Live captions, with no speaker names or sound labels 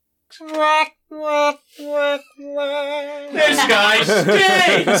This guy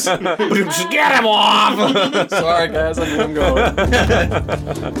stinks! Get him off! Sorry, guys, I knew him going.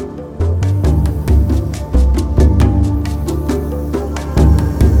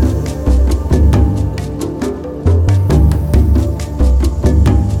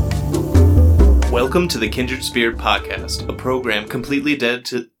 Welcome to the Kindred Spirit Podcast, a program completely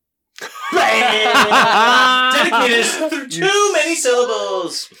dedicated through too many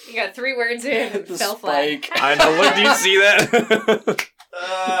syllables. You got 3 words in. Fell flat. I know. Look, do you see that?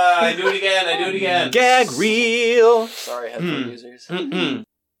 I do it again. Gag reel. Sorry, headphone users.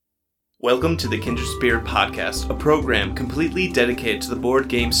 Welcome to the Kindred Spirit Podcast, a program completely dedicated to the board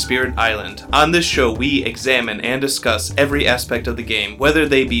game Spirit Island. On this show, we examine and discuss every aspect of the game, whether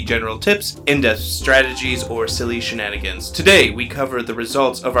they be general tips, in-depth strategies, or silly shenanigans. Today, we cover the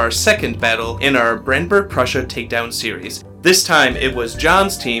results of our second battle in our Brandenburg-Prussia Takedown series. This time, it was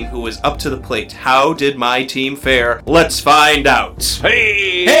John's team who was up to the plate. How did my team fare? Let's find out.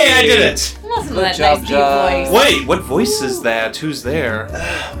 Hey, I did it! Listen to Good that job, nice deep John. voice. Wait, what voice is that? Who's there?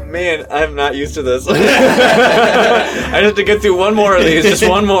 Man, I'm not used to this. I have to get through one more of these. Just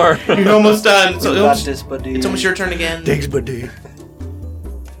one more. You're almost done. You got this, buddy. It's almost your turn again. Thanks, buddy.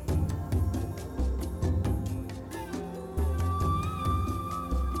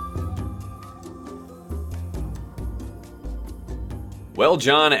 Well,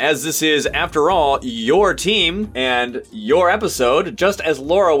 John, as this is, after all, your team and your episode, just as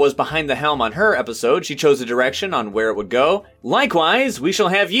Laura was behind the helm on her episode, she chose a direction on where it would go. Likewise, we shall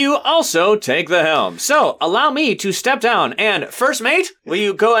have you also take the helm. So, allow me to step down, and first mate, will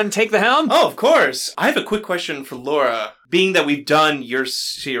you go and take the helm? Oh, of course. I have a quick question for Laura. Being that we've done your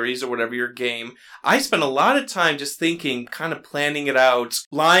series or whatever, your game, I spent a lot of time just thinking, kind of planning it out,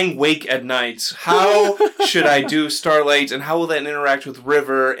 lying awake at night. How should I do Starlight, and how will that interact with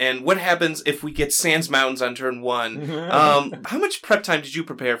River, and what happens if we get Sands Mountains on turn 1? How much prep time did you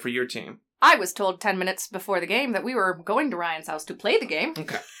prepare for your team? I was told 10 minutes before the game that we were going to Ryan's house to play the game.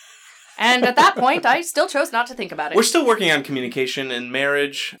 Okay. And at that point, I still chose not to think about it. We're still working on communication and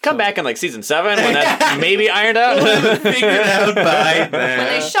marriage. Come back in like season 7 when that's maybe ironed out. Figured out by then. When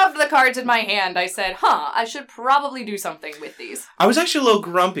they shoved the cards in my hand, I said, I should probably do something with these. I was actually a little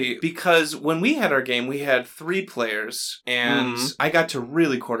grumpy because when we had our game, we had 3 players, and I got to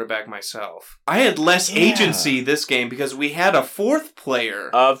really quarterback myself. I had less agency this game because we had a 4th player.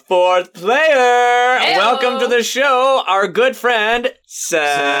 A 4th player! Hello. Welcome to the show, our good friend,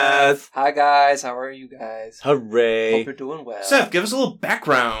 Seth. Hi, guys. How are you guys? Hooray. Hope you're doing well. Seth, give us a little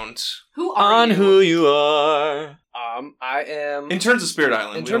background. Who are On you? who you are. I am... In terms of Spirit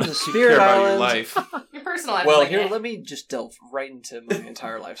Island. In we terms don't of Spirit care about your Island- life. Your personal life. Well, like, here, let me just delve right into my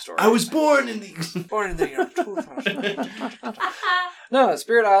entire life story. I was born in the... born in the year 2000. No,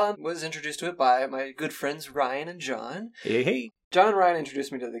 Spirit Island was introduced to it by my good friends Ryan and John. Hey. John and Ryan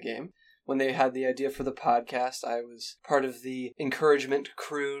introduced me to the game. When they had the idea for the podcast, I was part of the encouragement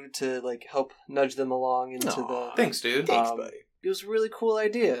crew to help nudge them along into the... Thanks, dude. It was a really cool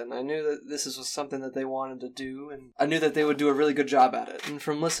idea, and I knew that this was something that they wanted to do, and I knew that they would do a really good job at it. And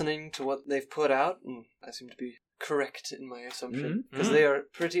from listening to what they've put out, and I seem to be correct in my assumption, because they are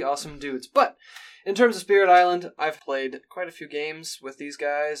pretty awesome dudes. But in terms of Spirit Island, I've played quite a few games with these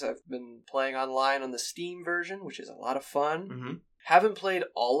guys. I've been playing online on the Steam version, which is a lot of fun. Haven't played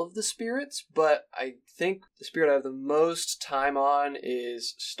all of the spirits, but I think the spirit I have the most time on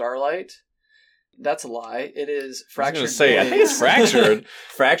is Starlight. That's a lie. It is Fractured. I was going to say, I think it's Fractured.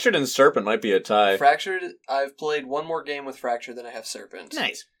 Fractured and Serpent might be a tie. Fractured, I've played one more game with Fractured than I have Serpent.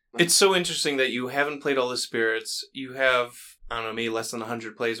 Nice. It's so interesting that you haven't played all the spirits. You have, I don't know, maybe less than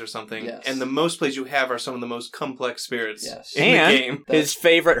 100 plays or something. Yes. And the most plays you have are some of the most complex spirits Yes. in And the game. his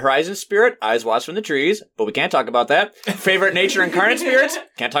favorite Horizon spirit, Eyes Watch from the Trees, but we can't talk about that. Favorite Nature Incarnate spirits,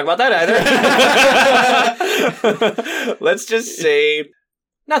 can't talk about that either. Let's just say...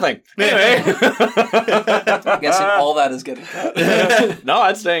 nothing. Anyway. I'm guessing all that is getting cut. No,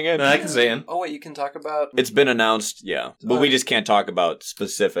 it's staying in. No, I can say it. Oh, wait, you can talk about... It's been announced, yeah. But we just can't talk about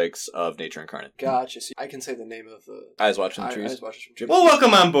specifics of Nature Incarnate. Gotcha. So I can say the name of the... Eyes Watch from the Trees. Eyes Watch from Trees. Well,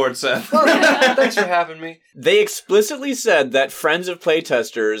 welcome on board, Seth. Well, thanks for having me. They explicitly said that friends of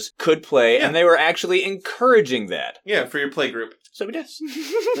playtesters could play, and they were actually encouraging that. Yeah, for your play group. So we did.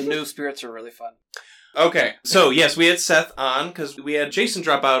 The new spirits are really fun. Okay, so yes, we had Seth on because we had Jason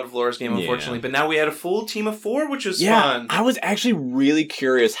drop out of Laura's game, unfortunately, but now we had a full team of 4, which was fun. I was actually really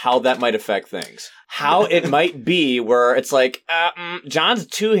curious how that might affect things. how it might be where it's like, John's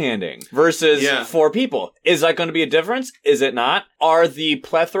two-handing versus 4 people. Is that going to be a difference? Is it not? Are the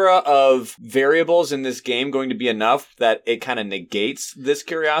plethora of variables in this game going to be enough that it kind of negates this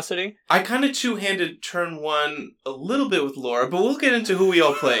curiosity? I kind of two-handed turn 1 a little bit with Laura, but we'll get into who we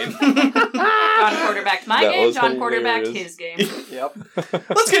all played. John quarterbacked my game, John quarterbacked his game. Yep.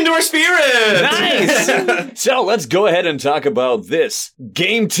 Let's get into our spirit! Nice! So let's go ahead and talk about this.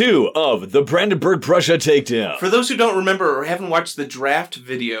 Game 2 of the Brandenburg Prussia Takedown. For those who don't remember or haven't watched the draft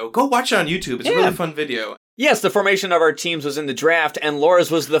video, go watch it on YouTube. It's a really fun video. Yes, the formation of our teams was in the draft, and Laura's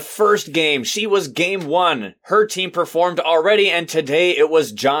was the first game. She was game 1. Her team performed already, and today it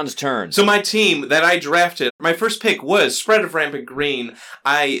was John's turn. So my team that I drafted, my first pick was Spread of Rampant Green.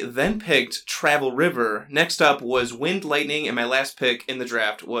 I then picked Travel River. Next up was Wind Lightning, and my last pick in the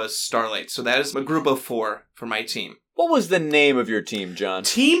draft was Starlight. So that is a group of 4 for my team. What was the name of your team, John?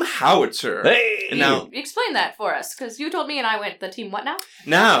 Team Howitzer. Hey! And now, Explain that for us, because you told me and I went, the team what now?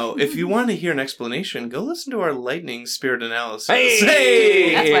 Now, if you want to hear an explanation, go listen to our lightning spirit analysis.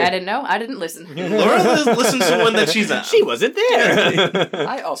 Hey! That's why I didn't know. I didn't listen. Laura listens to one that she's on. She wasn't there.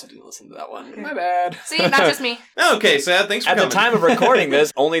 I also didn't listen to that one. My bad. See, not just me. Okay, Sad, thanks for At coming. the time of recording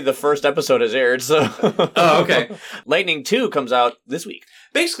this, only the first episode has aired, so... Oh, okay. Lightning 2 comes out this week.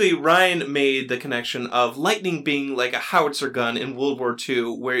 Basically, Ryan made the connection of lightning being like a howitzer gun in World War II,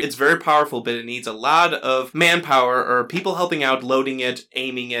 where it's very powerful, but it needs a lot of manpower or people helping out, loading it,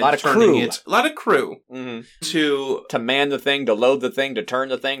 aiming it, turning it. A lot of crew. Mm-hmm. To man the thing, to load the thing, to turn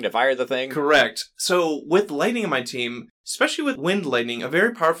the thing, to fire the thing. Correct. So with lightning in my team, especially with wind lightning, a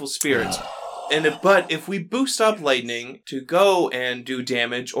very powerful spirit. But if we boost up lightning to go and do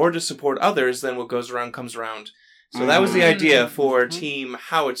damage or to support others, then what goes around comes around. So that was the idea for Team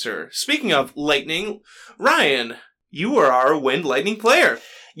Howitzer. Speaking of lightning, Ryan, you were our wind lightning player.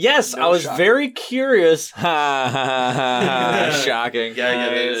 Yes, No I was shock. very curious. Shocking. Yeah,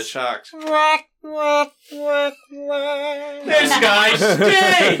 it is shocked. This guy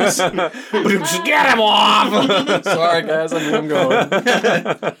stinks! Get him off! Sorry, guys, I knew I'm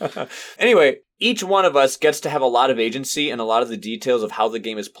going. Anyway, each one of us gets to have a lot of agency and a lot of the details of how the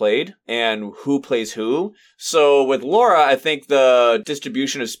game is played and who plays who. So with Laura, I think the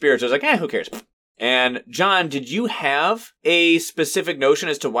distribution of spirits was like, who cares? And John, did you have a specific notion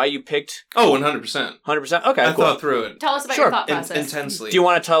as to why you picked Oh, 100%. 100%? Okay, I cool. thought through it. Tell us about Sure. your thought process. Intensely. Do you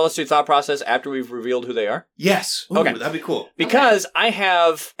want to tell us your thought process after we've revealed who they are? Yes. Ooh, Okay. that'd be cool. Because I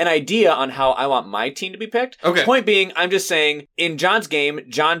have an idea on how I want my team to be picked. Okay. Point being, I'm just saying, in John's game,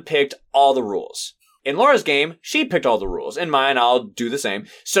 John picked all the rules. In Laura's game, she picked all the rules. In mine, I'll do the same.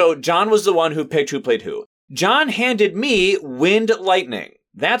 So John was the one who picked who played who. John handed me Wind Lightning.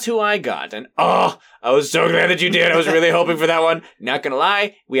 That's who I got. And I was so glad that you did. I was really hoping for that one. Not gonna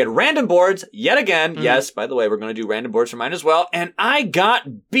lie, we had random boards yet again. Yes, by the way, we're gonna do random boards for mine as well. And I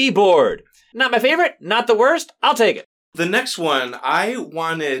got B-board. Not my favorite, not the worst. I'll take it. The next one, I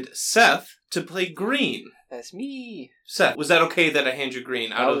wanted Seth to play green. That's me. Seth, was that okay that I hand you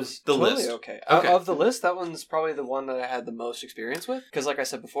green out of the totally list? Okay. Okay. Of the list, that one's probably the one that I had the most experience with. Because like I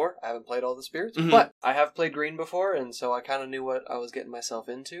said before, I haven't played all the spirits. Mhm. But I have played green before, and so I kind of knew what I was getting myself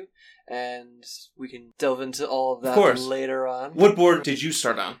into. And we can delve into all of that course. later on. What board did you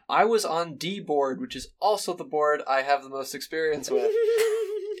start on? I was on D board, which is also the board I have the most experience with.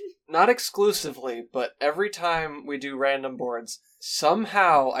 Not exclusively, but every time we do random boards,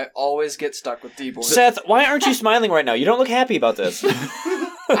 somehow I always get stuck with D board. Seth, why aren't you smiling right now? You don't look happy about this.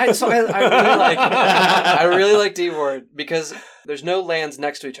 I really like D board because there's no lands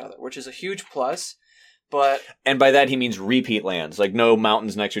next to each other, which is a huge plus. But And by that he means repeat lands, like no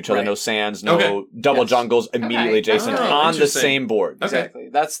mountains next to each other, Right. no sands, no Okay. double Yes. jungles immediately Okay. adjacent Oh, on the interesting. same board. Okay. exactly,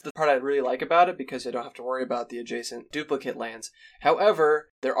 that's the part I really like about it because I don't have to worry about the adjacent duplicate lands. However,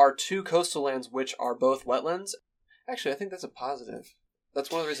 there are 2 coastal lands which are both wetlands. Actually, I think that's a positive. That's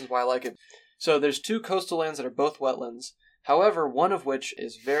one of the reasons why I like it. So there's 2 coastal lands that are both wetlands. However, one of which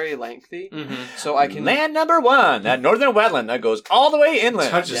is very lengthy, Mm-hmm. so I can Land number 1, that northern wetland that goes all the way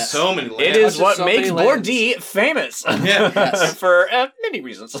inland. Touches Yes. so many lands. It is touches what so makes many Board lands. D famous. Yeah. Yes. For many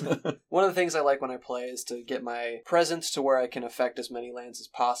reasons. One of the things I like when I play is to get my presence to where I can affect as many lands as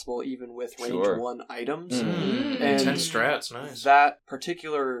possible, even with range Sure. 1 items. Mm. And Intense strats, nice. that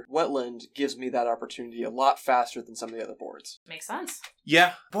particular wetland gives me that opportunity a lot faster than some of the other boards. Makes sense.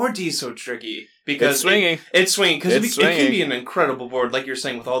 Yeah, board D is so tricky because It's swinging. It's swinging because It's it can swinging. be an incredible board, like you're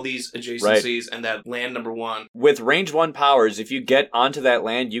saying, with all these adjacencies and that land number 1. With range 1 powers, if you get onto that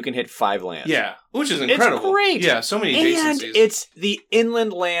land, you can hit 5 lands. Yeah, Which is incredible. It's great. Yeah, so many And adjacencies. it's the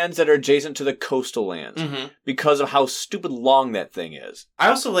inland lands that are adjacent to the coastal lands because of how stupid long that thing is. I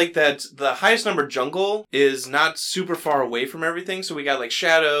also like that the highest number jungle is not super far away from everything, so we got like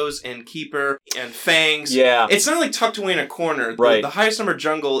Shadows and Keeper and Fangs. Yeah. It's not like tucked away in a corner. Right. The highest number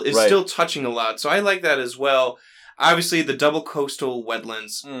jungle is Right. still touching a lot, so I like that as well. Obviously, the double coastal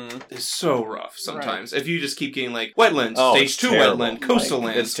wetlands is so rough sometimes. If you just keep getting like wetlands, stage 2 terrible. wetland, coastal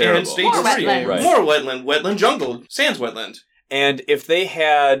lands, it's terrible. and stage More 3, wetlands. Right. more wetland jungle, sands wetland. And if they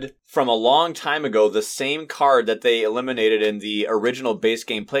had, from a long time ago, the same card that they eliminated in the original base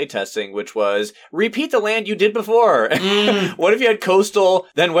game playtesting, which was, repeat the land you did before. What if you had coastal,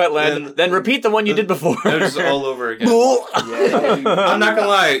 then wetland, then repeat the one you did before? It was all over again. Yeah. I'm not gonna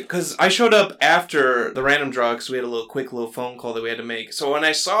lie, because I showed up after the random draw, because we had a quick little phone call that we had to make. So when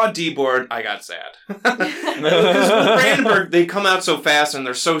I saw D-board, I got sad. Because with Brandenburg, they come out so fast and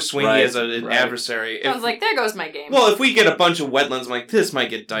they're so swingy as an adversary. I was like, there goes my game. Well, if we get a bunch of wetlands, I'm like, this might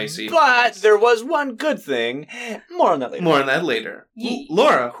get dicey. But there was one good thing. More on that later. More on that later.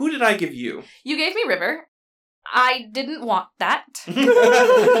 Laura, who did I give you? You gave me River. I didn't want that.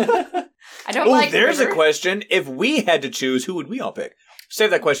 I don't like there's River. a question. If we had to choose, who would we all pick? Save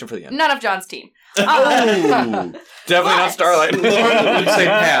that question for the end. None of John's team. Definitely not Starlight. Laura would say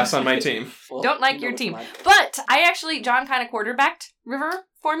pass on my team. Well, Don't like you know your what's team. mine. But John kind of quarterbacked River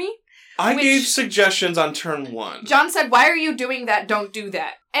for me. I Which- gave suggestions on turn 1. John said, why are you doing that? Don't do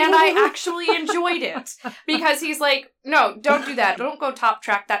that. And I actually enjoyed it. Because he's like, no, don't do that. Don't go top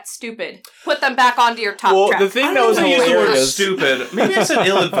track. That's stupid. Put them back onto your top track. The thing I that don't was know if I used the word hilarious. stupid. Maybe I said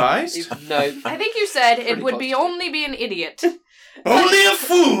ill-advised. No, I think you said it Pretty would close be to it. only be an idiot. Only a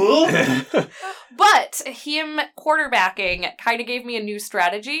fool! But him quarterbacking kind of gave me a new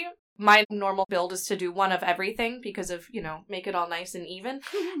strategy. My normal build is to do one of everything because of, make it all nice and even.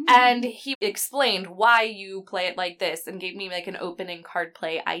 And he explained why you play it like this and gave me like an opening card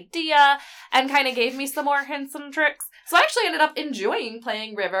play idea and kind of gave me some more hints and tricks. So I actually ended up enjoying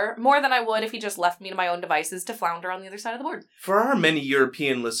playing River more than I would if he just left me to my own devices to flounder on the other side of the board. For our many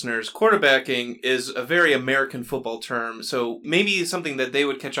European listeners, quarterbacking is a very American football term, so maybe something that they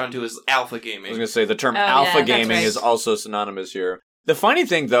would catch on to is alpha I was gaming. going to say, the term Oh, yeah, alpha that's gaming right. is also synonymous here. The funny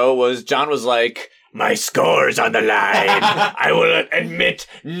thing, though, was John was like, my score's on the line. I will admit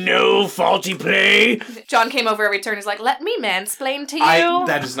no faulty play. John came over every turn. He's like, let me mansplain to you.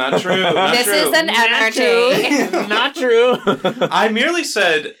 That is not true. Not this true. is an energy. Not true. I merely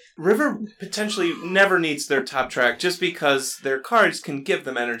said River potentially never needs their top track just because their cards can give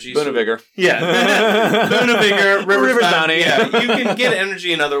them energy. Boonavigor. Yeah. Boonavigor, River's Bounty. Yeah, you can get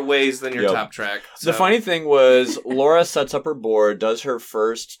energy in other ways than your Yep. top track. The funny thing was, Laura sets up her board, does her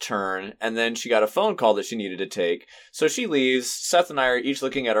first turn, and then she got a phone call that she needed to take. So she leaves. Seth and I are each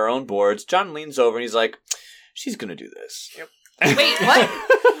looking at our own boards. John leans over and he's like, she's going to do this. Yep. Wait, what?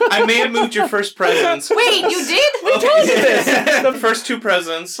 I may have moved your first presents. Wait, you did? We told you this. The first 2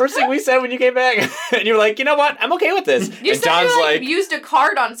 presents. First thing we said when you came back, and you were like, you know what? I'm okay with this. You and said John's you like, used a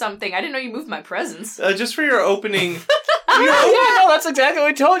card on something. I didn't know you moved my presents. Just for your opening. no, that's exactly what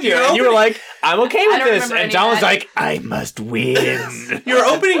we told you. You're And you were opening- like, I'm okay I with don't this. remember And any John of was that. like, I must win. Your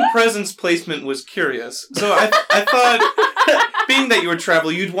opening presents placement was curious. So I thought, being that you were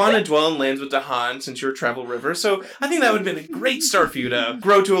travel, you'd want to dwell in lands with Dahan since you're Travel River. So I think that would have been a great start for you to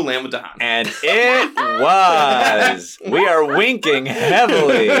grow to a land with Dahan. And it was. We are winking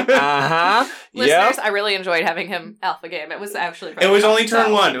heavily. Uh-huh. Listeners, Yep. I really enjoyed having him alpha game. It was actually It was fun. only turn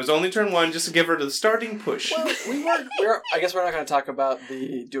So- 1. It was only turn 1 just to give her the starting push. Well, I guess we're not going to talk about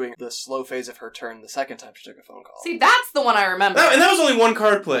doing the slow phase of her turn the second time she took a phone call. See, that's the one I remember. And that was only 1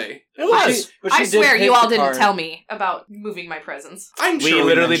 card play. It was. But she I did swear pick you all the didn't card. tell me about moving my presents. I'm We sure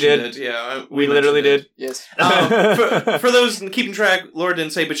literally mentioned did. It. Yeah, We literally mentioned did. Yes. it. For those keeping track, Laura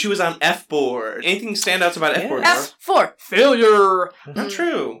didn't say, but she was on F board. Anything standouts about F board, Laura? F4, failure. Not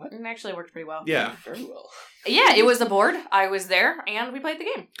true. It actually worked pretty well. Yeah. Very well. Yeah, it was the board. I was there, and we played the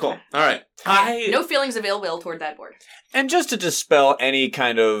game. Cool. All right. No feelings of ill will toward that board. And just to dispel any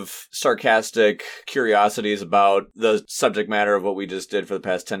kind of sarcastic curiosities about the subject matter of what we just did for the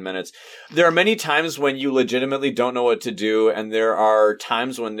past 10 minutes, there are many times when you legitimately don't know what to do, and there are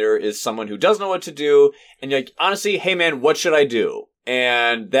times when there is someone who does know what to do, and you're like, honestly, hey man, what should I do?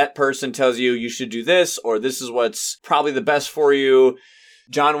 And that person tells you you should do this, or this is what's probably the best for you.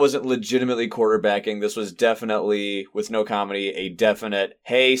 John wasn't legitimately quarterbacking. This was definitely, with no comedy, a definite,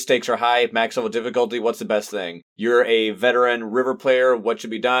 hey, stakes are high, max level difficulty, what's the best thing? You're a veteran river player, what should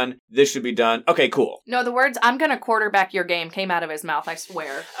be done? This should be done. Okay, cool. No, the words, I'm gonna quarterback your game, came out of his mouth, I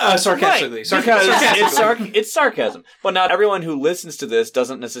swear. Sarcastically. Right, because it's sarcasm. But not everyone who listens to this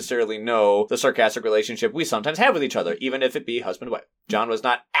doesn't necessarily know the sarcastic relationship we sometimes have with each other, even if it be husband and wife. John was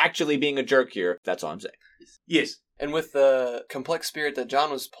not actually being a jerk here. That's all I'm saying. Yes. And with the complex spirit that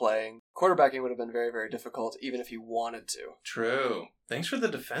John was playing, quarterbacking would have been very, very difficult, even if he wanted to. True. Thanks for the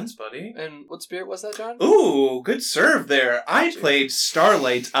defense, buddy. And what spirit was that, John? Ooh, good serve there. I played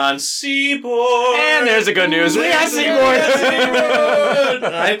Starlight on Seaboard. And there's the good news. We got Seaboard.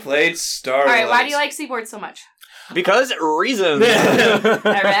 I played Starlight. Alright, why do you like Seaboard so much? Because reasons.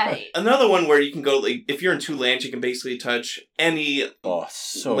 Alright. Another one where you can go, like, if you're in 2 lands, you can basically touch any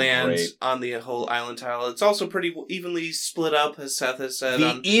land great. on the whole island tile. It's also pretty evenly split up, as Seth has said. The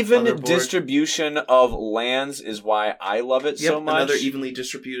on even other board. distribution of lands is why I love it so much. Another evenly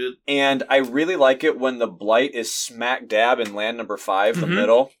distributed. And I really like it when the blight is smack dab in land number 5, the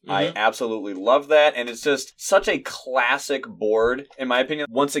middle. I absolutely love that. And it's just such a classic board, in my opinion.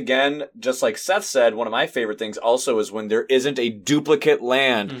 Once again, just like Seth said, one of my favorite things also is when there isn't a duplicate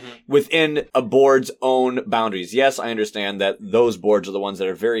land within a board's own boundaries. Yes, I understand that those boards are the ones that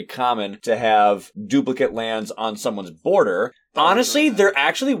are very common to have duplicate lands on someone's border. Honestly, there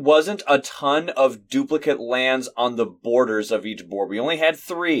actually wasn't a ton of duplicate lands on the borders of each board. We only had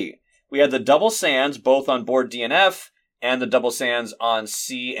 3. We had the double sands, both on board D and F, and the double sands on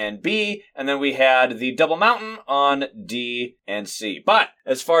C and B, and then we had the double mountain on D and C. But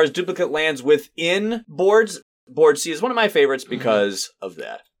as far as duplicate lands within boards, board C is one of my favorites because of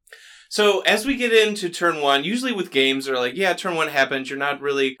that. So, as we get into turn 1, usually with games, they're like, yeah, turn 1 happens, you're not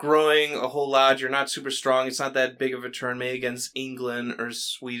really growing a whole lot, you're not super strong, it's not that big of a turn, maybe against England or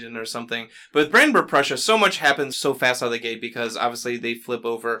Sweden or something. But with Brandenburg Prussia, so much happens so fast out of the gate because, obviously, they flip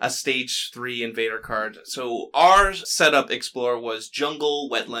over a stage 3 invader card. So, our setup Explorer was Jungle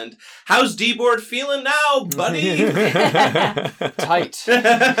Wetland. How's D-Board feeling now, buddy? Tight.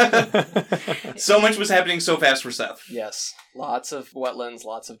 So much was happening so fast for Seth. Yes. Lots of wetlands,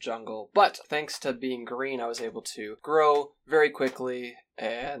 lots of jungle. But thanks to being green, I was able to grow very quickly,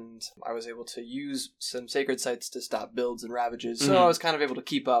 and I was able to use some sacred sites to stop builds and ravages, so I was kind of able to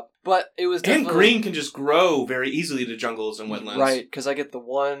keep up. But it was definitely... And green can just grow very easily to jungles and wetlands. Right, because I get the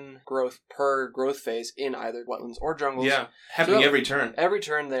 1 growth per growth phase in either wetlands or jungles. Yeah, happening every turn. Every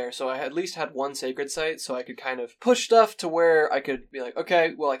turn there, so I at least had 1 sacred site, so I could kind of push stuff to where I could be like,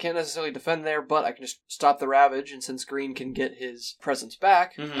 okay, well, I can't necessarily defend there, but I can just stop the ravage, and since green can get his presence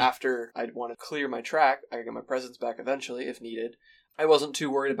back after I'd want to clear my track, I can get my presence back eventually if needed. I wasn't too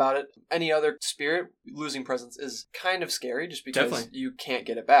worried about it. Any other spirit, losing presence is kind of scary just because you can't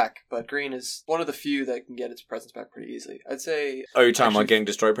get it back. But green is one of the few that can get its presence back pretty easily. I'd say... Oh, you're talking about getting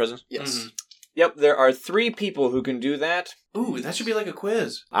destroyed presence? Yes. Yep, there are 3 people who can do that. Ooh, that should be like a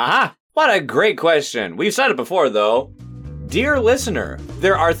quiz. Aha! What a great question. We've said it before, though. Dear listener,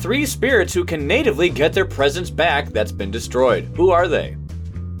 there are 3 spirits who can natively get their presence back that's been destroyed. Who are they?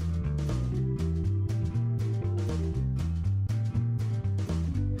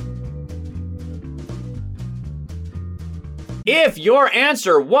 If your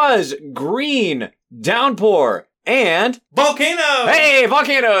answer was green, downpour, and... Volcano! Hey,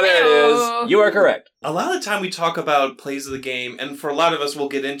 volcano! There it is. You are correct. A lot of the time we talk about plays of the game, and for a lot of us we'll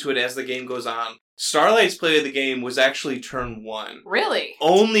get into it as the game goes on. Starlight's play of the game was actually turn 1. Really?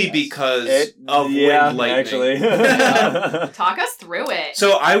 Only because of wind lightning. Actually. Talk us through it.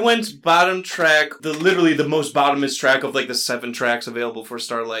 So I went bottom track, literally the most bottomest track of like the 7 tracks available for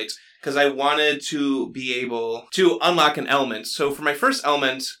Starlight, because I wanted to be able to unlock an element. So for my first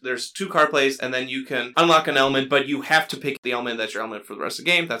element, there's 2 card plays, and then you can unlock an element, but you have to pick the element that's your element for the rest of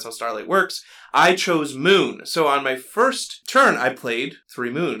the game. That's how Starlight works. I chose Moon. So on my first turn, I played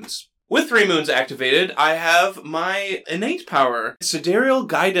 3 moons. With 3 moons activated, I have my innate power, Sidereal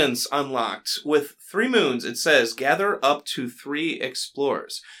Guidance, unlocked. With 3 moons, it says, gather up to 3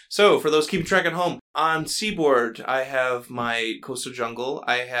 explorers. So, for those keeping track at home, on Seaboard, I have my Coastal Jungle,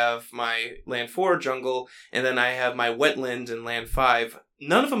 I have my Land 4 Jungle, and then I have my Wetland in Land 5.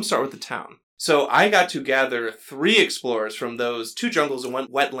 None of them start with the town. So I got to gather 3 explorers from those 2 jungles and 1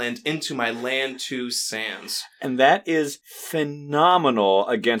 wetland into my land 2 sands. And that is phenomenal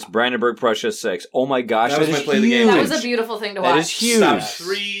against Brandenburg Prussia 6. Oh my gosh, That was my is play of the game. huge. That was a beautiful thing to watch. That is huge. Stopped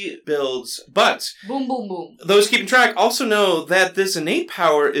 3 builds, but Boom, boom, boom. those keeping track also know that this innate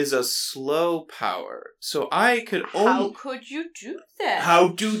power is a slow power. So I could only... How could you do that? How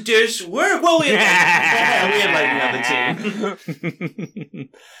do this work? Well, we had lightning on the team.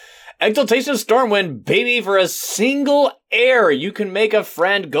 Exaltation of Stormwind, baby, for a single air, you can make a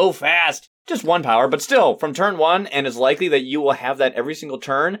friend go fast. Just 1 power, but still, from turn 1, and it's likely that you will have that every single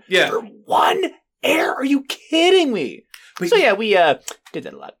turn. Yeah. For 1 air? Are you kidding me? So yeah, we did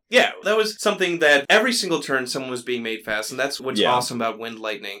that a lot. Yeah, that was something that every single turn someone was being made fast, and that's what's awesome about Wind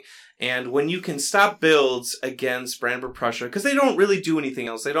Lightning. And when you can stop builds against Brandenburg Prussia, because they don't really do anything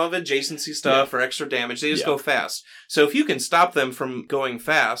else. They don't have adjacency stuff or extra damage. They just go fast. So if you can stop them from going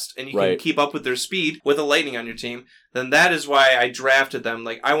fast, and you can keep up with their speed with a lightning on your team, then that is why I drafted them.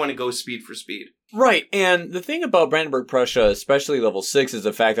 Like, I want to go speed for speed. Right, and the thing about Brandenburg Prussia, especially level 6, is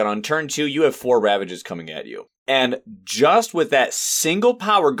the fact that on turn 2, you have 4 Ravages coming at you. And just with that single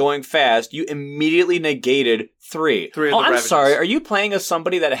power going fast, you immediately negated 3. 3 of the I'm Ravages. sorry, are you playing as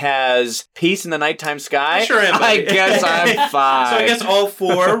somebody that has Peace in the Nighttime Sky? I sure am, buddy. I guess I'm fine. So I guess all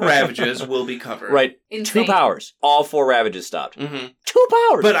 4 Ravages will be covered. Right. Insane. 2 powers. All 4 Ravages stopped. Mm-hmm. 2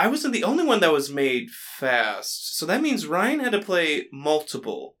 powers! But I wasn't the only one that was made fast. So that means Ryan had to play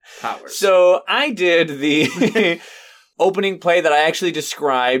multiple powers. So I did the opening play that I actually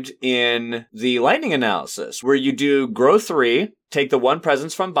described in the lightning analysis, where you do grow 3, take the 1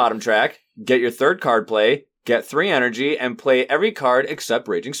 presence from bottom track, get your 3rd card play, get 3 energy, and play every card except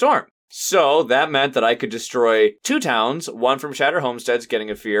Raging Storm. So that meant that I could destroy 2 towns, 1 from Shatter Homesteads, getting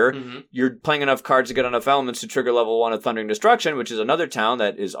a fear. Mm-hmm. You're playing enough cards to get enough elements to trigger level 1 of Thundering Destruction, which is another town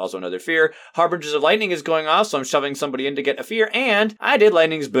that is also another fear. Harbingers of Lightning is going off, so I'm shoving somebody in to get a fear, and I did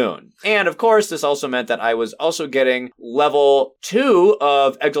Lightning's Boon. And of course, this also meant that I was also getting level 2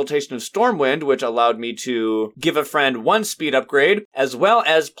 of Exaltation of Stormwind, which allowed me to give a friend 1 speed upgrade, as well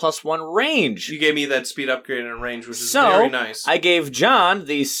as +1 range. You gave me that speed upgrade and range, which is So, very nice. I gave John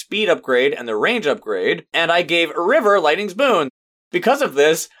the speed upgrade and the range upgrade, and I gave River Lightning's Boon. Because of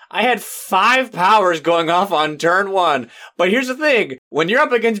this, I had 5 powers going off on turn 1. But here's the thing, when you're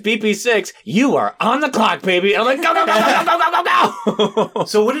up against BP6, you are on the clock, baby. And I'm like, go, go, go, go, go, go, go, go.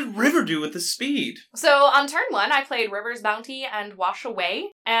 So what did River do with the speed? So on turn 1, I played River's Bounty and Wash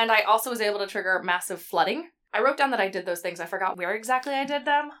Away, and I also was able to trigger Massive Flooding. I wrote down that I did those things. I forgot where exactly I did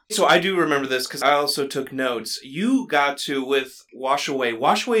them. So I do remember this because I also took notes. You got to, with Wash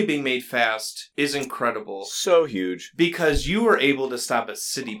Away being made fast is incredible. So huge. Because you were able to stop a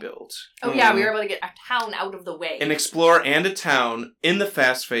city build. Oh yeah, we were able to get a town out of the way. An explorer and a town in the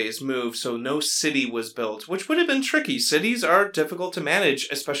fast phase moved, so no city was built, which would have been tricky. Cities are difficult to manage,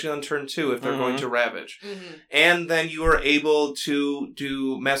 especially on turn 2 if they're going to Ravage. Mm-hmm. And then you were able to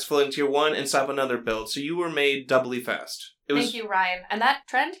do Mass Flooding Tier 1 and stop another build, so you were made doubly fast. Thank you, Ryan. And that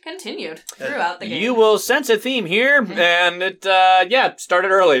trend continued throughout the game. You will sense a theme here, and it,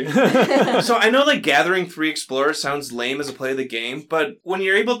 started early. So I know, like, gathering 3 explorers sounds lame as a play of the game, but when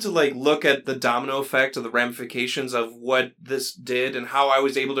you're able to, like, look at the domino effect of the ramifications of what this did and how I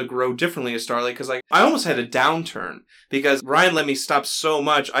was able to grow differently as Starlight, because, like, I almost had a downturn because Ryan let me stop so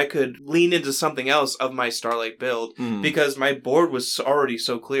much I could lean into something else of my Starlight build because my board was already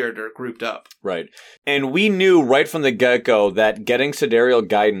so cleared or grouped up. Right. And we knew right from the get-go that getting Sidereal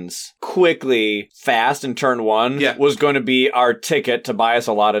Guidance quickly, fast in turn 1 was going to be our ticket to buy us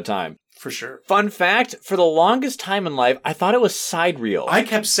a lot of time. For sure. Fun fact, for the longest time in life, I thought it was side reel. I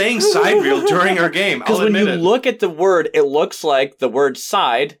kept saying side reel during our game. Because when you look at the word, it looks like the word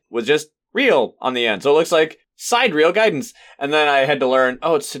side was just reel on the end. So it looks like side reel guidance. And then I had to learn,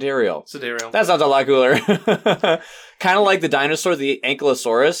 oh, it's Sidereal. Sidereal. That sounds a lot cooler. Kind of like the dinosaur, the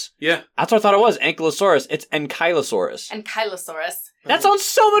Ankylosaurus. Yeah. That's what I thought it was, Ankylosaurus. It's Ankylosaurus. Ankylosaurus. That sounds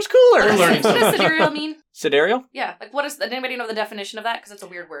so much cooler. What does Sidereal mean? Sidereal? Yeah. Like, what is... Does anybody know the definition of that? Because it's a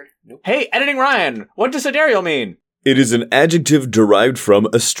weird word. Nope. Hey, Editing Ryan, what does Sidereal mean? It is an adjective derived from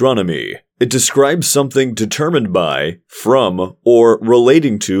astronomy. It describes something determined by, from, or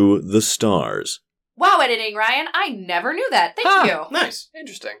relating to the stars. Wow, Editing Ryan, I never knew that. Thank you. Nice.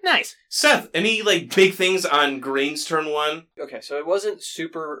 Interesting. Nice. Seth, any, like, big things on Green's turn 1? Okay, so it wasn't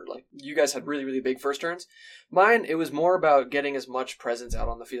super, like, you guys had really, really big first turns. Mine, it was more about getting as much presence out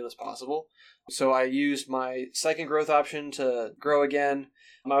on the field as possible. So I used my second growth option to grow again.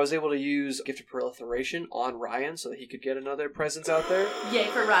 I was able to use Gift of Proliferation on Ryan so that he could get another presence out there. Yay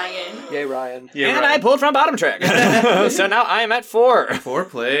for Ryan. Yay, Ryan. Yeah, and Ryan. I pulled from bottom track. So now I am at 4. 4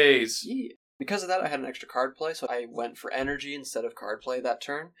 plays. Yeah. Because of that, I had an extra card play, so I went for energy instead of card play that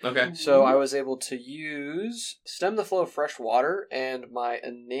turn. Okay. So I was able to use Stem the Flow of Fresh Water and my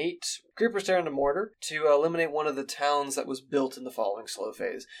innate Creeper's Tear into Mortar to eliminate one of the towns that was built in the following slow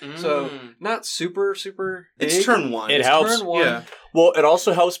phase. So not super big. It's turn 1. It helps. Turn 1. Yeah. Well, it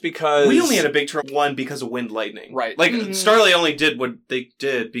also helps because... We only had a big turn 1 because of Wind Lightning. Right. Like, Starlight only did what they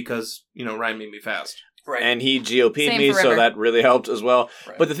did because, Ryan made me fast. Right. And he GOP'd Same me, for so River. that really helped as well.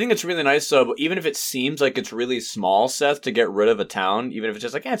 Right. But the thing that's really nice, though, even if it seems like it's really small, Seth, to get rid of a town, even if it's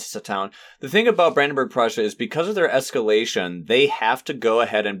just like, it's just a town, the thing about Brandenburg Prussia is because of their escalation, they have to go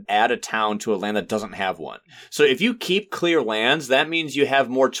ahead and add a town to a land that doesn't have one. So if you keep clear lands, that means you have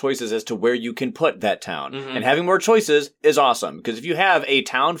more choices as to where you can put that town. And having more choices is awesome, because if you have a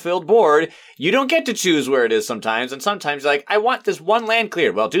town-filled board, you don't get to choose where it is sometimes, and sometimes you're like, I want this one land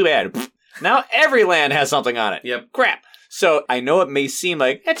cleared. Well, too bad. Now every land has something on it. Yep. Crap. So I know it may seem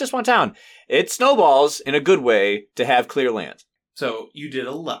like it's just one town. It snowballs in a good way to have clear lands. So you did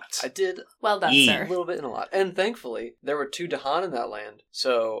a lot. I did Well done, E. a sir. little bit and a lot. And thankfully, there were 2 Dahan in that land.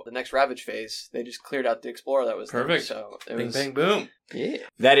 So the next Ravage phase, they just cleared out the Explorer that was there. Perfect. So it Bang, was... bang, boom. Yeah.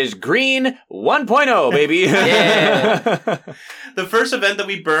 That is green 1.0, baby. Yeah. The first event that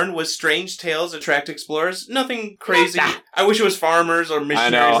we burned was Strange Tales Attract Explorers. Nothing crazy. I wish it was farmers or I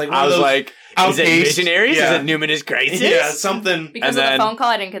missionaries. know. Like one I of was those like, is it outpaced- missionaries? Yeah. Is it Numinous Crisis? Yeah, something. Because And of then- the phone call,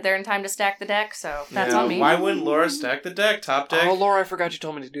 I didn't get there in time to stack the deck, so that's Yeah, on me. Why wouldn't Laura stack the deck? Top deck? Oh, Laura, I forgot you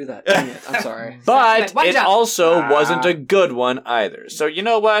told me to do that. Dang it. I'm sorry. But One it job. also wasn't a good one either. So you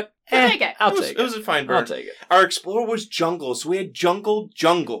know what? We'll take it. I'll It was, take it was a fine burn. I'll take it. Our Explorer was jungle, so we had jungle.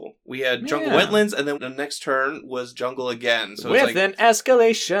 We had jungle Yeah. wetlands, and then the next turn was jungle again. So With it's like an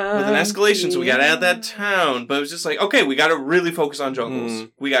escalation. with an escalation, so we gotta add that town. But it was just like, okay, we gotta really focus on jungles.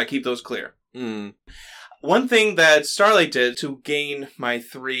 We gotta keep those clear. Mm. One thing that Starlight did to gain my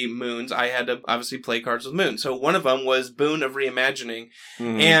 3 moons, I had to obviously play cards with moon. So one of them was Boon of Reimagining,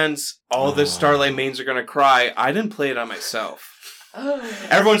 and all the Starlight mains are gonna cry. I didn't play it on myself.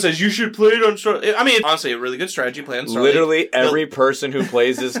 Everyone says you should play it on Starlight. I mean, honestly, a really good strategy play on Starlight. Literally every person who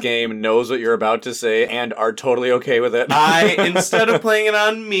plays this game knows what you're about to say and are totally okay with it. Instead of playing it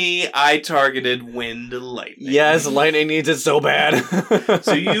on me, I targeted Wind Lightning. Yes, Lightning needs it so bad.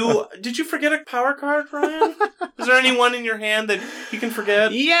 So did you forget a power card, Ryan? Is there anyone in your hand that you can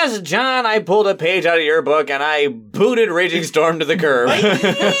forget? Yes, John, I pulled a page out of your book and I booted Raging Storm to the curb.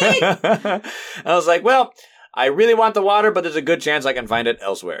 I was like, well, I really want the water, but there's a good chance I can find it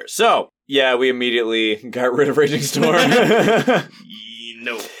elsewhere. So, yeah, we immediately got rid of Raging Storm.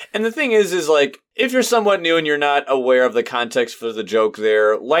 No. And the thing is like, if you're somewhat new and you're not aware of the context for the joke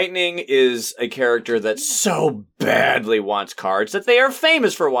there, Lightning is a character that so badly wants cards that they are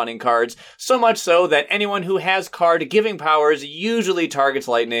famous for wanting cards, so much so that anyone who has card-giving powers usually targets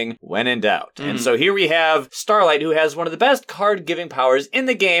Lightning when in doubt. And so here we have Starlight, who has one of the best card-giving powers in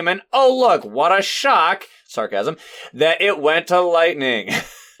the game, and oh look, what a shock, sarcasm, that it went to Lightning.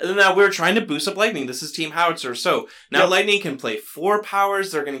 And now we're trying to boost up Lightning. This is Team Howitzer. So now Lightning can play 4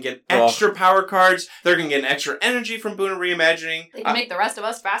 powers. They're going to get extra power cards. They're going to get an extra energy from Boon of Reimagining. They can make the rest of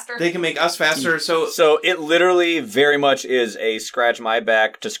us faster. They can make us faster. So it literally very much is a scratch my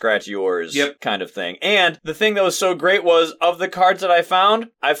back to scratch yours kind of thing. And the thing that was so great was, of the cards that I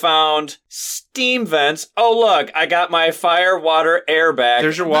found Steam Vents. Oh, look, I got my fire, water, air back.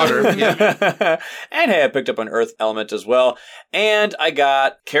 There's your water. And hey, I picked up an earth element as well. And I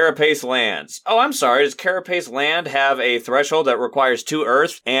got Carapace Lands. Oh, I'm sorry. Does Carapace Land have a threshold that requires 2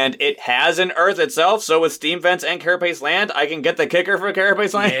 earth? And it has an earth itself, so with Steam Vents and Carapace Land, I can get the kicker for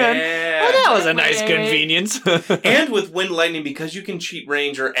Carapace Land? Yeah. Well, that was a nice convenience. And with Wind Lightning, because you can cheat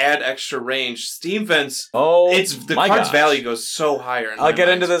range or add extra range, Steam Vents, Oh, the my card's gosh. value goes so higher. I'll get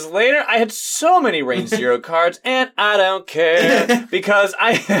into this later. I had so many range 0 cards, and I don't care, because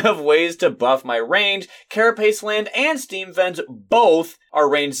I have ways to buff my range. Carapace Land and Steam Vents both are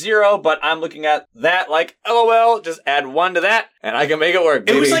range 0, but I'm looking at that like, LOL, just add 1 to that, and I can make it work,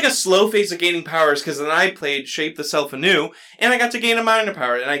 baby. It was like a slow phase of gaining powers, because then I played Shape the Self Anew, and I got to gain a minor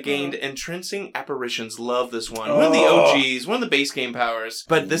power, and I gained Entrancing Apparitions. Love this one. One of the OGs, one of the base game powers.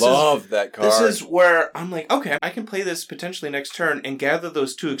 But Love that card. This is where I'm like, okay, I can play this potentially next turn and gather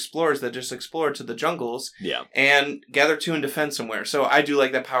those 2 explorers that just explored to the jungles. Yeah. And gather 2 and defend somewhere. So I do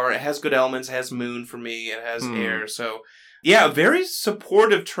like that power. It has good elements. It has moon for me. It has air. So yeah, very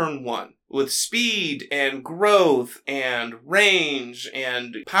supportive turn 1. With speed and growth and range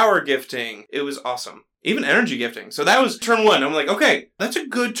and power gifting. It was awesome. Even energy gifting. So that was turn 1. I'm like, okay, that's a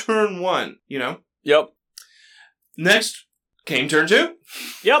good turn 1, you know? Yep. Next came turn 2.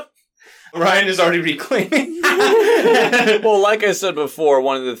 Yep. Ryan is already reclaiming. Well, like I said before,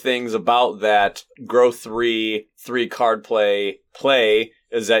 one of the things about that Grow 3 card play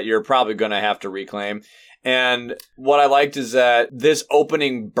is that you're probably going to have to reclaim. And what I liked is that this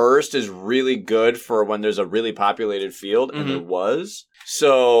opening burst is really good for when there's a really populated field, and there was.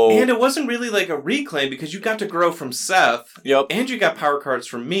 So, and it wasn't really like a reclaim because you got to grow from Seth. Yep. And you got power cards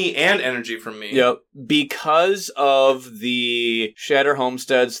from me and energy from me. Yep. Because of the Shatter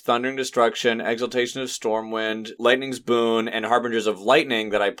Homesteads, Thundering Destruction, Exaltation of Stormwind, Lightning's Boon, and Harbingers of Lightning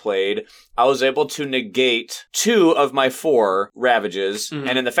that I played, I was able to negate 2 of my 4 Ravages. Mm-hmm.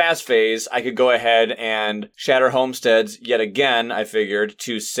 And in the fast phase, I could go ahead and Shatter Homesteads yet again, I figured,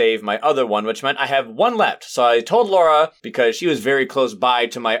 to save my other one, which meant I have 1 left. So I told Laura, because she was very close by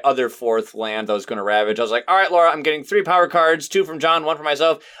to my other 4th land that I was going to ravage. I was like, all right, Laura, I'm getting 3 power cards, 2 from John, 1 for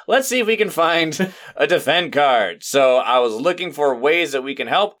myself. Let's see if we can find a defend card. So I was looking for ways that we can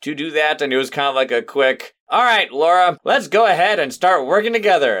help to do that, and it was kind of like a quick, all right, Laura, let's go ahead and start working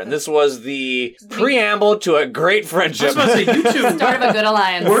together. And this was the preamble to a great friendship. I was about to say, you two Start of a good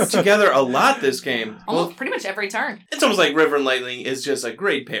alliance. work together a lot this game. Almost pretty much every turn. It's almost like River and Lightning is just a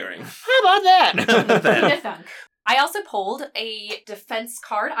great pairing. How about that? I also pulled a defense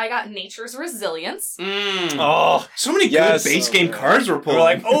card. I got Nature's Resilience. Oh, so many good base game cards were pulled. We're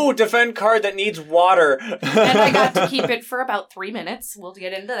like, oh, defend card that needs water. And I got to keep it for about 3 minutes. We'll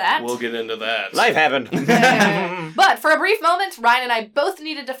get into that. We'll get into that. Life happened. But for a brief moment, Ryan and I both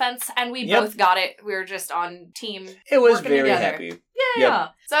needed defense, and we both got it. We were just on team. It was working very together. happy. Yeah.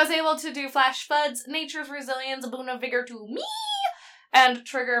 So I was able to do Flash Floods, Nature's Resilience, Boon of Vigor to me, and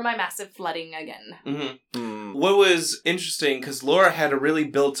trigger my massive flooding again. Mm-hmm. What was interesting, because Laura had a really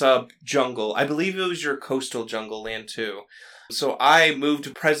built-up jungle. I believe it was your coastal jungle land, too. So I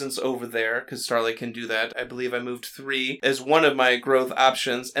moved presence over there, because Starlight can do that. I believe I moved 3 as one of my growth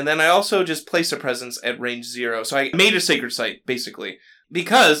options. And then I also just placed a presence at range 0. So I made a sacred site, basically.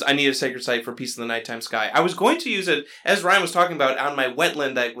 Because I need a sacred site for Peace of the Nighttime Sky. I was going to use it, as Ryan was talking about, on my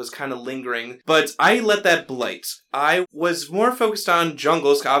wetland that was kind of lingering, but I let that blight. I was more focused on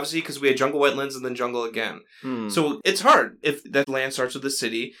jungles, obviously, because we had jungle wetlands and then jungle again. So it's hard if that land starts with the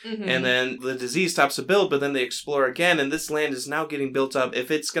city, and then the disease stops to build, but then they explore again, and this land is now getting built up.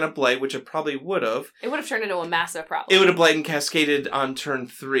 If it's going to blight, which it probably would have. It would have turned into a massive problem. It would have blight and cascaded on turn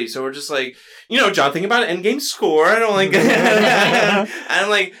 3. So we're just like, John, thinking about endgame score. I don't like I'm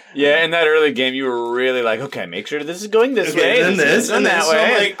like... Yeah, in that early game, you were really like, okay, make sure this is going this way. And this, and that way. So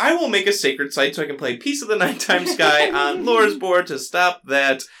I'm like, I will make a sacred site so I can play Peace of the Nighttime Sky on Laura's board to stop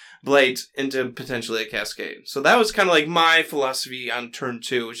that blight into potentially a cascade. So that was kind of like my philosophy on turn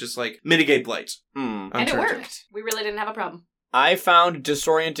 2, which is like mitigate blight. And it worked. We really didn't have a problem. I found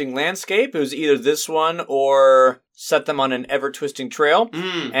Disorienting Landscape. It was either this one or Set Them on an Ever-Twisting Trail.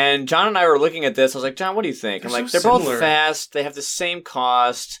 And John and I were looking at this. I was like, John, what do you think? I'm like, they're both fast. They have the same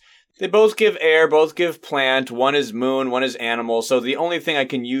cost. They both give air, both give plant. One is moon, one is animal. So the only thing I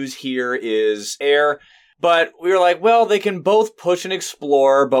can use here is air. But we were like, well, they can both push and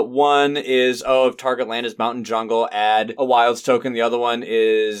explore, but one is, if target land is mountain jungle, add a wilds token. The other one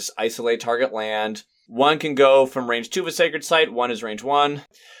is isolate target land. One can go from range 2 of a sacred site, one is range 1.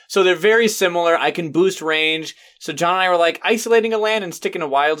 So they're very similar. I can boost range. So John and I were like, isolating a land and sticking a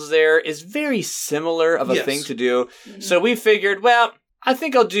wilds there is very similar of a thing to do. So we figured, well, I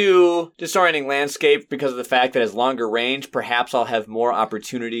think I'll do Disorienting Landscape because of the fact that it's longer range. Perhaps I'll have more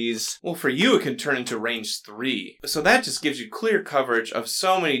opportunities. Well, for you, it can turn into range 3. So that just gives you clear coverage of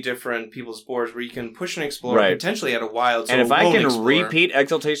so many different people's boards where you can push and explore, potentially at a wild. So and if I can repeat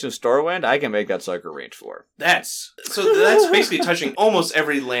Exaltation of Stormwind, I can make that sucker range 4. That's basically touching almost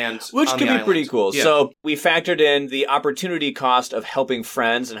every land Which on could the be pretty island. cool. Yeah. So we factored in the opportunity cost of helping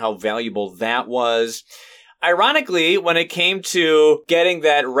friends and how valuable that was. Ironically, when it came to getting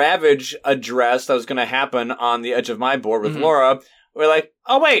that Ravage address that was going to happen on the edge of my board with Laura, we're like,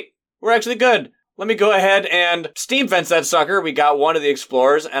 oh wait, we're actually good. Let me go ahead and steam fence that sucker. We got one of the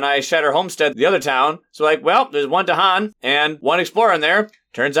explorers, and I Shatter Homestead the other town. So like, well, there's one Tahan and one explorer in there.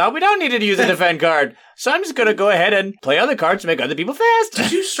 Turns out we don't need to use a defend card. So I'm just going to go ahead and play other cards to make other people fast.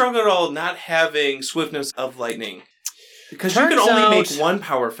 Did you struggle at all not having Swiftness of Lightning? Because you Turns can only out- make one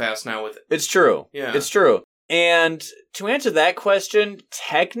power fast now with it. It's true. Yeah. It's true. And to answer that question,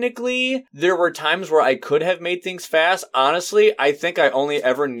 technically, there were times where I could have made things fast. Honestly, I think I only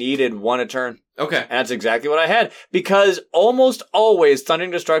ever needed one a turn. Okay. And that's exactly what I had. Because almost always,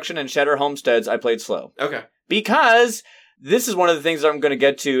 Thundering Destruction and Shatter Homesteads, I played slow. Okay. Because this is one of the things that I'm going to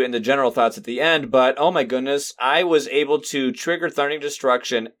get to in the general thoughts at the end, but oh my goodness, I was able to trigger Thundering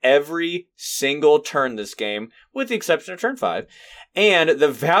Destruction every single turn this game, with the exception of turn 5. And the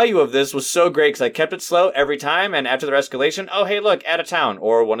value of this was so great because I kept it slow every time, and after their escalation, oh, hey, look, add a town.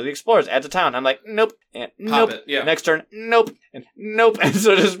 Or one of the explorers adds a town. I'm like, nope, and nope. It, yeah. Next turn, nope, and nope. And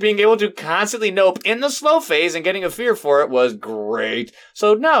so just being able to constantly nope in the slow phase and getting a fear for it was great.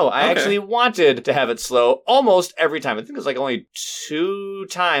 So no, I actually wanted to have it slow almost every time. I think it was like only 2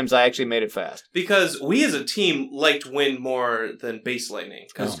 times I actually made it fast. Because we as a team liked wind more than base lightning.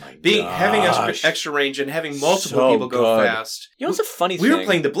 Because having extra range and having multiple people go fast. You know, it's a funny thing. We were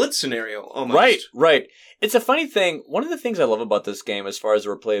playing the Blitz scenario almost. Right. It's a funny thing. One of the things I love about this game as far as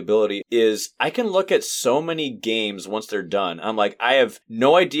the replayability is I can look at so many games once they're done. I'm like, I have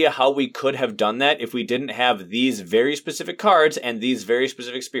no idea how we could have done that if we didn't have these very specific cards and these very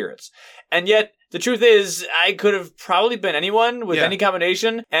specific spirits. And yet, the truth is, I could have probably been anyone with any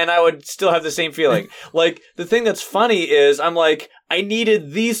combination, and I would still have the same feeling. Like, the thing that's funny is, I'm like, I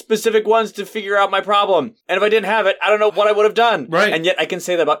needed these specific ones to figure out my problem. And if I didn't have it, I don't know what I would have done. Right. And yet, I can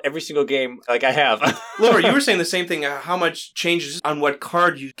say that about every single game, like I have. Laura, you were saying the same thing, how much changes on what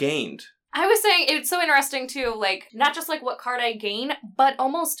card you gained. I was saying it's so interesting too, like, not just like what card I gain, but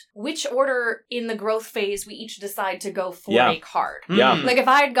almost which order in the growth phase we each decide to go for a card. Yeah. Like, if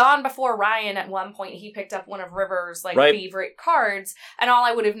I had gone before Ryan at one point, he picked up one of River's, like, favorite cards, and all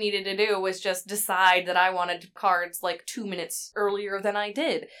I would have needed to do was just decide that I wanted cards, like, 2 minutes earlier than I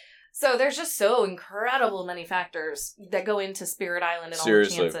did. So there's just so incredible many factors that go into Spirit Island and all the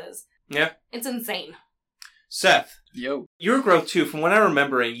chances. Yeah. It's insane. Seth. Yo. Your growth, too, from what I'm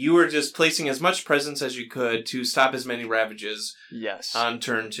remembering, you were just placing as much presence as you could to stop as many ravages on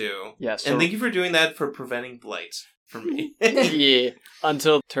turn 2. Yes. And thank you for doing that for preventing blight for me. Yeah.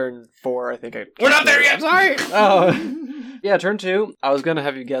 Until turn 4, I think We're not there yet! Sorry! Oh. Yeah, turn 2, I was going to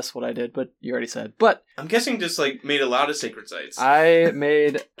have you guess what I did, but you already said. But I'm guessing just, like, made a lot of sacred sites. I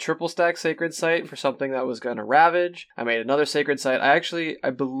made triple stack sacred site for something that was going to ravage. I made another sacred site. I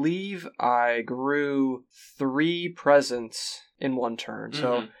believe I grew 3 presents in one turn.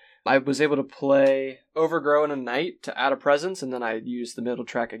 So I was able to play Overgrow in a night to add a presence, and then I used the middle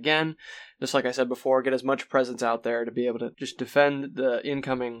track again. Just like I said before, get as much presence out there to be able to just defend the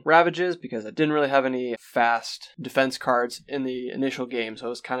incoming ravages, because I didn't really have any fast defense cards in the initial game, so I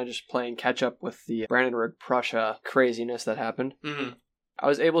was kind of just playing catch up with the Brandenburg Prussia craziness that happened. Mm-hmm. I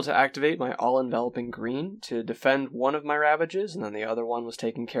was able to activate my all-enveloping green to defend one of my ravages, and then the other one was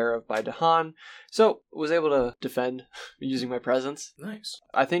taken care of by Dahan. So, was able to defend using my presence. Nice.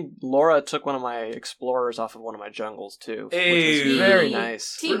 I think Laura took one of my explorers off of one of my jungles, too. Hey. Which is very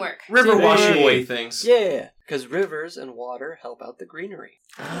nice. Teamwork. River washing away things. Yeah, because rivers and water help out the greenery.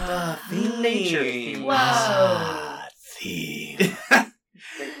 Nature theme. Whoa. Theme.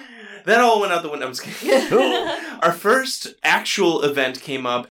 That all went out the window. I'm just kidding. Our first actual event came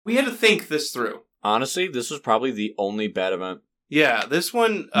up. We had to think this through. Honestly, this was probably the only bad event. Yeah, this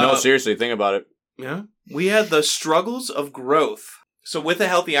one... no, seriously, think about it. Yeah. We had the struggles of growth. So with a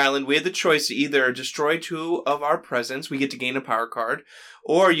healthy island, we had the choice to either destroy 2 of our presents, we get to gain a power card,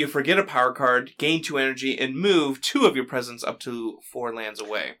 or you forget a power card, gain 2 energy, and move 2 of your presents up to 4 lands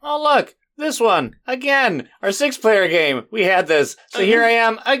away. Oh, look! This one, again, our 6-player game. We had this. So here I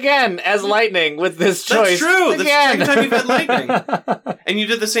am again as Lightning with this choice. That's true. Again. That's the second time you've had Lightning. And you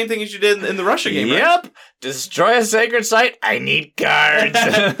did the same thing as you did in the Russia game, right? Yep. Destroy a sacred site. I need cards.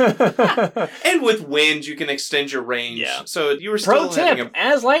 And with wind, you can extend your range. Yeah. So you were still Pro tip,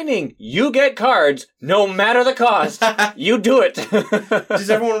 as Lightning, you get cards no matter the cost. You do it. Does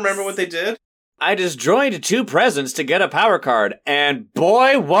everyone remember what they did? I destroyed 2 presents to get a power card, and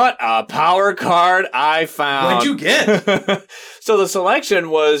boy, what a power card I found. What'd you get? So the selection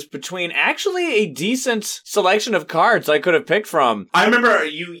was between actually a decent selection of cards I could have picked from. I remember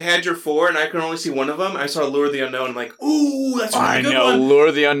you had your 4, and I could only see one of them. I saw Lure of the Unknown. I'm like, ooh, that's a really good one. Lure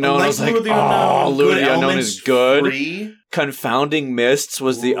of the Unknown. I was like, Lure of the Unknown is good. Free. Confounding Mists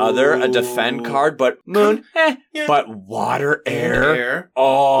was the other, a defend card, but Moon, yeah. But Water, Air.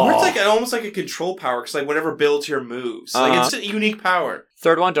 Oh. Or it's like almost like a control power, because like whatever builds your moves. Like it's a unique power.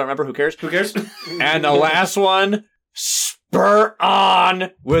 Third one, don't remember, who cares? Who cares? And the last one, Spur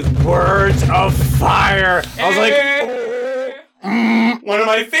On with Words of Fire. I was like, one of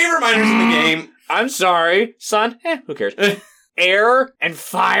my favorite minors in the game. I'm sorry, son. Who cares? Air and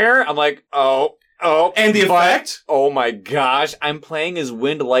Fire. I'm like, oh. Oh, And the effect? Oh my gosh. I'm playing as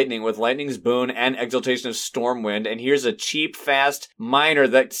Wind Lightning with Lightning's Boon and Exaltation of Stormwind, and here's a cheap, fast miner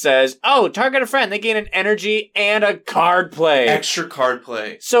that says, oh, target a friend. They gain an energy and a card play. Extra card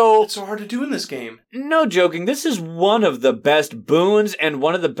play. So, It's so hard to do in this game. no joking, this is one of the best boons and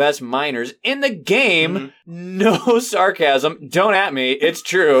one of the best miners in the game. No sarcasm. Don't at me. It's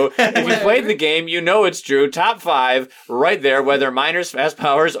true. If you played the game, you know it's true. Top 5 right there, whether miners, fast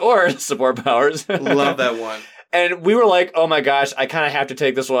powers, or support powers. Love that one. And we were like, oh my gosh, I kind of have to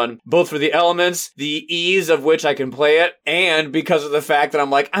take this one, both for the elements, the ease of which I can play it, and because of the fact that I'm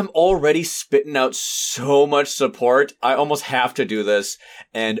like, I'm already spitting out so much support, I almost have to do this.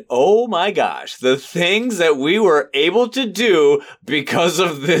 And oh my gosh, the things that we were able to do because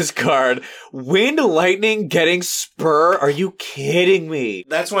of this card. Wind Lightning getting Spur? Are you kidding me?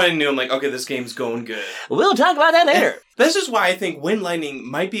 That's why I knew, I'm like, okay, this game's going good. We'll talk about that later. This is why I think Wind Lightning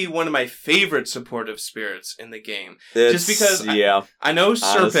might be one of my favorite supportive spirits in the game. Just because I know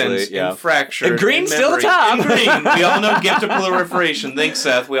Serpent Honestly, and Fracture. And Green's and still the Memory. top. And Green. We all know Gift of Proliferation. Thanks,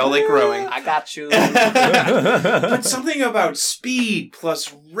 Seth. We all like growing. I got you. But something about speed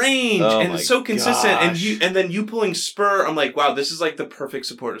plus range, Oh and my it's so consistent, gosh. and then you pulling Spur, I'm like, wow, this is like the perfect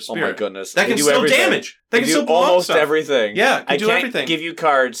supportive Oh spirit. my goodness. That They can do still everything. damage. That They can do still blow up almost stuff. everything. Yeah, I can do can't everything. give you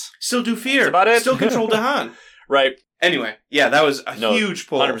cards. Still do fear. That's about it. Still control Dahan. Right. Anyway, yeah, that was a No, huge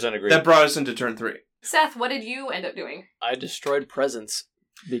pull. 100% agree. That brought us into turn 3. Seth, what did you end up doing? I destroyed presents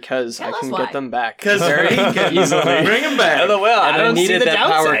because Tell I can us why. get them back Because very easily. Bring him back. LOL, I And don't see needed the that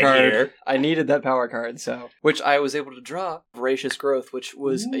power downside card. here. I needed that power card, so which I was able to draw Voracious Growth, which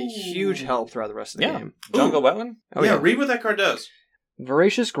was a huge help throughout the rest of the game. Jungle Wetland? Oh, yeah, read what that card does.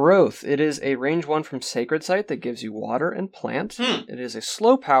 Voracious Growth. It is a range 1 from Sacred Site that gives you water and plant. It is a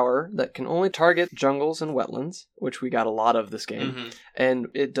slow power that can only target jungles and wetlands, which we got a lot of this game. And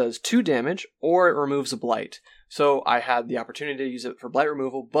it does 2 damage, or it removes a blight. So I had the opportunity to use it for blight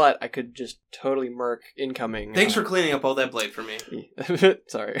removal, but I could just totally murk incoming. Thanks for cleaning up all that blade for me.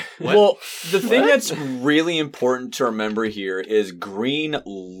 Sorry. What? Well, the thing that's really important to remember here is Green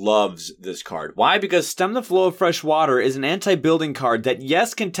loves this card. Why? Because Stem the Flow of Fresh Water is an anti-building card that,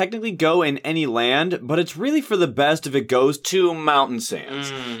 yes, can technically go in any land, but it's really for the best if it goes to Mountain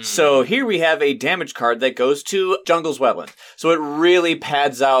Sands. So here we have a damage card that goes to Jungle's Wetland. So it really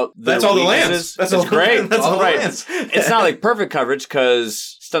pads out the That's all the lands. weaknesses. That's It's all- great. that's all the right. lands. It's not like perfect coverage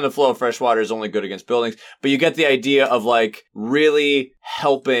because Stem the Flow of Fresh Water is only good against buildings, but you get the idea of like really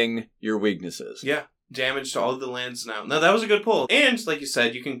helping your weaknesses. Yeah, damage to all of the lands now. No, that was a good pull. And, like you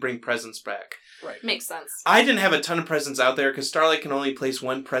said, you can bring presents back. Right. Makes sense. I didn't have a ton of presents out there because Starlight can only place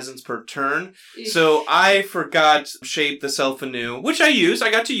 1 presence per turn. So I forgot Shape the Self anew, which I used.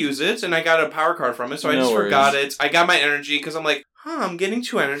 I got to use it, and I got a power card from it, so I No just worries. forgot it. I got my energy because I'm like, I'm getting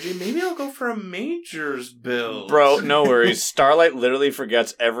 2 energy. Maybe I'll go for a Majors build. Bro, no worries. Starlight literally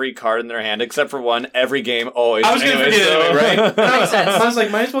forgets every card in their hand except for one every game always. I was going to Anyways, forget it anyway, right? Makes sense. I was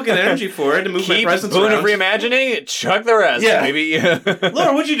like, might as well get energy for it to move my Keep presents Boon around. of Reimagining, chuck the rest. Yeah. Maybe.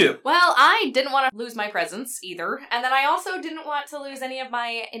 Laura, what'd you do? Well, I didn't want to lose my presents either, and then I also didn't want to lose any of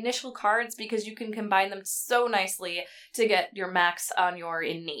my initial cards because you can combine them so nicely to get your max on your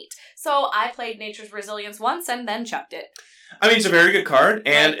innate. So I played Nature's Resilience once and then chucked it. I mean, it's a very good card,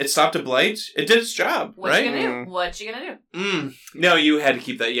 and it stopped a blight. It did its job, What right? you gonna do? What you gonna do? No, you had to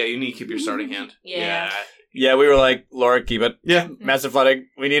keep that. Yeah, you need to keep your starting hand. Yeah. Yeah, we were like, Laura, keep it. Yeah. Massive Flooding,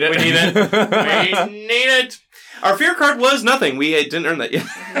 we need it. We need it. We need it. Our fear card was nothing. We didn't earn that yet.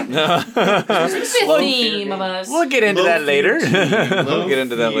 The theme of us. We'll get into that later. We'll get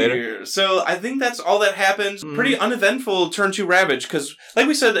into that later. Fear. So I think that's all that happens. Pretty uneventful turn 2 Ravage, because like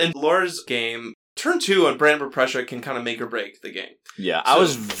we said in Laura's game, turn 2 on Brandenburg Prussia can kind of make or break the game. Yeah, I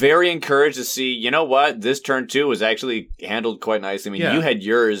was very encouraged to see, you know what, this turn 2 was actually handled quite nicely. I mean, Yeah. you had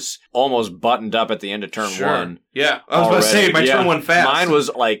yours almost buttoned up at the end of turn 1. Yeah, I was about to say, my turn 1 fast. Mine was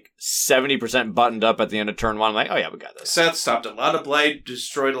like 70% buttoned up at the end of turn 1. I'm like, oh yeah, we got this. Seth stopped a lot of blight,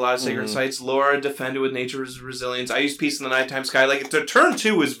 destroyed a lot of sacred sites. Laura defended with Nature's Resilience. I used Peace in the Nighttime Sky. Like, the turn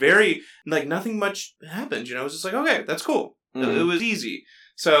 2 was very, like, nothing much happened, you know? It was just like, okay, that's cool. It was easy.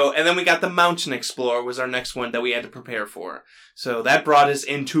 So, and then we got the Mountain Explorer was our next one that we had to prepare for. So that brought us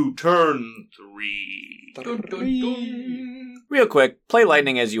into turn 3. Real quick, play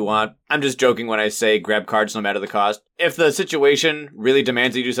Lightning as you want. I'm just joking when I say grab cards no matter the cost. If the situation really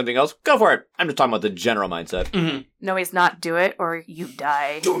demands that you do something else, go for it. I'm just talking about the general mindset. Mm-hmm. No, he's not. Do it or you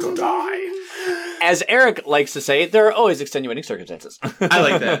die. Don't die. As Eric likes to say, there are always extenuating circumstances. I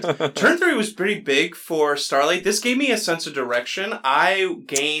like that. Turn 3 was pretty big for Starlight. This gave me a sense of direction. I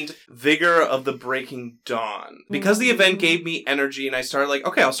gained Vigor of the Breaking Dawn. Because the event gave me energy, and I started like,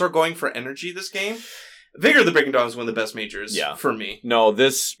 okay, I'll start going for energy this game. Vigor of the Breaking Dawn is one of the best majors for me. No, I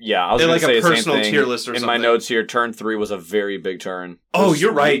was They're going like to say a the same personal thing. tier list or In something. my notes here, turn 3 was a very big turn. Oh,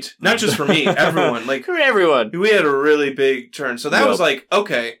 you're right. Not just for me, everyone. Like Everyone. we had a really big turn. So that was like,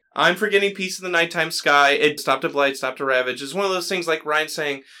 okay, I'm forgetting Peace in the Nighttime Sky. It stopped to Blight, stopped to Ravage. It's one of those things like Ryan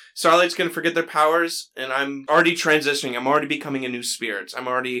saying, Starlight's going to forget their powers, and I'm already transitioning. I'm already becoming a new spirit. I'm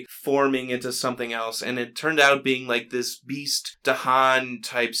already forming into something else. And it turned out being like this Beast Dahan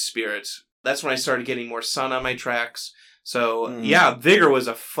type spirit. That's when I started getting more sun on my tracks. So, yeah, Vigor was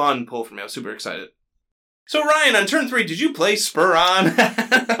a fun pull for me. I was super excited. So, Ryan, on turn 3, did you play Spur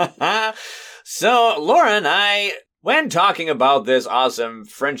On? So, Laura and I, when talking about this awesome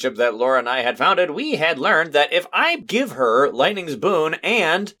friendship that Laura and I had founded, we had learned that if I give her Lightning's Boon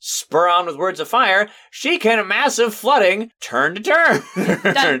and Spur On with Words of Fire, she can massive flooding turn to turn. Dun,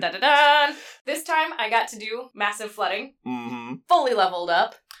 dun, dun, dun. This time I got to do massive flooding. Mm-hmm. Fully leveled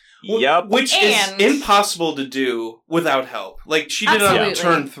up. Yep. Which is impossible to do without help. Like, she did it on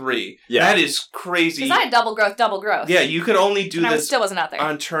turn 3. Yeah. That is crazy. Because I had double growth. Yeah, you could only do and this I still wasn't out there.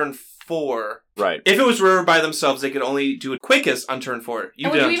 on turn 4. Right. If it was River by themselves, they could only do it quickest on turn 4. You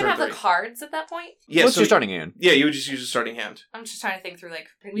and did would on you even turn have 3. the cards at that point? Yeah, What's your starting hand? Yeah, you would just use a starting hand. I'm just trying to think through, like,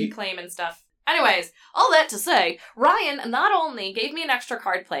 reclaim and stuff. Anyways, all that to say, Ryan not only gave me an extra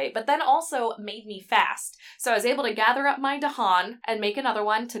card play, but then also made me fast. So I was able to gather up my Dahan and make another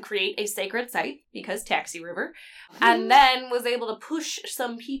one to create a sacred site, because Taxi River, and then was able to push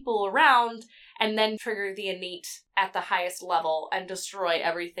some people around and then trigger the innate at the highest level and destroy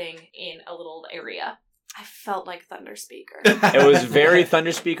everything in a little area. I felt like Thunder Speaker. It was very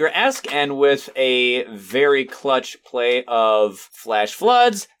Thunder Speaker-esque, and with a very clutch play of Flash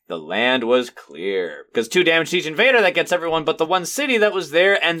Floods, the land was clear. Because 2 damage to each invader, that gets everyone but the one city that was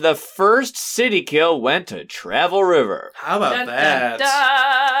there, and the first city kill went to Travel River. How about Dun, that?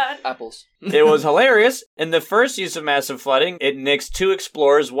 dun, dun. Apples. It was hilarious. In the first use of massive flooding, it nixed 2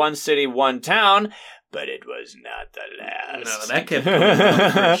 explorers, 1 city, 1 town, but it was not the last. No, that kept coming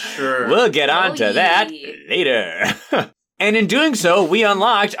up for sure. We'll get on to that later. And in doing so, we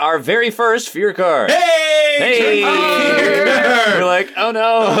unlocked our very first fear card. Hey! We're like, oh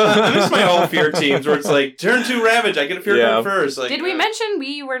no. I miss my old fear teams where it's like, turn 2 Ravage, I get a fear card first. Like, Did we mention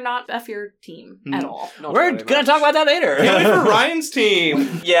we were not a fear team at all? We're going to talk about that later. Can't wait for Ryan's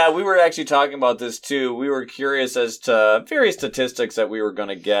team. Yeah, we were actually talking about this too. We were curious as to various statistics that we were going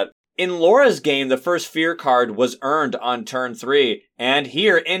to get. In Laura's game, the first fear card was earned on turn 3. And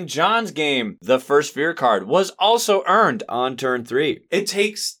here in John's game, the first fear card was also earned on turn 3. It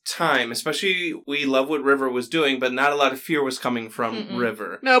takes time, especially we love what River was doing, but not a lot of fear was coming from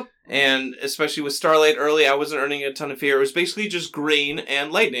River. Nope. And especially with Starlight early, I wasn't earning a ton of fear. It was basically just Green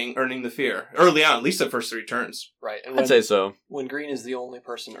and Lightning earning the fear. Early on, at least the first 3 turns. Right. And I'd say so. When Green is the only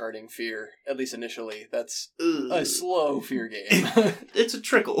person earning fear, at least initially, that's a slow fear game. It's a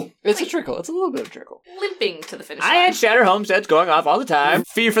trickle. It's a trickle. It's a little bit of trickle. Limping to the finish I line. had Shatter Homesteads going off all the time.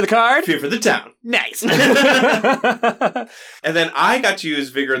 Fear for the card. Fear for the town. Nice. And then I got to use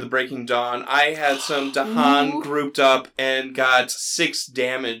Vigor of the Breaking Dawn. I had some Dahan grouped up and got 6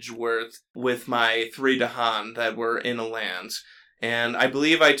 damage worth with my 3 Dahan that were in a land. And I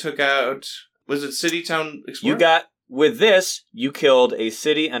believe I took out, was it City, Town, Explorer? With this, you killed a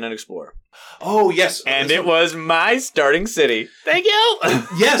city and an explorer. Oh, yes. And it was my starting city. Thank you.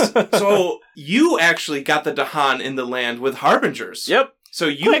 Yes. So you actually got the Dahan in the land with Harbingers. Yep. So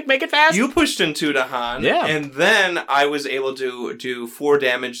you Quick, make it fast. You pushed into Dahan, and then I was able to do 4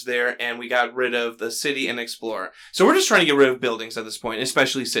 damage there, and we got rid of the city and explorer. So we're just trying to get rid of buildings at this point,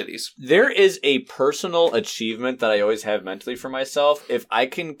 especially cities. There is a personal achievement that I always have mentally for myself. If I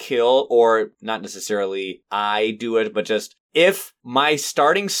can kill, or not necessarily I do it, but just if my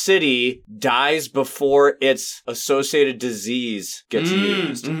starting city dies before its associated disease gets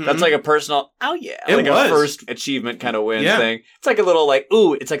used. Mm-hmm. That's like a personal, oh yeah, it like was. a first achievement kind of win thing. It's like a little like,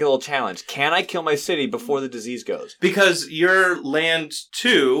 ooh, it's like a little challenge. Can I kill my city before the disease goes? Because your land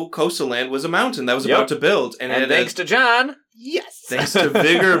 2, coastal land, was a mountain that was about to build. And thanks to John, Yes! Thanks to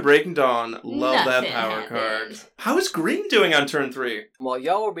Vigor Breaking Dawn. Love that Nothing power happened. card. How is Green doing on turn 3? While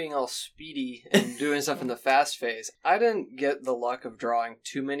y'all were being all speedy and doing stuff in the fast phase, I didn't get the luck of drawing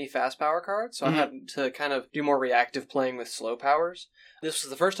too many fast power cards, so I had to kind of do more reactive playing with slow powers. This was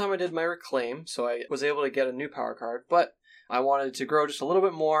the first time I did my reclaim, so I was able to get a new power card, but I wanted to grow just a little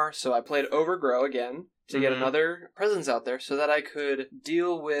bit more, so I played Overgrow again to get another presence out there so that I could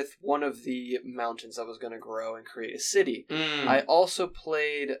deal with one of the mountains I was going to grow and create a city. I also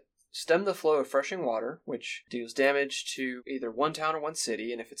played Stem the Flow of Freshing Water, which deals damage to either one town or one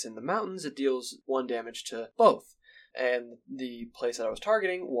city, and if it's in the mountains, it deals 1 damage to both. And the place that I was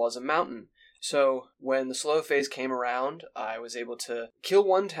targeting was a mountain. So when the slow phase came around, I was able to kill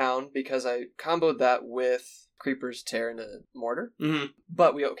one town because I comboed that with Creeper's Tear into Mortar.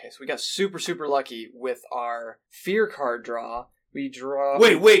 But so we got super, super lucky with our Fear card draw. We draw...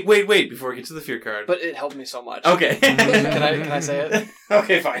 Wait, before we get to the Fear card. But it helped me so much. Okay. Can I say it?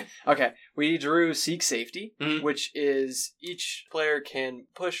 Okay, fine. Okay. We drew Seek Safety, which is each player can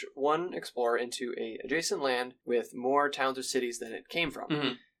push one explorer into a adjacent land with more towns or cities than it came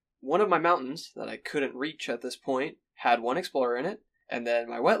from. One of my mountains that I couldn't reach at this point had one explorer in it, and then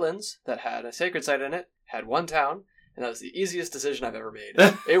my wetlands that had a sacred site in it had one town, and that was the easiest decision I've ever made.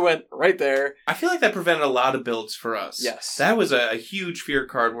 It went right there. I feel like that prevented a lot of builds for us. Yes. That was a huge Fear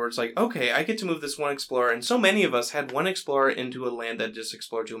card where it's like, okay, I get to move this one explorer, and so many of us had one explorer into a land that just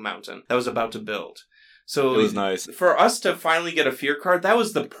explored to a mountain that was about to build. So It was nice. For us to finally get a Fear card, that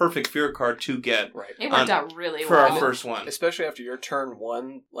was the perfect Fear card to get. Right. It worked out really for well. our first one. Especially after your turn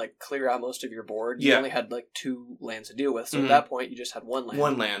 1, like, clear out most of your board. You Yeah. only had, like, 2 lands to deal with. So at that point, you just had one land.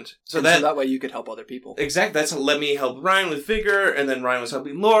 One land. So So that that way you could help other people. exactly, that's let me help Ryan with Vigor, and then Ryan was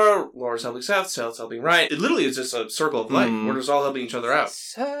helping Laura, Laura's helping Seth, Seth's helping Ryan. It literally is just a circle of life. We're just all helping each other out.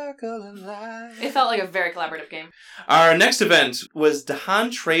 Circle of life. It felt like a very collaborative game. Our next event was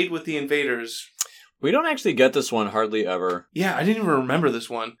Dahan Trade with the Invaders. We don't actually get this one hardly ever. Yeah, I didn't even remember this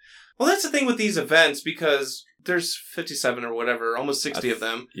one. Well, that's the thing with these events, because there's 57 or whatever, almost 60 of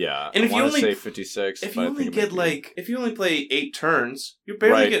them. Yeah, And I if you want to only- say 56. If but you I only think it get, might be- if you only play 8 turns, you're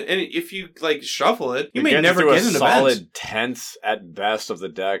barely Right. get, and if you, shuffle it, you You're may getting never through get a an solid event. 10th at best of the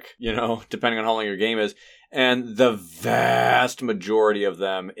deck, depending on how long your game is. And the vast majority of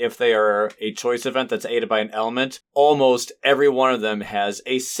them, if they are a choice event that's aided by an element, almost every one of them has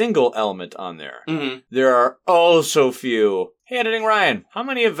a single element on there. There are oh so few. Hey, Editing Ryan, how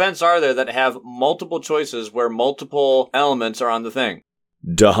many events are there that have multiple choices where multiple elements are on the thing?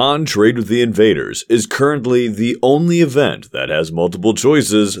 Dahan Trade with the Invaders is currently the only event that has multiple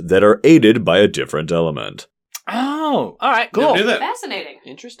choices that are aided by a different element. Oh, all right, Never cool. knew that. Fascinating.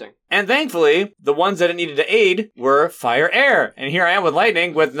 Interesting. And thankfully, the ones that it needed to aid were Fire Air. And here I am with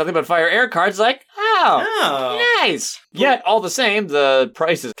Lightning with nothing but Fire Air cards like, Oh. nice. Yet, all the same, the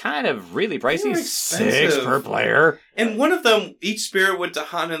price is kind of really pricey. They're 6 expensive. per player. And one of them, each spirit with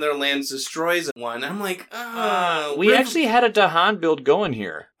Dahan in their lands destroys one. I'm like, We actually had a Dahan build going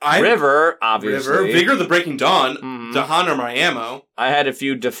here. River, obviously. River, Vigor the Breaking Dawn, Mhm. Dahan are my ammo. I had a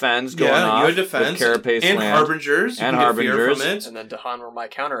few defends going Yeah, off. you had defense. With Carapace And land. Harbingers. You And can get fear Harbingers. from it. And then Dahan were my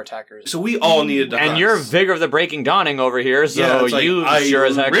counterattackers. So we all needed Dahan. And you're Vigor of the Breaking Dawning over here, so Yeah, it's like, you I sure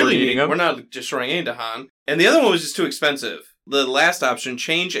as heck were really needing them. We're not destroying any Dahan. And the other one was just too expensive. The last option,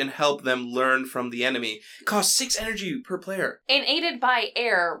 change and help them learn from the enemy. It costs 6 energy per player. And aided by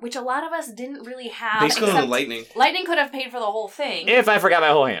air, which a lot of us didn't really have. Basically on except Lightning. Lightning could have paid for the whole thing. If I forgot my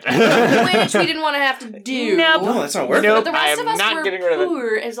whole hand. Which we didn't want to have to do. Nope. No, that's not worth Nope. But the it. rest I am of us not were getting rid of it.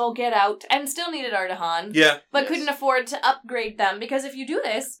 poor as all get out and still needed our Dahan. Yeah. But Yes. couldn't afford to upgrade them because if you do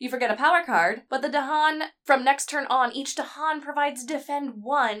this, you forget a power card. But the Dahan, from next turn on, each Dahan provides defend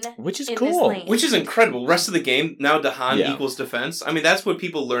 1 Which is in this cool. lane. Which is incredible. Rest of the game, now Dahan Yeah. equals defense. I mean, that's what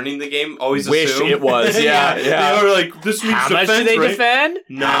people learning the game always Wish assume. it was, yeah. They were like, this means How defense, much do they right? defend?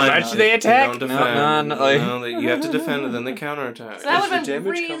 None. How much do they attack? don't defend. None. No, you have to defend and then they counterattack. So that Does would've the been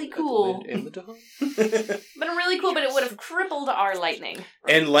damage really come at the cool. land and the Dahan? Been really cool, but it would have crippled our Lightning.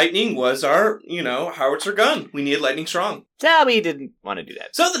 And Lightning was our, howitzer gun. We needed Lightning strong. So we didn't want to do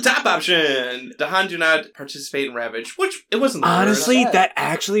that. So the top option, Dahan do not participate in Ravage, which it wasn't the Honestly, worst. that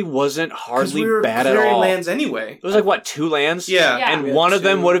actually wasn't 'Cause hardly we were bad at clearing all. lands anyway. It was like, what, 2 lands? Yeah. Yeah. And We had one of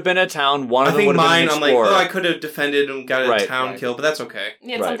them 2. would have been a town, one I of them think would have mine, been I'm an like, explorer. I could have defended and got a Right. town Right. kill, but that's okay.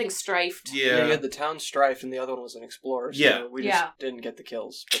 You had Right. something strifed. Yeah. You had the town strife and the other one was an explorer. So Yeah. we Yeah. just didn't get the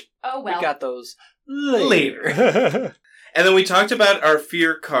kills. But Oh well. we got those Later. And then we talked about our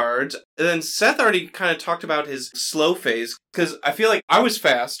fear cards. And then Seth already kind of talked about his slow phase. Because I feel like I was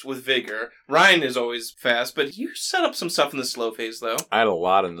fast with Vigor. Ryan is always fast. But you set up some stuff in the slow phase, though. I had a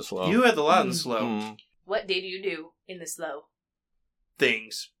lot in the slow. You had a lot in the slow. Mm. What did you do in the slow?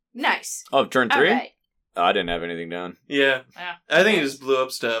 Things. Nice. Oh, turn 3? All right. Oh, I didn't have anything down. Yeah. Yeah. I think it just blew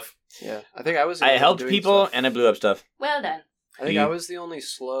up stuff. Yeah, I think I was. the I only one helped doing people, stuff. and I blew up stuff. Well done. I think You- I was the only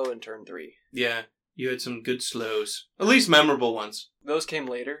slow in turn 3. Yeah. You had some good slows. At least memorable ones. Those came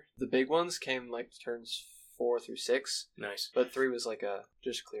later. The big ones came like turns 4 through 6, Nice. but 3 was like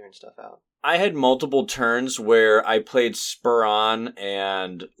just clearing stuff out. I had multiple turns where I played Spur On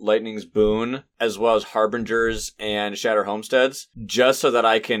and Lightning's Boon, as well as Harbingers and Shatter Homesteads, just so that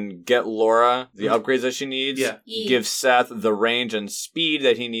I can get Laura the upgrades that she needs, Yeah. give Seth the range and speed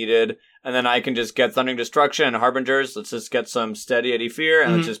that he needed, and then I can just get Thundering Destruction and Harbingers. Let's just get some Steady Eddie Fear,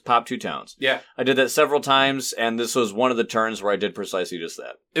 and let's just pop 2 towns. Yeah. I did that several times, and this was one of the turns where I did precisely just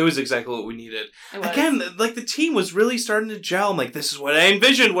that. It was exactly what we needed. It was. Again, like the team was really starting to gel. I'm like, this is what I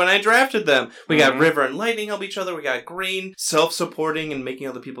envisioned when I drafted them. We got River and Lightning help each other. We got Green self-supporting and making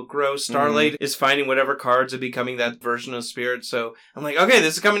other people grow. Starlight is finding whatever cards and becoming that version of Spirit. So I'm like, okay,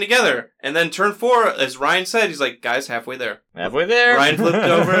 this is coming together. And then turn 4, as Ryan said, he's like, guys, halfway there. Halfway there. Ryan flipped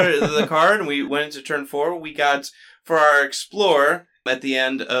over the card and we went into turn 4. We got, for our Explorer, at the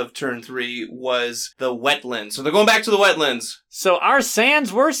end of turn 3 was the wetlands. So they're going back to the wetlands. So our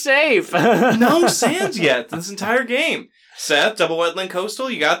sands were safe. No sands yet this entire game. Seth, double wetland coastal,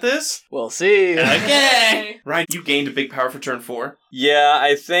 you got this? We'll see. Okay. Ryan, you gained a big power for turn 4. Yeah,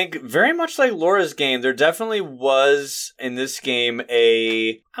 I think very much like Laura's game, there definitely was in this game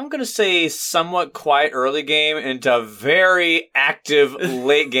I'm going to say somewhat quiet early game into a very active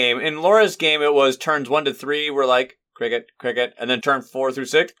late game. In Laura's game, it was turns 1 to 3 were like cricket, cricket, and then turn 4 through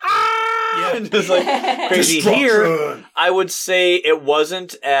 6. Yeah. And just like crazy. Here, I would say it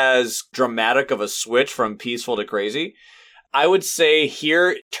wasn't as dramatic of a switch from peaceful to crazy. I would say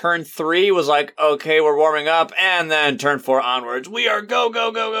here, turn 3 was like, okay, we're warming up, and then turn 4 onwards, we are go,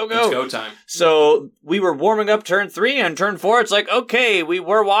 go, go, go, go. It's go time. So we were warming up turn 3, and turn 4, it's like, okay, we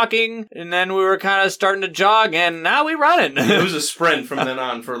were walking, and then we were kind of starting to jog, and now we running. It was a sprint from then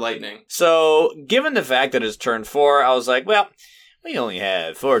on for Lightning. So, given the fact that it's turn 4, I was like, well, we only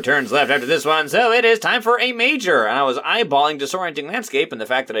have 4 turns left after this one, so it is time for a major. And I was eyeballing Disorienting Landscape and the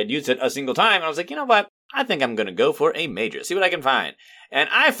fact that I'd used it a single time, and I was like, you know what? I think I'm going to go for a major, see what I can find. And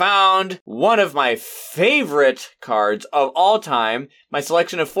I found one of my favorite cards of all time. My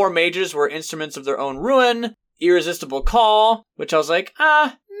selection of 4 majors were Instruments of Their Own Ruin, Irresistible Call, which I was like,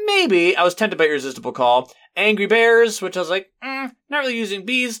 maybe. I was tempted by Irresistible Call. Angry Bears, which I was like, not really using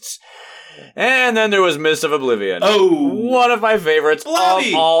beasts. And then there was Mist of Oblivion. Oh. One of my favorites Blobby.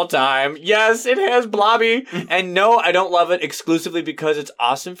 of all time. Yes, it has Blobby. And no, I don't love it exclusively because it's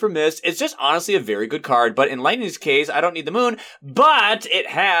awesome for Mist. It's just honestly a very good card. But in Lightning's case, I don't need the moon. But it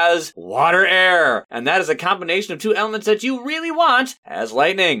has water air. And that is a combination of 2 elements that you really want as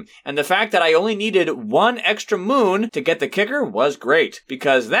Lightning. And the fact that I only needed 1 extra moon to get the kicker was great.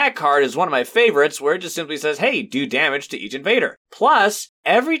 Because that card is one of my favorites where it just simply says, hey, do damage to each invader. Plus,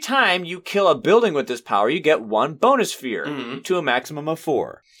 every time you kill a building with this power, you get 1 bonus sphere to a maximum of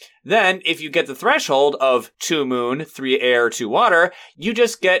 4. Then, if you get the threshold of 2 moon, 3 air, 2 water, you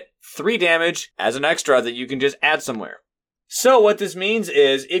just get 3 damage as an extra that you can just add somewhere. So what this means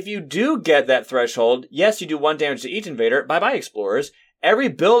is, if you do get that threshold, yes, you do 1 damage to each invader. Bye-bye, Explorers. Every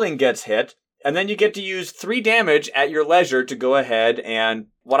building gets hit, and then you get to use 3 damage at your leisure to go ahead and,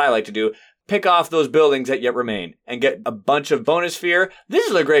 what I like to do, pick off those buildings that yet remain and get a bunch of bonus fear. This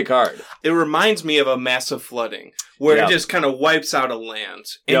is a great card. It reminds me of a massive flooding where Yep. it just kind of wipes out a land.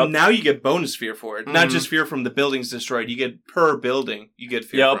 And Yep. now you get bonus fear for it. Not just fear from the buildings destroyed. You get per building you get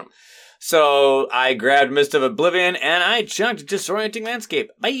fear Yep. from. So I grabbed Mist of Oblivion and I chunked Disorienting Landscape.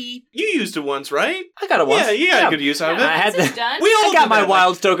 Bye. You used it once, right? I got it once. Yeah, you got a good use out of it. I had This is the, done. We all I got did my that,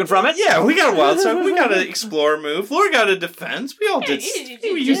 wild token from it. Yeah, we got a wild side. We got an explorer move. Laura got a defense. We all did.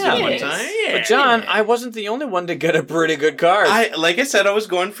 We used Yeah. it one time. Yeah. But John, I wasn't the only one to get a pretty good card. Like I said, I was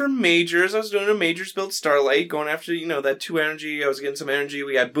going for majors. I was doing a majors build Starlight, going after, that 2 energy. I was getting some energy.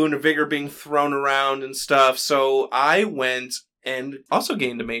 We got Boon of Vigor being thrown around and stuff. So I went and also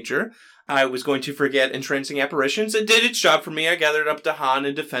gained a major. I was going to forget Entrancing Apparitions. It did its job for me. I gathered up Dahan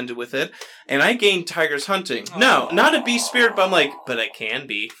and defended with it. And I gained Tiger's Hunting. No, not a beast spirit, but I'm like, but I can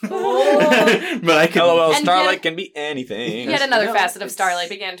be. Oh. But I can. LOL, And Starlight yet- can be anything. Yet another No, facet of it's- Starlight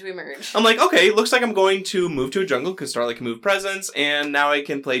began to emerge. I'm like, okay, looks like I'm going to move to a jungle because Starlight can move presence, and now I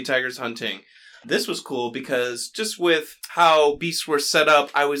can play Tiger's Hunting. This was cool because just with how beasts were set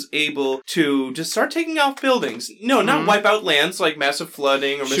up, I was able to just start taking off buildings. No, not wipe out lands like massive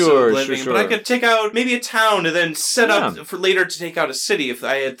flooding or massive oblivion, but I could take out maybe a town and then set up for later to take out a city if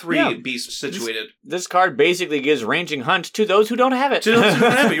I had 3 beasts situated. This card basically gives ranging hunt to those who don't have it. To those who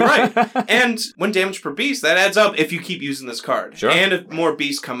don't have it, you're right. And 1 damage per beast, that adds up if you keep using this card. Sure. And if more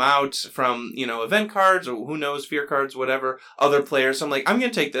beasts come out from, event cards or who knows, fear cards, whatever, other players. So I'm like, I'm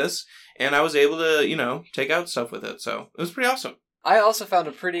going to take this. And I was able to, take out stuff with it. So it was pretty awesome. I also found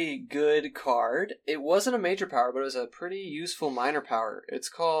a pretty good card. It wasn't a major power, but it was a pretty useful minor power. It's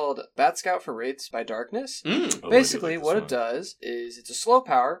called Bat Scout for Wraiths by Darkness. Basically, what it does is it's a slow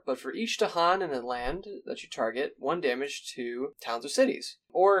power, but for each Dahan in a land that you target, 1 damage to towns or cities.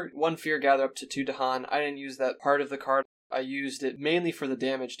 Or 1 fear gather up to 2 Dahan. I didn't use that part of the card. I used it mainly for the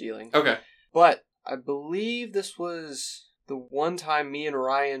damage dealing. Okay. But I believe this was the one time me and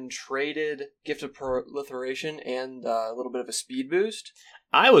Ryan traded Gift of Proliferation and a little bit of a speed boost.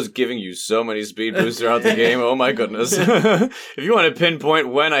 I was giving you so many speed boosts throughout the game. Oh my goodness. If you want to pinpoint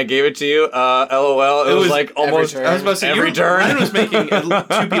when I gave it to you, LOL, it was like almost I was about to say, every turn. Ryan was making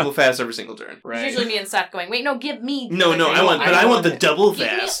 2 people fast every single turn. Right. Usually me and Seth going, wait, no, give me. No, I want the double give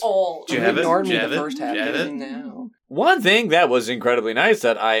fast. Me all. Do you have it? Ignored Do you me have the it? first half. Do you have it? Now. One thing that was incredibly nice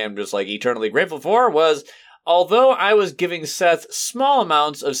that I am just eternally grateful for was, although I was giving Seth small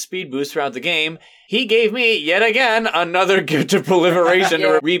amounts of speed boost throughout the game, he gave me, yet again, another Gift of Proliferation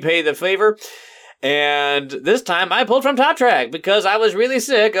to repay the favor. And this time I pulled from Top Track because I was really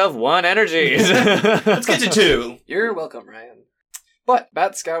sick of 1 energy. Let's get to 2. You're welcome, Ryan. But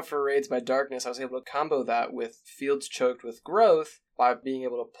Bat Scout for Raids by Darkness, I was able to combo that with Fields Choked with Growth by being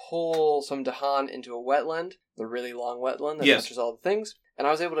able to pull some Dahan into a wetland, the really long wetland that touches all the things. And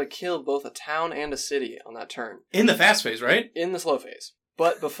I was able to kill both a town and a city on that turn. In the fast phase, right? In the slow phase.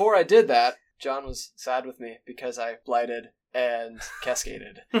 But before I did that, John was sad with me because I blighted and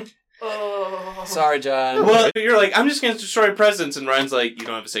cascaded. Oh. Sorry, John. Well, you're like, I'm just going to destroy presents, and Ryan's like, you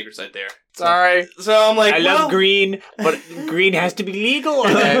don't have a sacred site there. Sorry. So I'm like, I love green, but green has to be legal.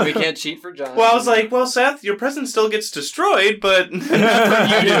 Okay, we can't cheat for John. Well, I was like, well, Seth, your present still gets destroyed, but not for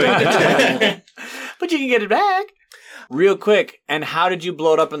you doing it. But you can get it back. Real quick, and how did you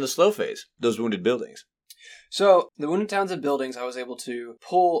blow it up in the slow phase? Those wounded buildings. So, the Wounded Towns and Buildings, I was able to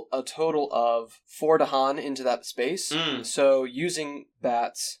pull a total of 4 Dahan into that space. So, using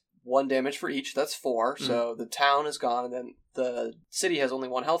bats, 1 damage for each, that's 4. So, the town is gone, and then the city has only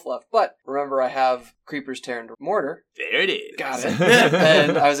 1 health left. But, remember, I have Creeper's Tear into Mortar. There it is. Got it.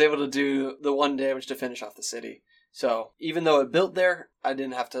 And I was able to do the 1 damage to finish off the city. So, even though it built there, I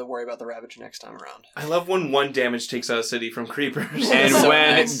didn't have to worry about the Ravage next time around. I love when 1 damage takes out a city from creepers. And So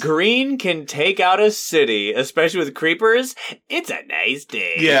when nice. green can take out a city, especially with creepers, it's a nice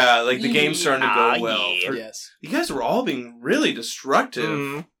day. Yeah, like the game's starting to go Yeah. well. Yes. You guys were all being really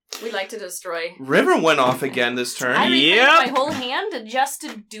destructive. We like to destroy. River went off again this turn. I replayed Yep. my whole hand just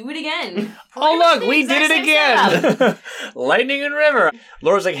to do it again. Oh, look, we did it Exact same again. Lightning and River.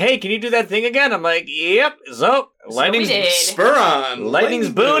 Laura's like, hey, can you do that thing again? I'm like, yep. So, lightning's we did. Spur on. Lightning's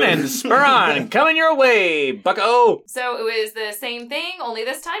boon and spur on. Coming your way, bucko. So it was the same thing, only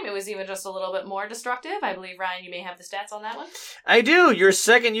this time it was even just a little bit more destructive. I believe, Ryan, you may have the stats on that one. I do. Your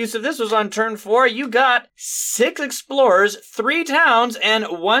second use of this was on turn 4. You got 6 explorers, 3 towns, and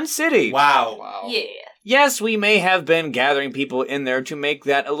 1 city. Wow. Yeah. Yes, we may have been gathering people in there to make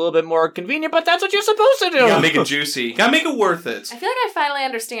that a little bit more convenient, but that's what you're supposed to do. You gotta make it juicy. Gotta make it worth it. I feel like I finally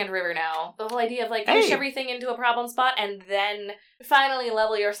understand River now. The whole idea of push Hey. everything into a problem spot and then finally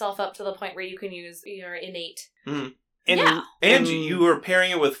level yourself up to the point where you can use your innate. Yeah. And you were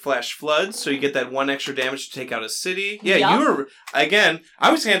pairing it with Flash Floods, so you get that 1 extra damage to take out a city. Yeah, Yup. you were, again,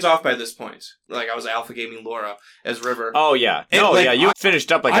 I was hands off by this point. Like, I was alpha gaming Laura as River. Oh, yeah. And, No, like, yeah, you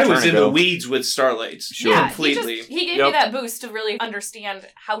finished up like I a turn was in ago. the weeds with Starlight. Yeah, Completely. He gave Yep. me that boost to really understand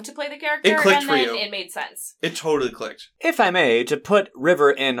how to play the character, It clicked and for then you. it made sense. It totally clicked. If I may, to put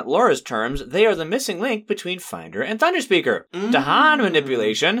River in Laura's terms, they are the missing link between Finder and Thunderspeaker. Dahan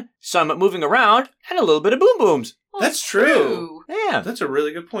manipulation, some moving around, and a little bit of boom booms. Well, That's true. Yeah. That's a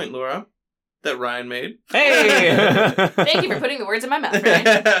really good point, Laura, that Ryan made. Hey! Thank you for putting the words in my mouth,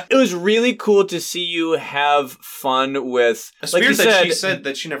 Ryan. It was really cool to see you have fun with, A like you spirit that said, she said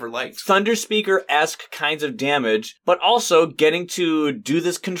that she never liked. Thunderspeaker-esque kinds of damage, but also getting to do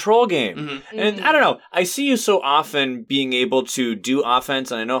this control game. Mm-hmm. And I don't know, I see you so often being able to do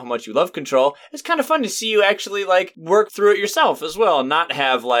offense, and I know how much you love control. It's kind of fun to see you actually, work through it yourself as well, not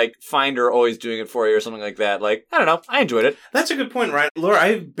have, Finder always doing it for you or something like that. I don't know, I enjoyed it. That's a good point, Ryan. Laura,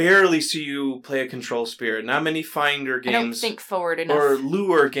 I barely see you you play a control spirit. Not many finder games. I don't think forward enough. Or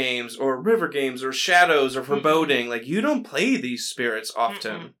lure games, or river games, or shadows, or foreboding. Like, you don't play these spirits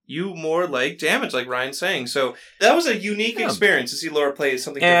often. You more like damage, like Ryan's saying. So that was a unique experience to see Laura play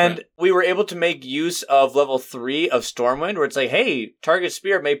something different. And we were able to make use of level 3 of Stormwind, where it's like, hey, target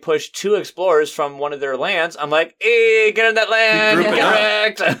spirit may push 2 explorers from one of their lands. I'm like, hey, get in that land.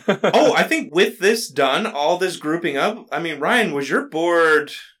 Correct. Oh, I think with this done, all this grouping up, I mean, Ryan, was your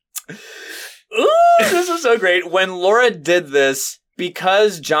board... Ooh, this is so great. When Laura did this,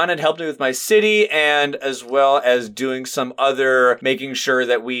 because John had helped me with my city and as well as doing some other, making sure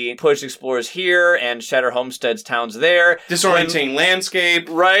that we push explorers here and shatter homesteads towns there. Disorienting landscape.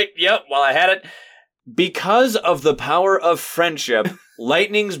 Right, yep, while I had it. Because of the power of friendship,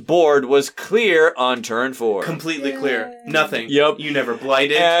 Lightning's board was clear on turn 4. Completely clear. Nothing. Yep. You never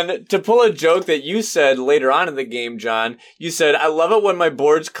blighted. And to pull a joke that you said later on in the game, John, you said, I love it when my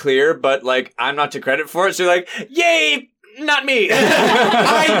board's clear, but, like, I'm not to credit for it. So you're like, yay, not me.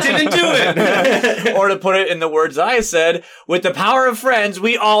 I didn't do it. Or to put it in the words I said, with the power of friends,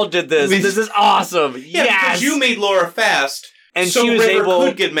 we all did this. This is awesome. Yeah, yes. because you made Laura fast. And so she was River able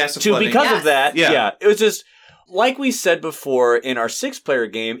could get massive to, flooding. because of that, Yeah. it was just, like we said before in our 6-player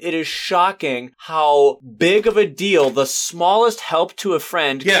game, it is shocking how big of a deal the smallest help to a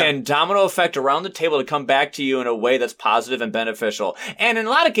friend can domino effect around the table to come back to you in a way that's positive and beneficial. And in a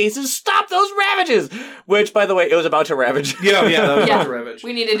lot of cases, stop those ravages! Which, by the way, it was about to ravage. Yeah, that was about to ravage.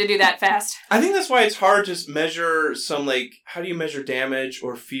 We needed to do that fast. I think that's why it's hard to measure some, like, how do you measure damage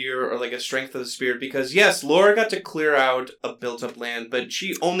or fear or, like, a strength of the spirit? Because, yes, Laura got to clear out a built-up land, but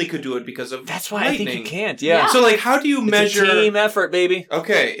she only could do it because of That's why lightning. I think you can't, yeah. So, like, how do you measure... It's a team effort, baby.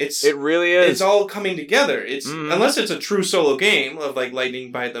 Okay, it really is. It's all coming together. It's unless it's a true solo game of, like,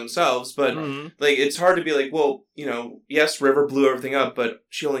 Lightning by themselves, but, like, it's hard to be like, well, you know, yes, River blew everything up, but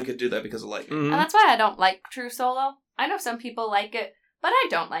she only could do that because of Lightning. And that's why I don't like true solo. I know some people like it, but I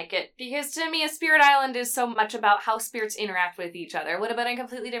don't like it. Because to me, a Spirit Island is so much about how spirits interact with each other. It would have been a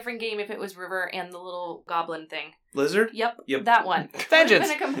completely different game if it was River and the little goblin thing. Lizard? Yep. That one. Vengeance. It would have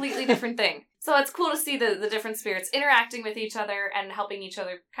been a completely different thing. So it's cool to see the different spirits interacting with each other and helping each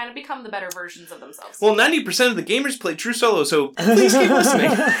other kind of become the better versions of themselves. Well, 90% of the gamers play true solo, so please keep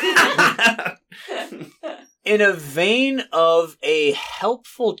listening. In a vein of a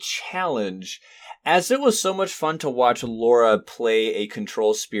helpful challenge, as it was so much fun to watch Laura play a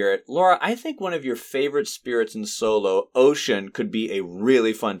control spirit, Laura, I think one of your favorite spirits in solo, Ocean, could be a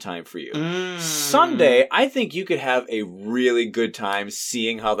really fun time for you. Someday, I think you could have a really good time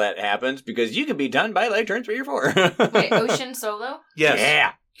seeing how that happens, because you could be done by like turn 3 or 4. Wait, Ocean solo? Yes.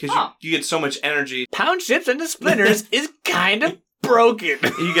 Yeah. Because you get so much energy. Pound ships into splinters is kind of broken.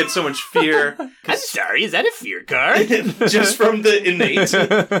 You get so much fear. I'm sorry, is that a fear card? Just from the innate.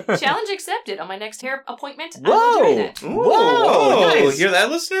 Challenge accepted. On my next hair appointment, I Whoa! will do that. Ooh, Whoa, nice. Hear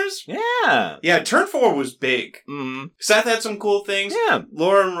that, listeners? Yeah. Yeah, turn 4 was big. Seth had some cool things. Yeah.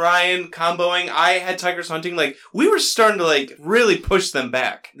 Laura and Ryan comboing. I had Tigers hunting. Like, we were starting to, like, really push them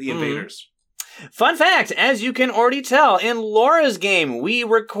back, the invaders. Fun fact, as you can already tell, in Laura's game, we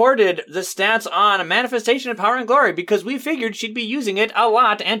recorded the stats on Manifestation of Power and Glory because we figured she'd be using it a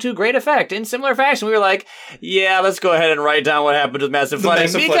lot and to great effect. In similar fashion, we were like, yeah, let's go ahead and write down what happened with Massive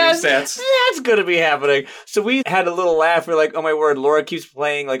Flooding because stats. that's going to be happening. So we had a little laugh. We were like, oh my word, Laura keeps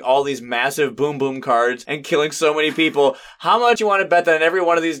playing like all these massive boom boom cards and killing so many people. How much you want to bet that in every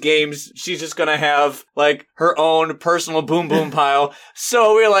one of these games, she's just going to have like her own personal boom boom pile?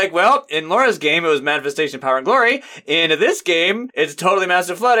 So we were like, well, in Laura's game, it was Manifestation, Power, and Glory. In this game, it's totally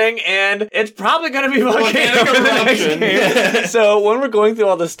Massive Flooding, and it's probably going to be Volcano in the next game. So when we're going through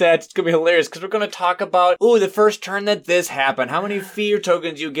all the stats, it's going to be hilarious, because we're going to talk about, the first turn that this happened, how many fear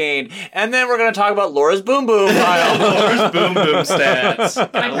tokens you gained, and then we're going to talk about Laura's Boom Boom pile. Laura's Boom Boom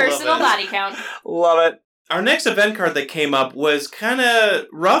stats. My personal body count. Love it. Our next event card that came up was kind of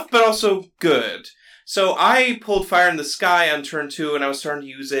rough, but also good. So I pulled Fire in the Sky on turn 2, and I was starting to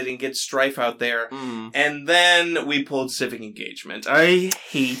use it and get Strife out there. And then we pulled Civic Engagement. I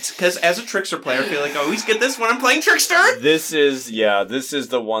hate, because as a Trickster player, I feel like I always get this when I'm playing Trickster. This is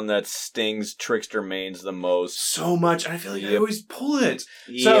the one that stings Trickster mains the most. So much, and I feel like I always pull it.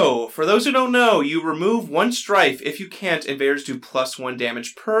 So, for those who don't know, you remove 1 Strife. If you can't, invaders do +1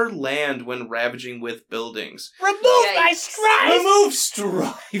 damage per land when ravaging with buildings. Remove my Strife! Remove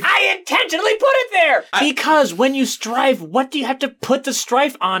Strife! I intentionally put it there! Sure, because when you strife, what do you have to put the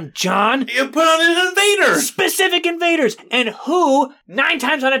strife on, John? You put on an invader! Specific invaders. And who, 9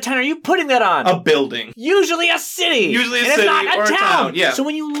 times out of 10, are you putting that on? A building. Usually a city. Usually a and city not or a town. Yeah. So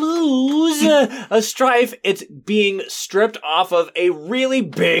when you lose a strife, it's being stripped off of a really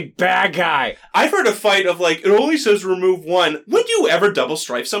big bad guy. I've heard a fight of like, it only says remove 1. Would you ever double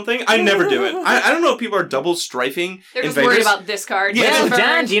strife something? I never do it. I don't know if people are double strifing They're just invaders. worried about this card. Yeah. Well,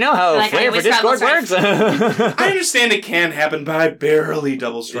 John, do you know how Like, I Flavor always Discord travel works? I understand it can happen, but I barely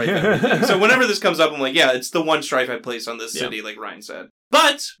double strife everything. So whenever this comes up, I'm like, yeah, it's the one strife I placed on this city, like Ryan said.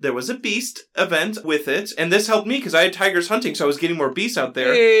 But there was a beast event with it, and this helped me because I had tigers hunting, so I was getting more beasts out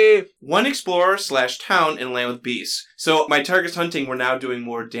there. Hey. 1 explorer / town and land with beasts. So my tigers hunting were now doing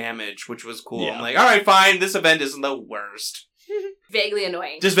more damage, which was cool. Yeah. I'm like, alright, fine, this event isn't the worst. Vaguely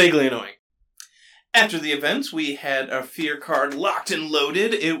annoying. Just vaguely annoying. After the event, we had our fear card locked and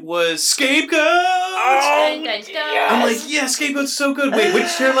loaded. It was Scapegoat! Dun, dun, dun. I'm like, yeah, Scapegoat's so good. Wait,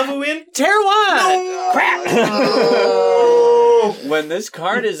 which tier level are we in? Tier 1! No. Crap! Oh. When this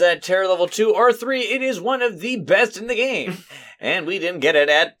card is at Terror level 2 or 3, it is one of the best in the game. And we didn't get it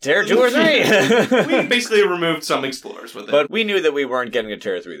at Terror 2 or 3. We basically removed some explorers with it. But we knew that we weren't getting a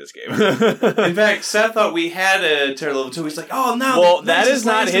Terror 3 this game. In fact, Seth thought we had a Terror level 2. He's like, oh, no. Well, that is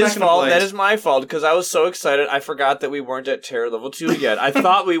not his his fault. That is my fault, because I was so excited, I forgot that we weren't at Terror level 2 yet. I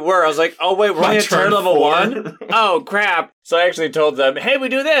thought we were. I was like, oh, wait, we're only at Terror level 1? Oh, crap. So I actually told them, hey, we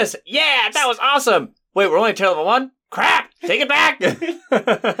do this. Yeah, that was awesome. Wait, we're only at Terror level 1? Crap! Take it back!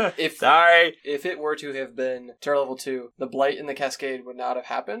 Sorry. If it were to have been Terror level 2, the Blight and the Cascade would not have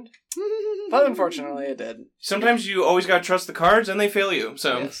happened. But unfortunately, it did. Sometimes you always gotta trust the cards, and they fail you,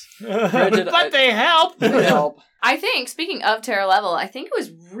 so... Yes. Granted, But they help! They help. I think, speaking of Terra level, I think it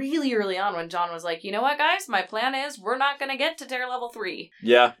was really early on when John was like, you know what, guys? My plan is we're not going to get to Terra level 3.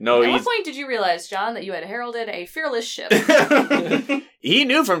 Yeah, no, At what point did you realize, John, that you had heralded a fearless ship? he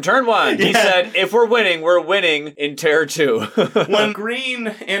knew from turn 1. He said, if we're winning in Terror 2. When green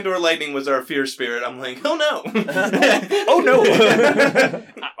and or lightning was our fear spirit, I'm like, oh no. Oh no.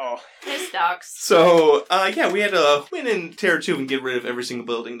 Uh-oh. His stocks. So, yeah, we had to win in Terror 2 and get rid of every single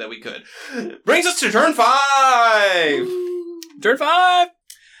building that we could. Brings us to turn 5! Turn 5!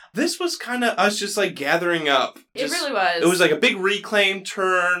 This was kind of us just like gathering up. It really was. It was like a big reclaim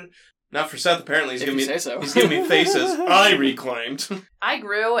turn. Not for Seth, apparently. He's If giving you me, say so. He's giving me faces. I reclaimed. I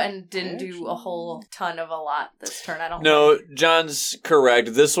grew and didn't do a whole ton of a lot this turn, I don't No, think. John's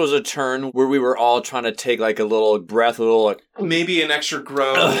correct. This was a turn where we were all trying to take like a little breath, a little like, Maybe an extra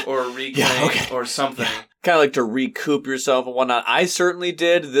grow or a reclaim or something. kind of like to recoup yourself and whatnot. I certainly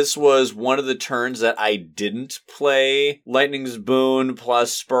did. This was one of the turns that I didn't play Lightning's Boon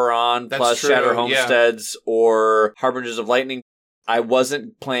plus Spur On That's plus true, Shatter yeah. Homesteads or Harbingers of Lightning. I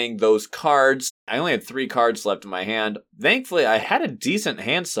wasn't playing those cards. I only had 3 cards left in my hand. Thankfully, I had a decent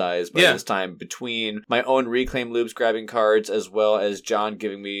hand size by this time between my own reclaim loops grabbing cards as well as John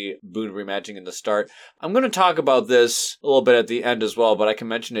giving me boon rematching in the start. I'm going to talk about this a little bit at the end as well, but I can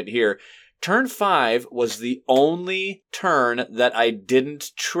mention it here. Turn 5 was the only turn that I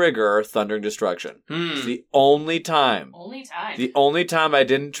didn't trigger Thundering Destruction. It's the only time. Only time. The only time I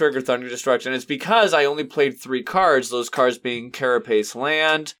didn't trigger Thunder Destruction is because I only played 3 cards, those cards being Carapace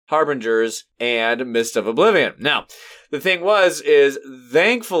Land, Harbingers, and Mist of Oblivion. Now, the thing is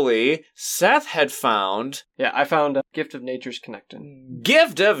thankfully, Seth had found Yeah, I found Gift of Nature's Connection.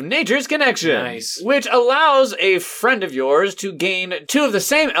 Gift of Nature's Connection. Nice. Which allows a friend of yours to gain 2 of the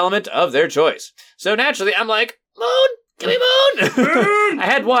same element of their choice. So naturally, I'm like, Moon! Give me moon! I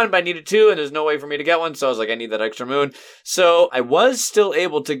had 1, but I needed 2, and there's no way for me to get 1, so I was like, I need that extra moon. So I was still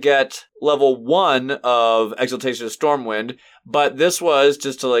able to get level 1 of Exaltation of Stormwind, but this was,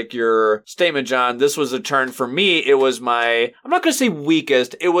 just to like your statement, John, this was a turn for me. It was my, I'm not going to say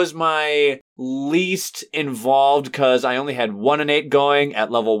weakest, it was my least involved because I only had 1 and 8 going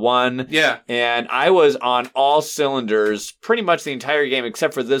at level 1. Yeah. And I was on all cylinders pretty much the entire game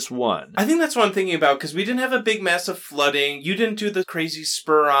except for this one. I think that's what I'm thinking about, because we didn't have a big mess of flooding. You didn't do the crazy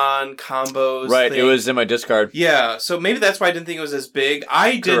spur-on combos Right, thing. it was in my discard. Yeah, so maybe that's why I didn't think it was as big.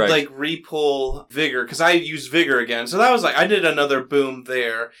 I did, Correct. like, re-pull Vigor, because I used Vigor again. So that was like, I did another boom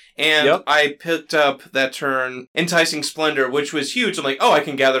there. And I picked up that turn Enticing Splendor, which was huge. I'm like, oh, I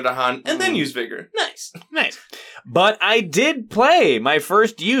can gather to Han, and then use Vigor. Nice. Nice. But I did play my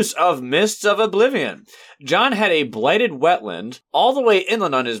first use of Mists of Oblivion. John had a blighted wetland all the way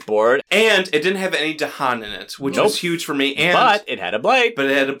inland on his board. And it didn't have any Dahan in it, which was huge for me. And But it had a blight. But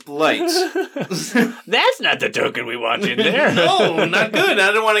it had a blight. That's not the token we want in there. No, not good. I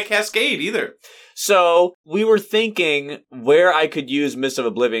didn't want to cascade either. So we were thinking where I could use Mist of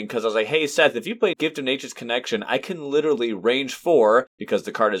Oblivion, because I was like, hey, Seth, if you play Gift of Nature's Connection, I can literally range 4, because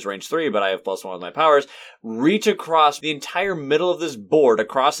the card is range 3, but I have +1 with my powers, reach across the entire middle of this board,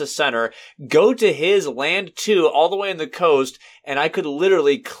 across the center, go to his land 2, all the way in the coast, and I could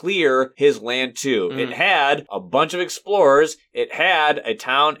literally clear his land 2. It had a bunch of explorers, it had a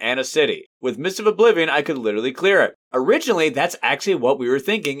town and a city. With Mist of Oblivion, I could literally clear it. Originally, that's actually what we were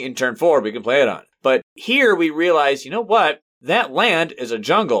thinking in turn 4 we can play it on. But here we realize, you know what? That land is a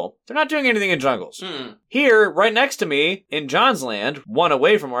jungle. They're not doing anything in jungles. Here, right next to me, in John's land, 1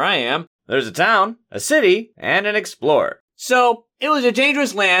 away from where I am, there's a town, a city, and an explorer. So, it was a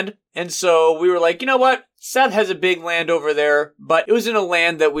dangerous land, and so we were like, you know what? Seth has a big land over there, but it was in a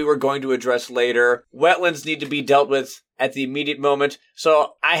land that we were going to address later. Wetlands need to be dealt with at the immediate moment.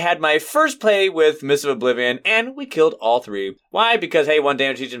 So I had my first play with Mist of Oblivion, and we killed all 3. Why? Because, hey, 1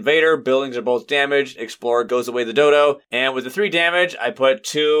 damage each invader, buildings are both damaged, explorer goes away the dodo, and with the 3 damage, I put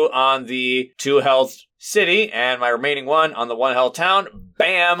 2 on the 2 health city, and my remaining 1 on the 1 health town.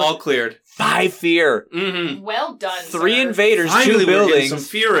 Bam! All cleared. 5 fear. Well done, 3 sir. invaders, Finally, 2 buildings. we're getting some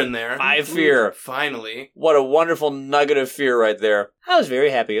fear in there. 5 fear. Finally. What a wonderful nugget of fear right there. I was very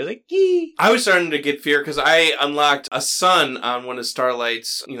happy. I was like, yee. I was starting to get fear because I unlocked a sun on one of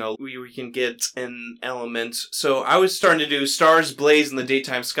Starlight's, we can get an element. So I was starting to do stars blaze in the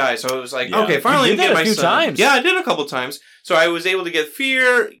daytime sky. So I was like, okay, finally you did get that my a few sun. times. Yeah, I did a couple times. So I was able to get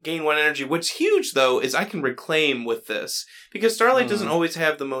fear, gain 1 energy. What's huge, though, is I can reclaim with this. Because Starlight doesn't always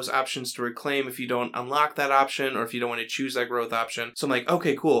have the most options to reclaim if you don't unlock that option or if you don't want to choose that growth option. So I'm like,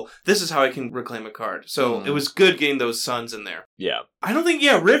 okay, cool. This is how I can reclaim a card. So it was good getting those suns in there. Yeah. I don't think,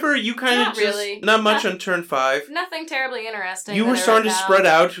 River, you kind of Not really. Not much on turn 5. Nothing terribly interesting. You that were I starting to wrote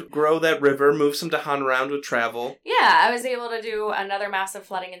down. spread out, grow that river, move some Dahan around with travel. Yeah, I was able to do another massive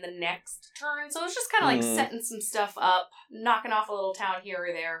flooding in the next turn, so it was just kind of like setting some stuff up, knocking off a little town here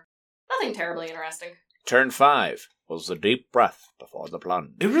or there. Nothing terribly interesting. Turn 5 was the deep breath before the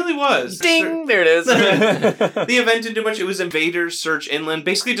plunge. It really was. Ding! There it is. The event didn't do much. It was invaders search inland.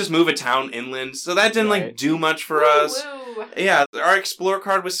 Basically just move a town inland. So that didn't do much for us. Woo. Yeah, our Explorer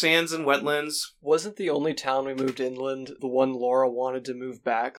card was sands and wetlands. Wasn't the only town we moved inland the one Laura wanted to move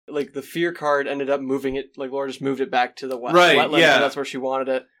back? Like, the fear card ended up moving it, like, Laura just moved it back to the wetland, yeah. and that's where she wanted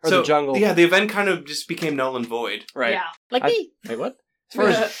it. Or So, the jungle. Yeah, the event kind of just became null and void. Right. Yeah. Like me. Wait, what?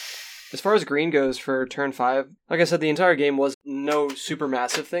 As far as green goes for turn 5, like I said, the entire game was no super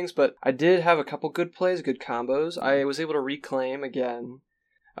massive things, but I did have a couple good plays, good combos. I was able to reclaim again.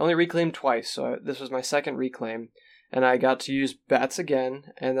 I only reclaimed twice, so this was my second reclaim. And I got to use bats again,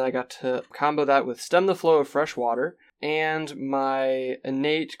 and then I got to combo that with Stem the Flow of Fresh Water, and my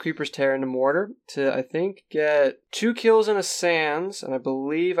innate Creeper's Tear into Mortar to, I think, get 2 kills in a Sands, and I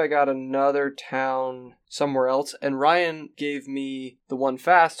believe I got another town somewhere else, and Ryan gave me the 1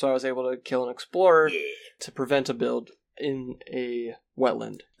 fast, so I was able to kill an Explorer to prevent a build in a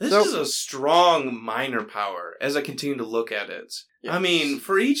wetland. This is a strong minor power as I continue to look at it. Yes. I mean,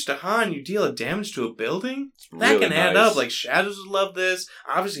 for each Dahan, you deal a damage to a building? That really can add nice. up. Like, Shadows would love this.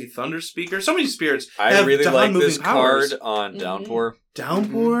 Obviously, Thunder Speaker. So many spirits I have really Dahan like moving this powers. card on Downpour.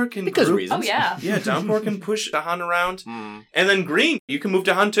 Downpour can Because group- reasons. Oh, yeah. Yeah, Downpour can push Dahan around. And then green, you can move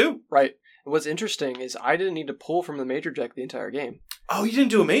Dahan too. Right. What's interesting is I didn't need to pull from the major deck the entire game. Oh, you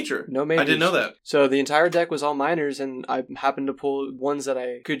didn't do a major. No majors. I didn't know that. So the entire deck was all minors, and I happened to pull ones that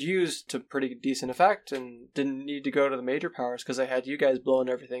I could use to pretty decent effect and didn't need to go to the major powers because I had you guys blowing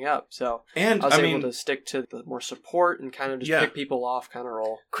everything up. So And, I was I able mean, to stick to the more support and kind of just pick people off kind of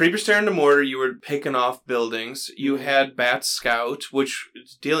role. Creeper's Tear into Mortar, you were picking off buildings. You had Bat Scout, which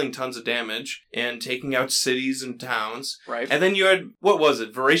is dealing tons of damage and taking out cities and towns. Right. And then you had, what was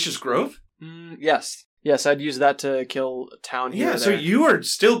it, Voracious Growth? Yes. Yes, I'd use that to kill a town here. Yeah, or so there. you are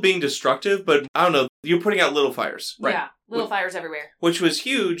still being destructive, but I don't know, you're putting out little fires. Right. Yeah. Little fires everywhere. Which was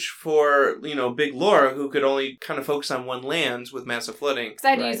huge for, Big Laura, who could only kind of focus on one land with massive flooding. Because I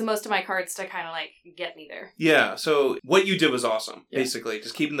had to Right. use most of my cards to kind of like get me there. Yeah, so what you did was awesome, Yeah. basically,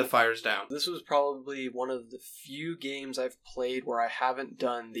 just keeping the fires down. This was probably one of the few games I've played where I haven't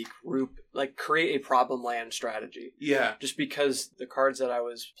done the group, like, create a problem land strategy. Yeah. Just because the cards that I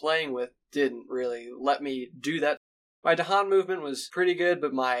was playing with didn't really let me do that. My Dahan movement was pretty good,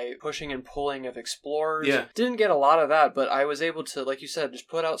 but my pushing and pulling of explorers didn't get a lot of that, but I was able to, like you said, just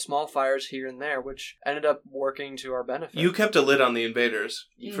put out small fires here and there, which ended up working to our benefit. You kept a lid on the invaders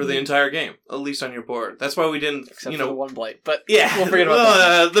for the entire game, at least on your board. That's why we didn't, Except for the one blight, but yeah, we'll forget about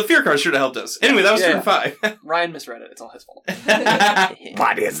that. The fear card should have helped us. Anyway, that was turn 5. Ryan misread it, it's all his fault.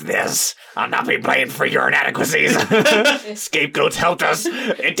 What is this? I'll not be blamed for your inadequacies. Scapegoats helped us.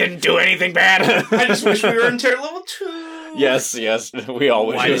 It didn't do anything bad. I just wish we were in tier level 2. Yes, we all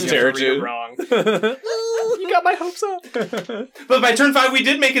wish it was tier 2. Wrong. You got my hopes up. But by turn 5, we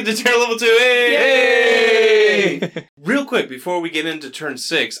did make it to tier level 2. Hey! Yay! Real quick, before we get into turn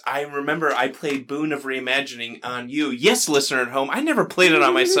 6, I remember I played Boon of Reimagining on you. Yes, listener at home, I never played it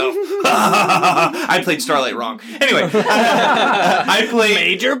on myself. I played Starlight wrong. Anyway, I played...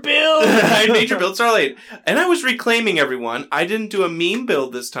 Major build! I had Major build Starlight. And I was reclaiming everyone. I didn't do a meme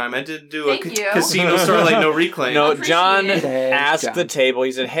build this time. I didn't do Thank you. Casino Starlight, no reclaim. No, Appreciate John it. asked the table.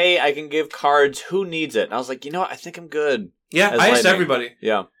 He said, "Hey, I can give cards. Who needs it?" And I was like, "You know what? I think I'm good." Yeah, As I asked lightning. everybody.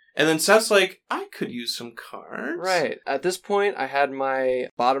 Yeah. And then Seth's like, I could use some cards. Right. At this point, I had my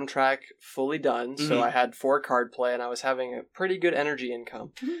bottom track fully done, so Mhm. I had 4 card play, and I was having a pretty good energy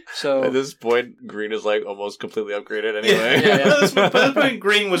income. So At this point, green is like almost completely upgraded Yeah. anyway. Yeah. By this point,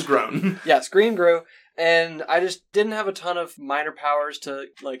 green was grown. yeah, Screen grew, and I just didn't have a ton of minor powers to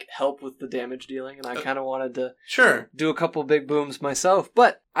like help with the damage dealing, and I kind of wanted to Sure. do a couple big booms myself,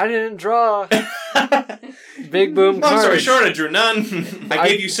 but I didn't draw big boom Long cards. story short, I drew none. I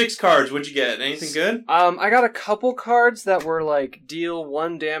gave you 6 cards. What'd you get? Anything good? I got a couple cards that were like deal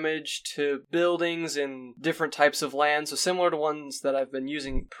 1 damage to buildings in different types of land, so similar to ones that I've been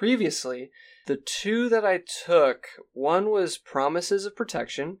using previously. The 2 that I took, one was Promises of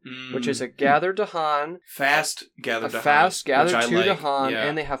Protection, which is a Gather Dahan, Fast Gather a Dahan, fast Gather which I 2 like. Dahan, Yeah.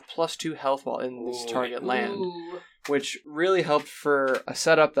 and they have +2 health while in this Ooh. target land, Ooh. which really helped for a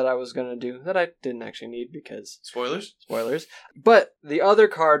setup that I was going to do that I didn't actually need because Spoilers? spoilers. But the other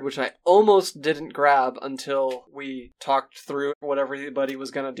card, which I almost didn't grab until we talked through what everybody was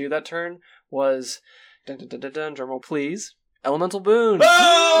going to do that turn, was, drumroll please, Elemental Boon.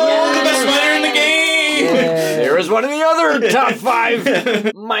 Oh! The best Yes. fighter in the game! Yeah. There was one of the other top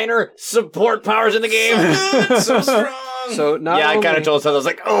 5 minor support powers in the game. So strong! So not yeah, I kind of only- told Seth, I was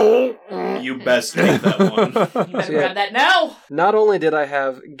like, "Oh, You best make that one. You better So, yeah. grab that now. Not only did I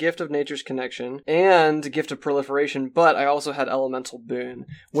have Gift of Nature's Connection and Gift of Proliferation, but I also had Elemental Boon,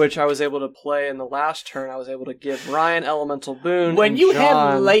 which I was able to play in the last turn. I was able to give Ryan Elemental Boon. when and you have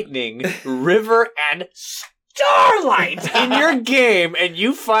John- lightning, river, and starlight in your game, and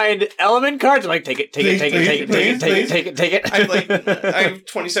you find element cards, I'm like, take it, take it, take it, take it, take it, take it, take it, take it. I have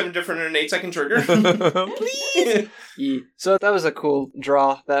 27 different innates I can trigger. Please. Yeah. So that was a cool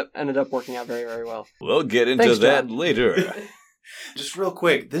draw that ended up working out very, very well. We'll get into Thanks, that John. later. Just real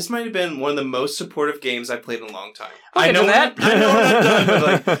quick, this might have been one of the most supportive games I played in a long time. We'll I get know to that. I know we're not done,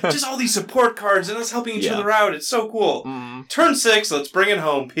 but like, just all these support cards and us helping each Yeah. other out. It's so cool. Mm. Turn 6, let's bring it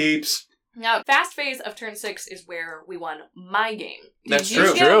home, peeps. Now, fast phase of turn 6 is where we won my game. That's Did you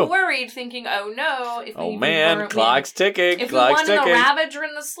true. get True. worried thinking, oh no, if Oh we man, weren't clock's ticking. if we Clock's won in the ticking. Ravage or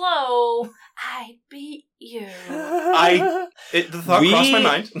in the Slow, I beat you. The thought crossed my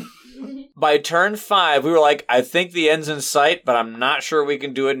mind. By turn 5, we were like, I think the end's in sight, but I'm not sure we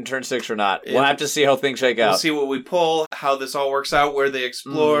can do it in turn 6 or not. We'll Yeah. have to see how things shake We'll out. see what we pull, how this all works out, where they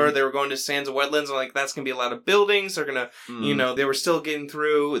explore. They were going to sands and wetlands. I'm like, that's going to be a lot of buildings. They're going to, you know, they were still getting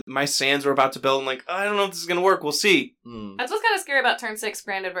through. My sands were about to build. I'm like, I don't know if this is going to work. We'll see. That's what's kind of scary about turn 6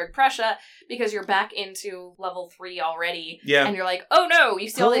 Brandenburg Prussia, because you're back into level 3 already. Yeah. And you're like, oh no, you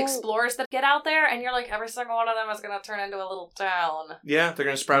see all the explorers that get out there, and you're like, every single one of them is going to turn into a little town. Yeah, they're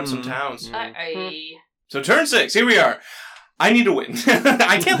going to sprout some towns. So turn 6, here we are. I need to win.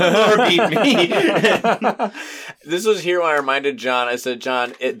 I can't let Laura beat me. This was here when I reminded John. I said,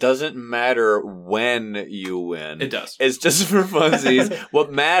 John, it doesn't matter when you win. It does. It's just for funsies.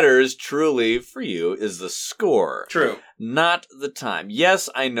 What matters truly for you is the score. True. Not the time. Yes,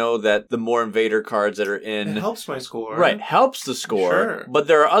 I know that the more invader cards that are in... It helps my score. Right, helps the score. Sure. But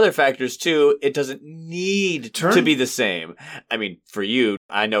there are other factors too. It doesn't need Turn- to be the same. I mean, for you,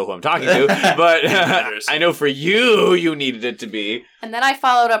 I know who I'm talking to, but matters. I know for you, you needed it to be. And then I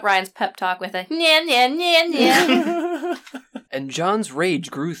followed up Ryan's pep talk with a nya nya nya nya. And John's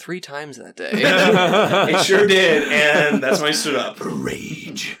rage grew 3 times that day. It sure did, and that's when I stood up.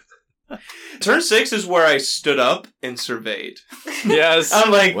 Rage. Turn 6 is where I stood up and surveyed. Yes. I'm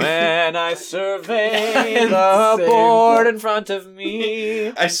like... When I survey the Same. board in front of me.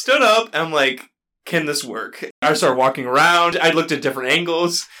 I stood up, and I'm like, can this work? I started walking around. I looked at different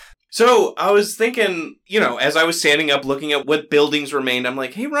angles. So I was thinking, you know, as I was standing up looking at what buildings remained, I'm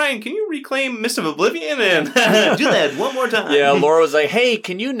like, hey, Ryan, can you reclaim Mist of Oblivion and do that one more time? Yeah, Laura was like, hey,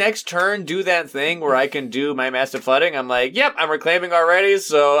 can you next turn do that thing where I can do my Massive Flooding? I'm like, yep, I'm reclaiming already.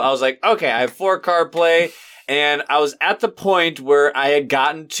 So I was like, okay, I have 4 card play. And I was at the point where I had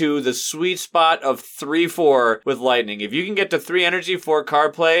gotten to the sweet spot of 3-4 with Lightning. If you can get to 3 energy, 4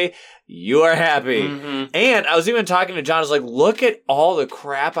 card play, you are happy. Mm-hmm. And I was even talking to John. I was like, look at all the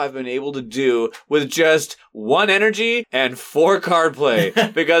crap I've been able to do with just 1 energy and 4 card play.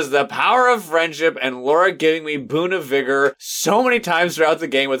 Because the power of friendship and Laura giving me Boon of Vigor so many times throughout the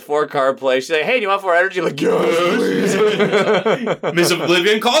game with 4 card play. She's like, hey, do you want 4 energy? I'm like, yes, please. Miss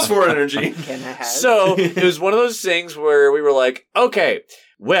Oblivion calls for energy. Can I have? So it was one of those things where we were like, okay,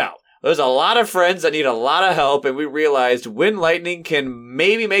 well, there's a lot of friends that need a lot of help, and we realized Wind Lightning can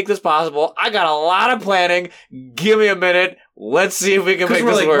maybe make this possible. I got a lot of planning. Give me a minute. Let's see if we can make we're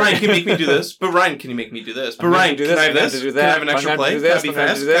this like, work. Ryan, can you make me do this? But Ryan, can you make me do this? But I'm Ryan, gonna do can I have this, I'm this? gonna do Can I that, have an I'm extra gonna play? do Can I this, be I'm gonna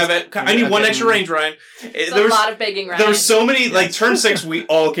fast? do Can I this. have it? I need 1 extra range, Ryan. It's a lot of begging, Ryan. There were so many, like, turn 6, we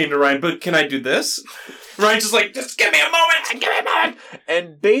all came to Ryan, but can I do this? Ryan's just like, just give me a moment! Give me a moment!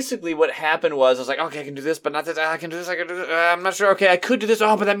 And basically what happened was, I was like, okay, I can do this, but not this. I can do this, I can do this. I'm not sure. Okay, I could do this.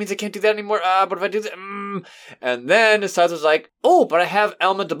 Oh, but that means I can't do that anymore. But if I do this, And then Seth was like, oh, but I have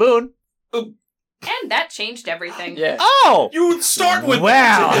Element of Boon. And that changed everything. Yeah. Oh! You would start with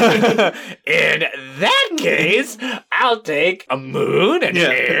Wow! In that case, I'll take a moon, an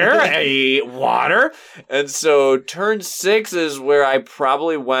air, a water. And so turn 6 is where I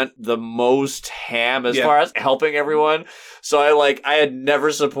probably went the most ham as far as helping everyone. So I had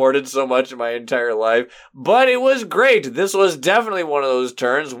never supported so much in my entire life. But it was great. This was definitely one of those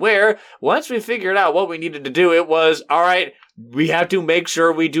turns where once we figured out what we needed to do, it was, all right, we have to make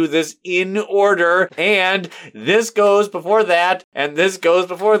sure we do this in order, and this goes before that, and this goes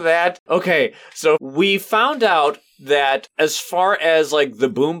before that. Okay, so we found out that as far as like the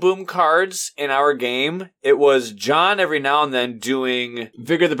Boom Boom cards in our game, it was John every now and then doing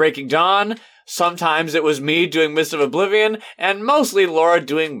Vigor the Breaking Dawn. Sometimes it was me doing Mist of Oblivion, and mostly Laura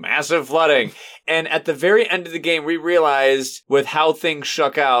doing Massive Flooding. And at the very end of the game, we realized with how things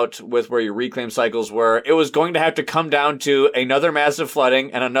shook out with where your reclaim cycles were, it was going to have to come down to another Massive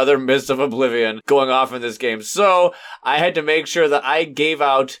Flooding and another Mist of Oblivion going off in this game. So I had to make sure that I gave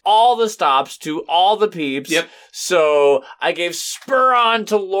out all the stops to all the peeps. Yep. So I gave Spur On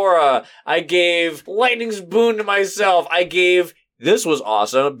to Laura. I gave Lightning's Boon to myself. This was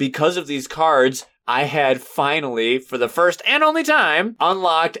awesome. Because of these cards, I had finally, for the first and only time,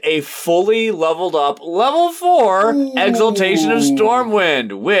 unlocked a fully leveled up level 4 Exaltation of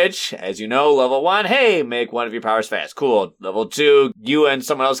Stormwind, which, as you know, level 1, hey, make one of your powers fast. Cool. Level 2, you and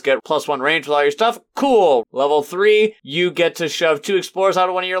someone else get +1 range with all your stuff. Cool. Level 3, you get to shove 2 explorers out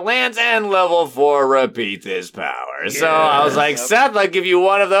of one of your lands, and level 4, repeat this power. Yeah. So I was like, Seth, I'll give you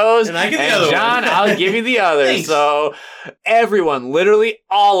one of those, and I get the other John, one. I'll give you the other. Thanks. So everyone, literally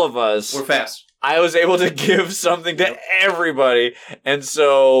all of us, We're fast. I was able to give something to everybody. And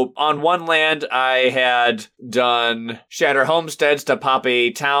so on one land, I had done Shatter Homesteads to pop a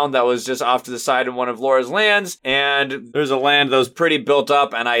town that was just off to the side of one of Laura's lands. And there's a land that was pretty built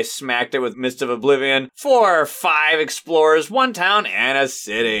up, and I smacked it with Mist of Oblivion for 5 explorers, 1 town, and a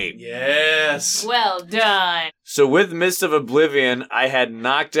city. Yes. Well done. So with Mist of Oblivion, I had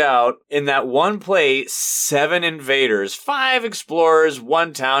knocked out, in that one play, 7 invaders, 5 explorers,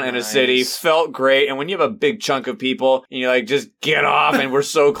 1 town, and a city. Felt great. And when you have a big chunk of people, and you're like, just get off, and we're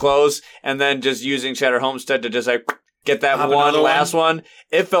so close, and then just using Shatter Homestead to just like get that Pop one another last one.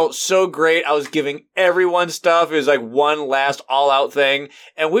 It felt so great. I was giving everyone stuff. It was like one last all-out thing.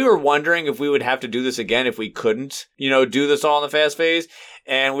 And we were wondering if we would have to do this again if we couldn't, do this all in the fast phase.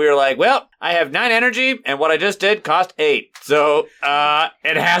 And we were like, well, I have 9 energy, and what I just did cost 8. So,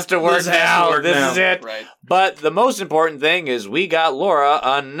 it has to work now. This is it. Right. But the most important thing is we got Laura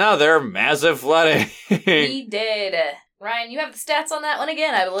another Massive Flooding. We did. Ryan, you have the stats on that one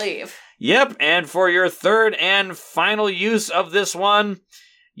again, I believe. Yep, and for your third and final use of this one,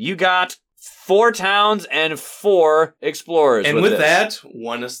 you got 4 towns and 4 explorers. And with this. that,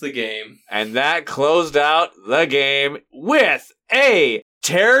 won us the game. And that closed out the game with a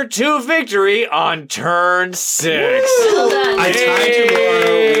Terror 2 victory on turn 6. Well done. I tied you,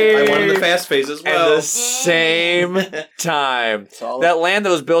 Laura. I won in the fast phase as well. At the same time. Solid. That land that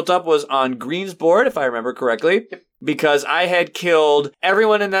was built up was on Green's board, if I remember correctly. Yep. Because I had killed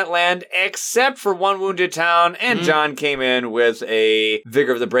everyone in that land except for 1 wounded town, and John came in with a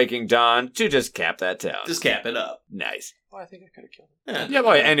Vigor of the Breaking Dawn to just cap that town. Just cap it up. Nice. Oh, I think I could have killed him. Yeah. Yeah,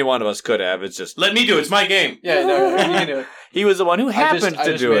 well, any one of us could have. It's just Let me do it. It's my game. Yeah, no, you can do it. he was the one who happened I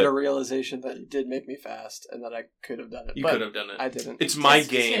to just do made it. a realization that you did make me fast and that I could have done it. You but could have done it. I didn't. It's my Yes,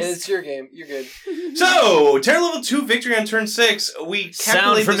 game. yes. It's your game. You're good. So, Terror level 2 victory on turn 6. We Sound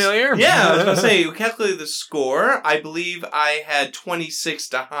calculate familiar? Yeah, I was going to say, we calculated the score. I believe I had 26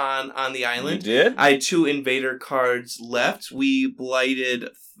 Dahan on the You island. did? I had 2 invader cards left. We blighted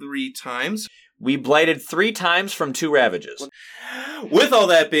 3 times. We blighted 3 times from 2 ravages. With all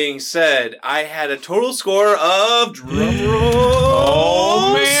that being said, I had a total score of drumroll.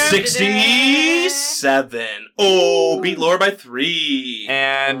 Oh, man. 67. Oh, beat Laura by 3.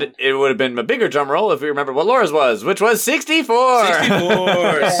 And it would have been a bigger drum roll if we remember what Laura's was, which was 64.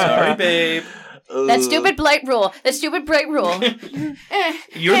 64. Sorry, babe. That stupid blight rule.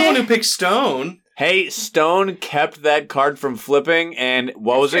 You're the one who picked Stone. Hey, Stone kept that card from flipping, and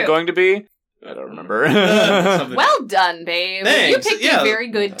what was it going to be? I don't remember. Well done, babe. Thanks. You picked a very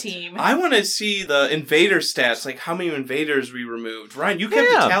good team. I want to see the invader stats, like how many invaders we removed. Ryan, you kept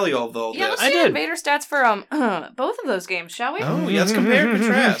a tally of all this. Yeah, let's see invader stats for both of those games, shall we? Oh, yeah, let's compare and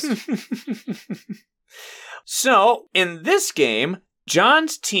contrast. So, in this game,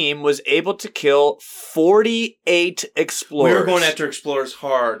 John's team was able to kill 48 explorers. We were going after explorers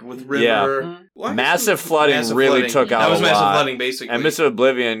hard with river. Yeah. Massive flooding really took out a lot. That was massive flooding, basically. And Mists of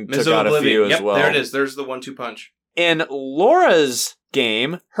Oblivion took out a few as well. There it is. There's the 1-2 punch. In Laura's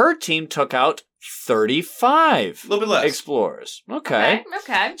game, her team took out 35 a little bit less explorers. Okay.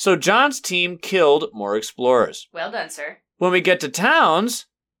 So John's team killed more explorers. Well done, sir. When we get to towns,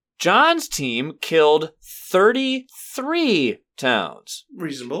 John's team killed 33 towns.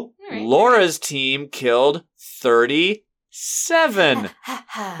 Reasonable. Right. Laura's team killed 37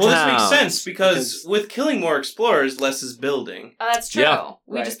 Well, this makes sense because with killing more explorers, less is building. Oh, that's true. Yeah.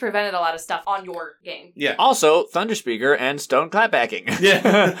 We just prevented a lot of stuff on your game. Yeah. Also, Thunderspeaker and Stone Clapbacking.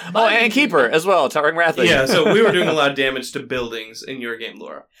 Yeah. And Keeper as well, Towering Wrathling. Yeah, so we were doing a lot of damage to buildings in your game,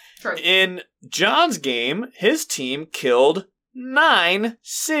 Laura. True. In John's game, his team killed 9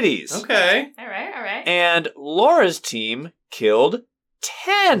 cities. Okay. All right. And Laura's team killed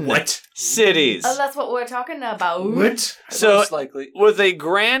 10 cities. Oh, that's what we're talking about. What? So, most likely. with a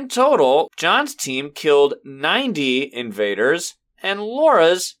grand total, John's team killed 90 invaders, and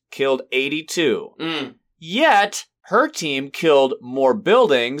Laura's killed 82. Yet, her team killed more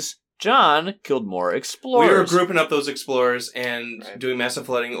buildings. John killed more explorers. We were grouping up those explorers and doing massive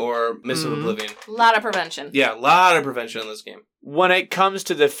flooding or Mists of Oblivion. A lot of prevention. Yeah, a lot of prevention in this game. When it comes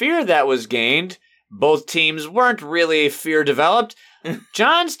to the fear that was gained, both teams weren't really fear developed.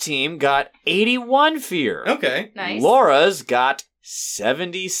 John's team got 81 fear. Okay. Nice. Laura's got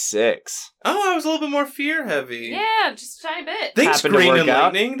 76. Oh, I was a little bit more fear heavy. Yeah, just a tiny bit. Thanks, Happened to Green work and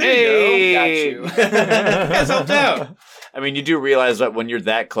out. Lightning. There you go. Got you. Guys helped out. I mean, you do realize that when you're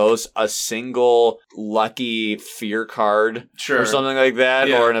that close, a single lucky fear card or something like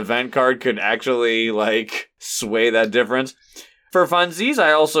that, or an event card could actually, sway that difference. For funsies,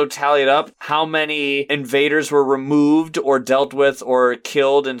 I also tallied up how many invaders were removed or dealt with or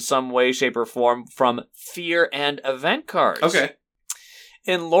killed in some way, shape, or form from fear and event cards. Okay.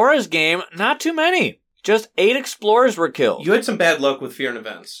 In Laura's game, not too many. Just 8 explorers were killed. You had some bad luck with fear and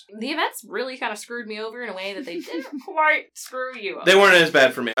events. The events really kind of screwed me over in a way that they didn't quite screw you over. They weren't as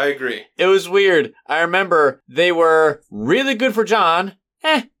bad for me. I agree. It was weird. I remember they were really good for John,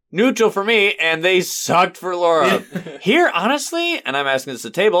 neutral for me, and they sucked for Laura. Here, honestly, and I'm asking this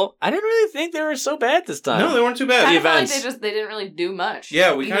at the table, I didn't really think they were so bad this time. No, they weren't too bad. I The feel like events. they didn't really do much.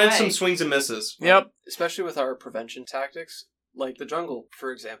 Yeah, we Either kind of had way. some swings and misses. Yep. Especially with our prevention tactics. Like the jungle,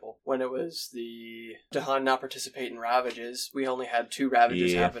 for example. When it was the Dahan not participate in Ravages, we only had 2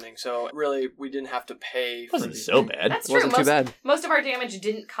 Ravages happening. So really, we didn't have to pay for Wasn't so bad. That's It true. wasn't too bad. Most of our damage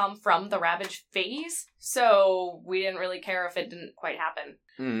didn't come from the Ravage phase, so we didn't really care if it didn't quite happen.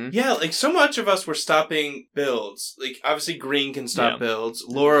 Mm-hmm. Yeah, so much of us were stopping builds. Obviously Green can stop builds.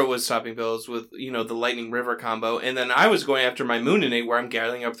 Laura was stopping builds with, the Lightning River combo. And then I was going after my Mooninate where I'm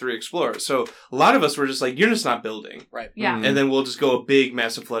gathering up 3 explorers. So a lot of us were just like, you're just not building. Right. Yeah. And then we'll just go a big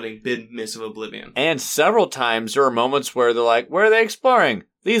massive flooding, big Mists of Oblivion. And several times there were moments where they're like, where are they exploring?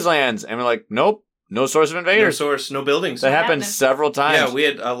 These lands. And we're like, nope, no source of No invaders. source, no buildings. That happened several times. Yeah, we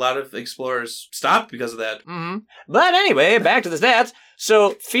had a lot of explorers stop because of that. Mm-hmm. But anyway, back to the stats.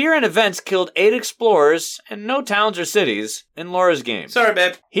 So, fear and events killed 8 explorers and no towns or cities in Laura's game. Sorry,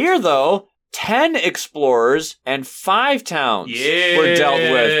 babe. Here, though, 10 explorers and 5 towns were dealt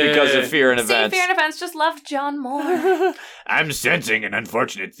with because of fear and See, events. Fear and Events just loved John more. I'm sensing an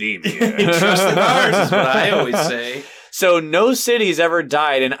unfortunate theme here. Trust in ours is what I always say. So no cities ever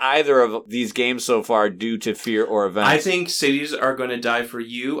died in either of these games so far due to fear or events. I think cities are going to die for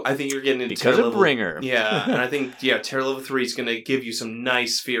you. I think you're getting into because tier of level. Bringer. Yeah, and I think, tier level 3 is going to give you some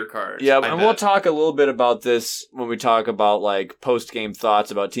nice fear cards. Yeah, I and bet. we'll talk a little bit about this when we talk about post-game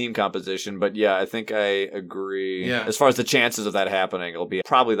thoughts about team composition. But yeah, I think I agree. Yeah. As far as the chances of that happening, it'll be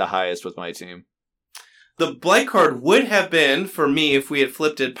probably the highest with my team. The blight card would have been, for me, if we had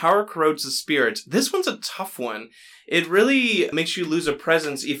flipped it, Power Corrodes the Spirit. This one's a tough one. It really makes you lose a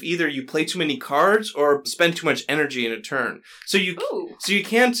presence if either you play too many cards or spend too much energy in a turn. So you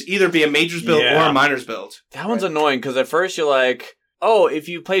can't either be a Mage's build or a Miner's build. That one's annoying, because at first you're like, oh, if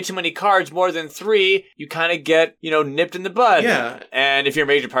you play too many cards, more than 3, you kind of get, nipped in the bud. Yeah. And if you're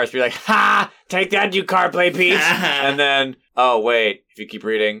Major Parts, you're like, ha! Take that, you card play piece! And then, oh, wait, if you keep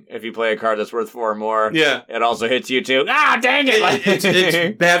reading, if you play a card that's worth 4 or more, it also hits you too. Ah, dang it!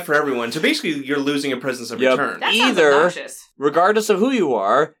 It's bad for everyone. So basically, you're losing a presence every turn. That sounds obnoxious. Regardless of who you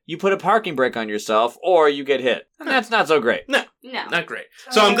are, you put a parking brake on yourself, or you get hit. And that's not so great. No, not great.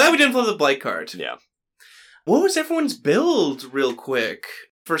 So I'm glad we didn't flip the blight card. Yeah. What was everyone's build, real quick?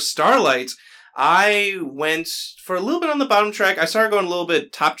 For Starlight, I went for a little bit on the bottom track. I started going a little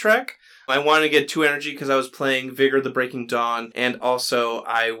bit top track. I wanted to get 2 energy because I was playing Vigor the Breaking Dawn, and also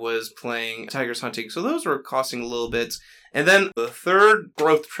I was playing Tigers Hunting, so those were costing a little bit. And then the third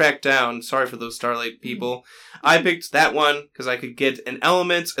growth track down, sorry for those Starlight people, I picked that one because I could get an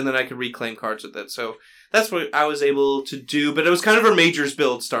element, and then I could reclaim cards with it. So that's what I was able to do, but it was kind of a Majors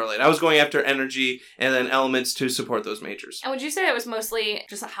build, Starlight. I was going after energy and then elements to support those Majors. And would you say it was mostly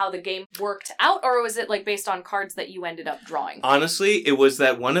just how the game worked out, or was it based on cards that you ended up drawing? Honestly, it was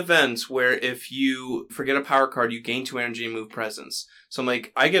that one event where if you forget a power card, you gain 2 energy and move presence. So I'm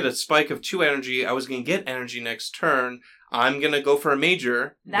like, I get a spike of 2 energy, I was going to get energy next turn, I'm going to go for a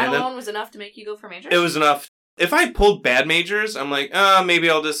Major. That alone was enough to make you go for Major? It was enough. If I pulled bad Majors, I'm like, maybe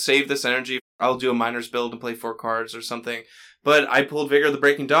I'll just save this energy. I'll do a Miner's build and play 4 cards or something. But I pulled Vigor the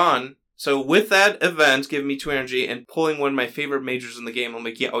Breaking Dawn. So with that event giving me 2 energy and pulling one of my favorite Majors in the game, I'm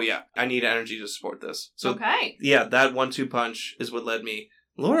like, I need energy to support this. So yeah, that 1-2 punch is what led me.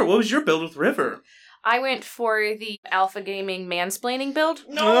 Laura, what was your build with River? I went for the Alpha Gaming mansplaining build.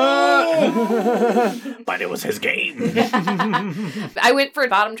 No! But it was his game. I went for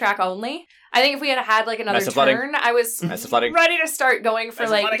bottom track only. I think if we had another turn, I was ready to start going for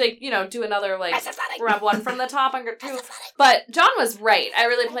do another grab one from the top and grab 2. But John was right. I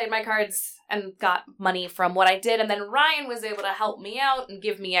really played my cards and got money from what I did, and then Ryan was able to help me out and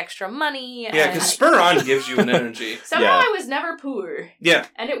give me extra money. Yeah, because Spur On gives you an energy. Somehow I was never poor. Yeah.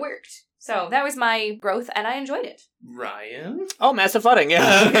 And it worked. So that was my growth, and I enjoyed it. Ryan? Oh, massive flooding,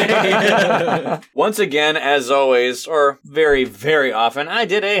 yeah. Once again, as always, or very, very often, I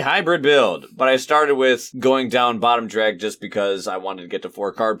did a hybrid build. But I started with going down bottom drag just because I wanted to get to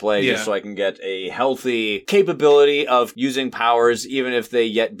 4 card play, just so I can get a healthy capability of using powers, even if they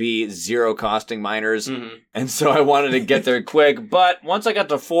yet be 0 costing miners. Mm-hmm. And so I wanted to get there quick. But once I got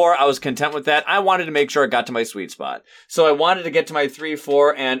to 4, I was content with that. I wanted to make sure I got to my sweet spot. So I wanted to get to my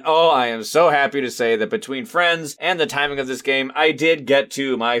 3-4, and I am so happy to say that between friends and the timing of this game, I did get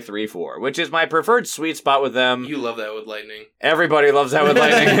to my 3-4, which is my preferred sweet spot with them. You love that with Lightning. Everybody loves that with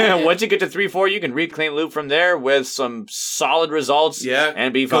Lightning. Once you get to 3-4, you can reclaim loot from there with some solid results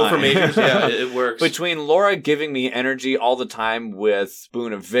and be fine. Go for Majors, it works. Between Laura giving me energy all the time with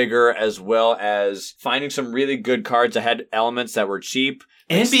Boon of Vigor, as well as finding some really good cards that had elements that were cheap,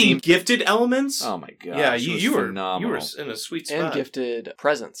 and being gifted elements. Oh my god! Yeah, you were in a sweet spot. And gifted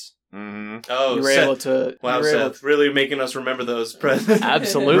presents. Mm-hmm. Oh, you were able to. Wow, Seth, really making us remember those presents.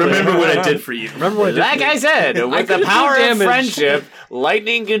 Absolutely. Remember what I did for you. Remember what I did I said, with the power of friendship,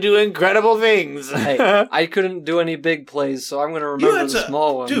 Lightning can do incredible things. Hey, I couldn't do any big plays, so I'm going to remember the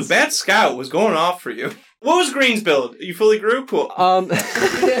small ones. Dude, Bad Scout was going off for you. What was Green's build? You fully grew? Cool.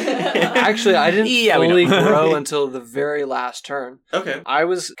 Actually, I didn't fully grow until the very last turn. Okay. I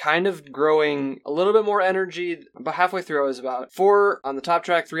was kind of growing a little bit more energy. About halfway through, I was about 4 on the top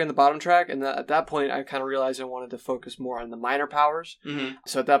track, 3 on the bottom track, and at that point, I kind of realized I wanted to focus more on the minor powers. Mm-hmm.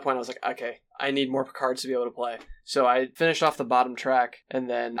 So at that point, I was like, okay, I need more cards to be able to play. So I finished off the bottom track, and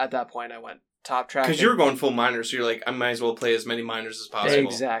then at that point, I went top track. Because you were going full minor, so you're like, I might as well play as many minors as possible.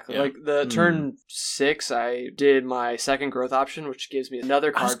 Exactly. Yeah. Like the turn 6, I did my second growth option, which gives me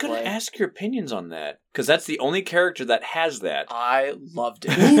another card play. I was going to ask your opinions on that, because that's the only character that has that. I loved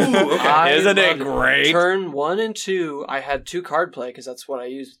it. Ooh, okay. Isn't it great? Turn 1 and 2, I had 2 card play, because that's what I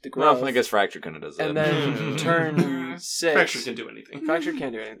used the growth. Well, I guess Fracture kind of does that. And then turn 6... Fracture can do anything. Fracture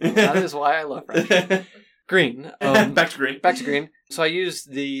can do anything. That is why I love Fracture. Green. Back to green. Back to green. So I used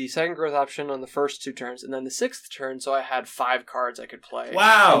the second growth option on the first 2 turns, and then the 6th turn, so I had 5 cards I could play.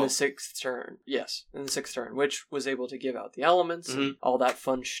 Wow! In the 6th turn. Yes, in the 6th turn, which was able to give out the elements, and all that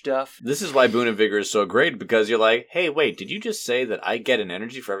fun stuff. This is why Boon of Vigor is so great, because you're like, hey, wait, did you just say that I get an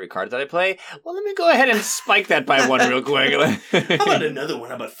energy for every card that I play? Well, let me go ahead and spike that by 1 real quick. How about another one?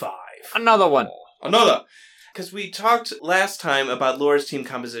 How about 5? Another one. Another. Because we talked last time about Laura's team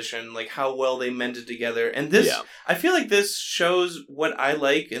composition, like how well they mended together. And this, I feel like this shows what I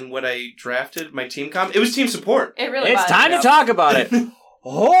like and what I drafted my team comp. It was team support. It really It's was. time to talk about it.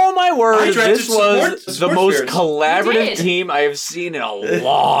 Oh my word, this was the most spirits. collaborative team I have seen in a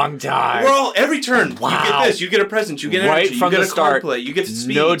long time. We're all, every turn, Wow. you get this, you get a present, you get Right energy, from you get the a start. card play, you get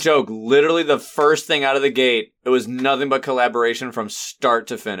speed. No joke. Literally the first thing out of the gate, it was nothing but collaboration from start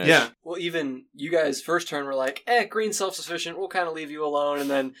to finish. Yeah. Well, even you guys first turn were like, green's self-sufficient, we'll kind of leave you alone, and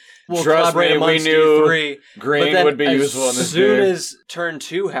then we'll Trust collaborate me, we amongst knew you three. Green But then would be useful in this as soon game. as turn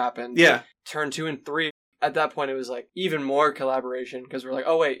 2 happened, turn 2 and 3, at that point it was like even more collaboration, because we're like,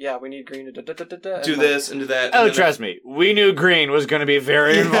 oh wait, yeah, we need green to do this and do that. Oh, and then trust me. We knew Green was going to be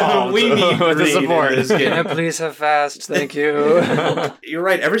very involved we need with the green support. in this game. Can I please have fast? Thank you. You're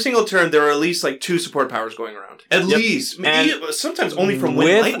right. Every single turn, there are at least like 2 support powers going around. At least. Maybe, sometimes only from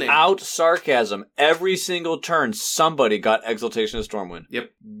Wind Lightning. Without sarcasm, every single turn, somebody got Exaltation of Stormwind.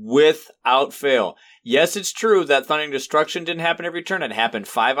 Yep. Without fail. Yes, it's true that Thundering Destruction didn't happen every turn. It happened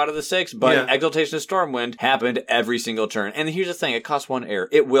 5 out of the 6, but Exaltation of Stormwind happened every single turn. And here's the thing, it costs 1 air.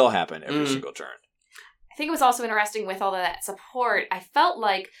 It will happen every single turn. I think it was also interesting with all of that support. I felt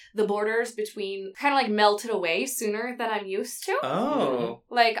like the borders between kind of like melted away sooner than I'm used to. Oh.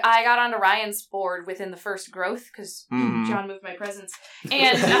 Like, I got onto Ryan's board within the first growth because John moved my presence.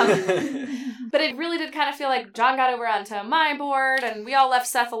 And, but it really did kind of feel like John got over onto my board and we all left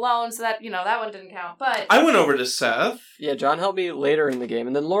Seth alone, so that, that one didn't count. But I went over to Seth. Yeah, John helped me later in the game,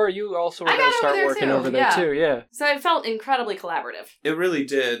 and then Laura, you also were I going got to over start there working too, over there too, yeah. So it felt incredibly collaborative. It really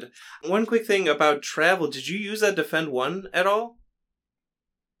did. One quick thing about travel. Did you use that Defend 1 at all?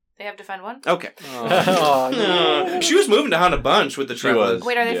 They have Defend 1? Okay. Oh, no. She was moving to Hunt a bunch with the She travel. was.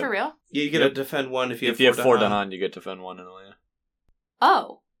 Wait, are they Yeah. for real? Yeah, you get a Defend 1 if you have 4 Dahan. Dahan, you get Defend 1 in Alia.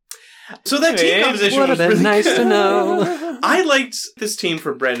 Oh. So that team composition Would was have been really nice good. to know. I liked this team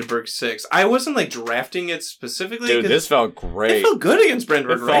for Brandenburg 6. I wasn't like drafting it specifically. Dude, 'cause this felt it great. felt good against It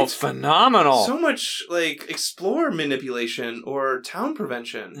Brandenburg, felt right? phenomenal. So much like explore manipulation or town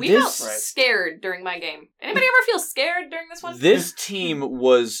prevention. We This- felt scared during my game. Anybody ever feel scared during this one? This team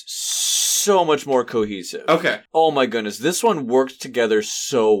was so much more cohesive. Okay. Oh my goodness, this one worked together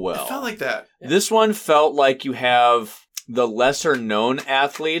so well. It felt like that. This one felt like you have the lesser known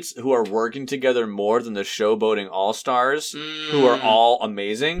athletes who are working together more than the showboating all-stars who are all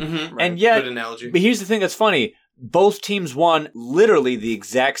amazing. Mm-hmm. And yet, Good analogy. but here's the thing that's funny. Both teams won literally the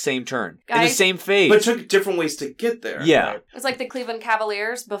exact same turn. In the Guys- same phase. But took different ways to get there. yeah. It was like the Cleveland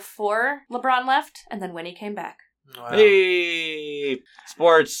Cavaliers before LeBron left, and then when he came back. Wow. Hey,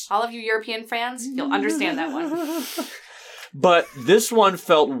 sports. All of you European fans, you'll understand that one. But this one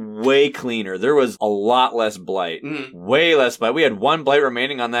felt way cleaner. There was a lot less blight. Mm. Way less blight. We had 1 blight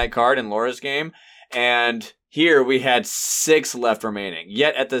remaining on that card in Laura's game, and here we had 6 left remaining.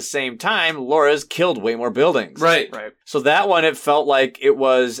 Yet at the same time, Laura's killed way more buildings. Right. So that one, it felt like it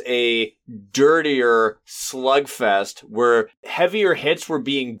was a dirtier slugfest where heavier hits were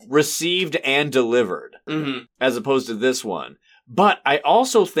being received and delivered, Mm-hmm. as opposed to this one. But I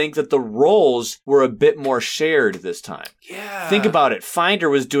also think that the roles were a bit more shared this time. Yeah. Think about it. Finder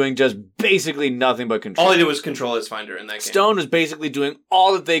was doing just basically nothing but control. All I did was control his finder in that game. Stone was basically doing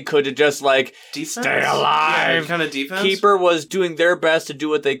all that they could to just like Defense? stay alive. Yeah, kind of defense. Keeper was doing their best to do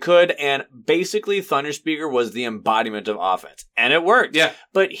what they could, and basically Thunderspeaker was the embodiment of offense. And it worked. Yeah.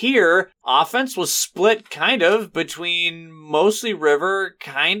 But here, offense was split kind of between mostly River,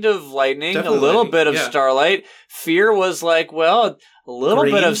 kind of Lightning, Definitely a little Lightning, bit of yeah. Starlight. Fear was like, well, a little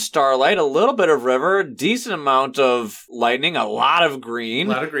Green. bit of Starlight, a little bit of River, decent amount of Lightning, a lot of A Green.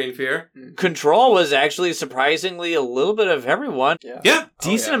 lot of green fear. Control was actually surprisingly a little bit of everyone. Yeah.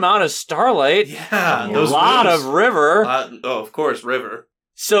 Decent amount of Starlight. Yeah. A Those lot moves. of River. Of course, River.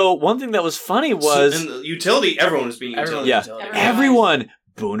 So one thing that was funny was in the utility, everyone was being utility. yeah, Everyone. everyone.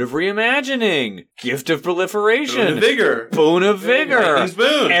 Boon of Reimagining, Gift of Boon Proliferation, of vigor. Boon of Vigor, Lightning's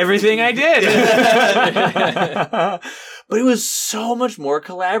boon. everything I did. But it was so much more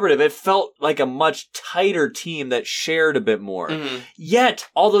collaborative. It felt like a much tighter team that shared a bit more. Mhm. Yet,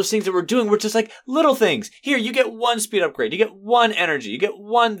 all those things that we're doing were just like little things. Here, you get 1 speed upgrade, you get 1 energy, you get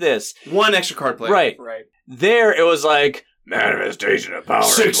 1 this. One extra card play. Right. Right. There, it was like, manifestation of power.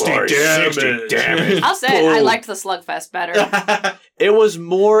 60 glory, damage. 60 damage. I'll say it, I Boom. liked the Slugfest better. It was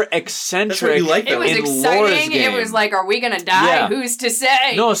more eccentric. That's what you like, It was in Laura's exciting. It game. was like, are we going to die? Yeah. Who's to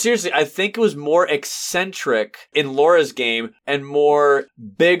say? No, seriously, I think it was more eccentric in Laura's game and more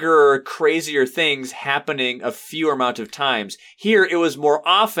bigger, crazier things happening a fewer amount of times. Here, it was more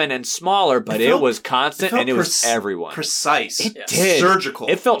often and smaller, but it was constant and it was everyone. Precise. It did. Surgical.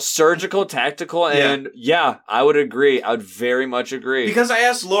 It felt surgical, tactical, and yeah, I would agree. I would very much agree. Because I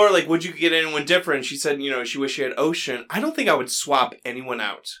asked Laura, like, would you get anyone different? She said, she wished she had Ocean. I don't think I would swap anyone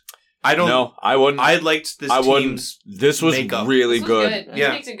out. I don't. No, I wouldn't. I liked this team's This was makeup. really This was good. good. Yeah.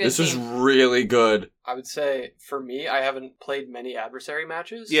 Makes a good This was team. really good. I would say, for me, I haven't played many adversary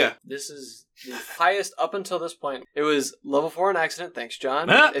matches. Yeah. This is the highest up until this point. It was level 4 in Accident. Thanks, John.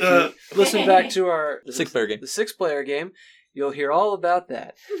 Ah, If you listen back to our The 6-player game. The 6-player game, you'll hear all about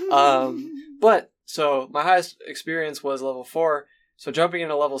that. But, so, my highest experience was level 4. So jumping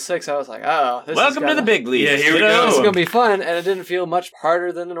into level 6, I was like, oh, this Welcome to the big leagues. Yeah, here we kiddo. go. This is going to be fun, and it didn't feel much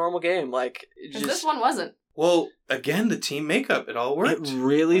harder than a normal game. Like, it 'Cause just... this one wasn't. Well, again, the team makeup, it all worked. It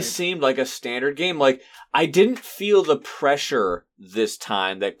really seemed like a standard game. Like, I didn't feel the pressure this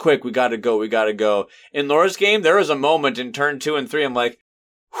time that, quick, we gotta go. In Laura's game, there was a moment in turn 2 and 3, I'm like,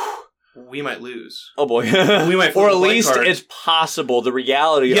 We might lose. oh boy. We might flip or the at blight least card. it's possible. The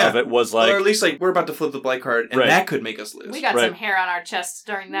reality of it was like... or at least, like, we're about to flip the blight card, and Right. that could make us lose. We got Right. some hair on our chests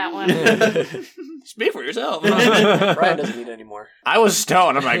during that one. Speak for yourself. Brian doesn't need any more. I was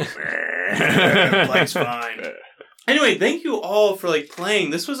stoned. I'm like... Blight's fine. Anyway, thank you all for, like,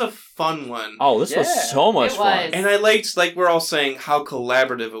 playing. This was a fun one. Oh, this was Yeah. so much It fun. was. And I liked, like we're all saying, how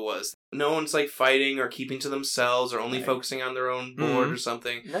collaborative it was. No one's, like, fighting or keeping to themselves or only Right. focusing on their own board Mhm. or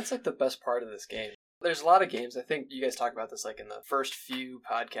something. And that's like the best part of this game. There's a lot of games, I think you guys talk about this like in the first few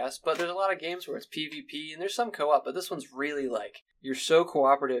podcasts, but there's a lot of games where it's PvP and there's some co-op, but this one's really like, you're so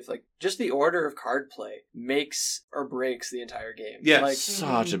cooperative, like just the order of card play makes or breaks the entire game. Yeah. Like,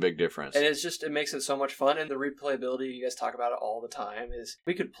 Such a big difference. and it makes it so much fun, and the replayability, you guys talk about it all the time, is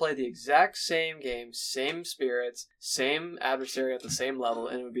we could play the exact same game, same spirits, same adversary at the same level,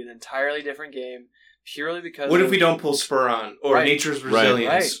 and it would be an entirely different game, purely because What if of- we don't pull Spur on? Or Right. Nature's Right.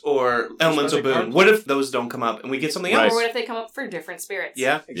 Resilience? Or Elemental Just let the Boon? cards- What if those don't come up and we get something Right. else? Or what if they come up for different spirits?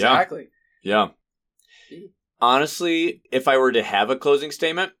 Yeah. Exactly. Yeah. Honestly, if I were to have a closing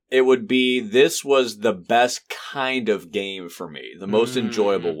statement, it would be this was the best kind of game for me, the most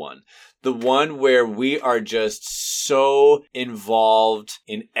enjoyable one. The one where we are just so involved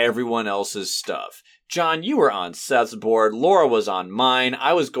in everyone else's stuff. John, you were on Seth's board. Laura was on mine.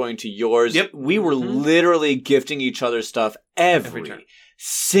 I was going to yours. Yep. We were literally gifting each other stuff every turn.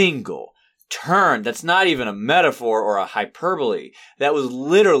 single turn. That's not even a metaphor or a hyperbole. That was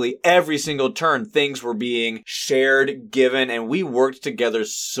literally every single turn. Things were being shared, given, and we worked together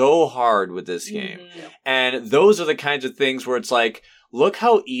so hard with this game. And those are the kinds of things where it's like, look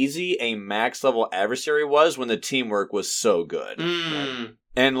how easy a max level adversary was when the teamwork was so good. Mm.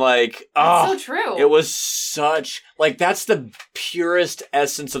 And like, That's so true. it was such, like, that's the purest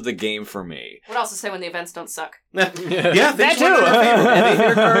essence of the game for me. Would also say when the events don't suck. Yeah, That things too. went in our favor. And the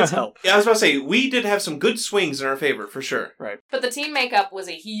inner cards help. Yeah, I was about to say, we did have some good swings in our favor, for sure. But the team makeup was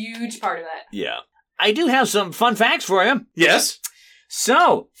a huge part of that. Yeah. I do have some fun facts for you. Yes?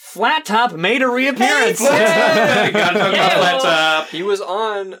 So, Flat Top made a reappearance. Hey, gotta talk about Flat Top. He was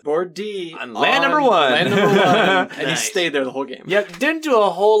on board D On land number 1. Land number 1, and Nice. he stayed there the whole game. Yep, didn't do a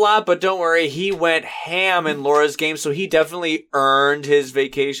whole lot, but don't worry, he went ham in Laura's game, so he definitely earned his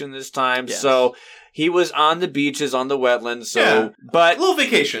vacation this time. Yes. So he was on the beaches, on the wetlands. So, Yeah. but A little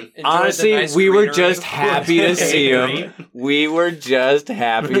vacation. Enjoyed the honestly, nice we were greenery. just happy to see him. Green. We were just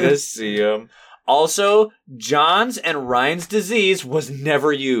happy to see him. Also, John's and Ryan's disease was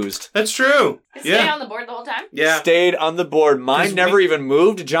never used. That's true. It stayed Yeah. on the board the whole time. Yeah. Stayed on the board. Mine 'Cause never even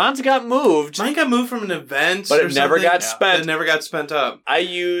moved. John's got moved. Mine got moved from an event, But or it never something. got spent. It never got spent up. I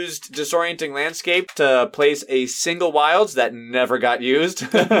used Disorienting Landscape to place a single wilds that never got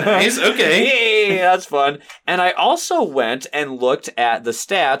used. Nice, okay. Yay, that's fun. And I also went and looked at the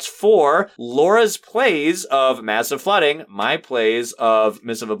stats for Laura's plays of Massive Flooding, my plays of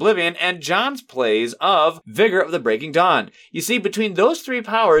Mists of Oblivion, and John's plays of Vigor of the Breaking Dawn. You see, between those three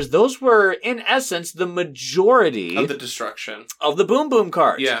powers, those were, in essence, the majority Of the destruction. of the Boom Boom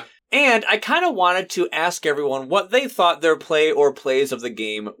cards. Yeah. And I kind of wanted to ask everyone what they thought their play or plays of the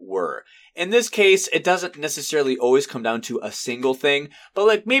game were. In this case, it doesn't necessarily always come down to a single thing, but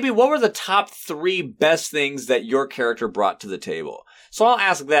like maybe what were the top 3 best things that your character brought to the table? So I'll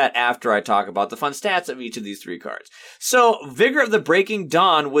ask that after I talk about the fun stats of each of these 3 cards. So Vigor of the Breaking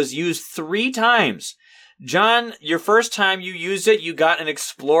Dawn was used 3 times. John, your first time you used it, you got an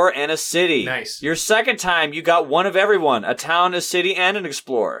explorer and a city. Nice. Your second time, you got one of everyone, a town, a city, and an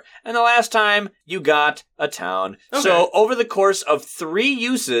explorer. And the last time, you got a town. Okay. So over the course of 3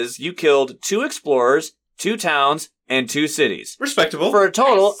 uses, you killed 2 explorers, 2 towns, and 2 cities. Respectable. For a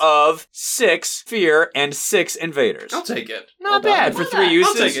total of 6 fear and 6 invaders. I'll take it. Not bad for 3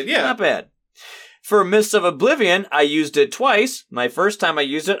 uses. I'll take it, yeah. Not bad. For Mists of Oblivion, I used it twice. My first time I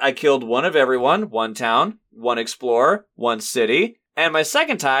used it, I killed one of everyone, 1 town, 1 explorer, 1 city. And my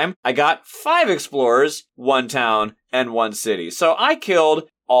second time, I got 5 explorers, 1 town, and 1 city. So I killed,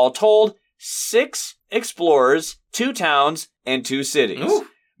 all told, 6 explorers, 2 towns, and 2 cities. Ooh.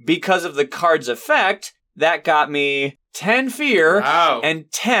 Because of the card's effect, that got me 10 fear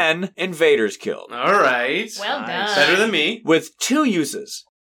and 10 invaders killed. All right. Well done. Better than me. With 2 uses.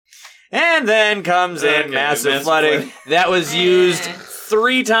 And then comes in Massive Flooding. That was used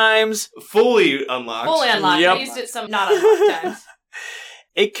 3 times. Fully unlocked. Fully unlocked. Yep. I used it some not unlocked times.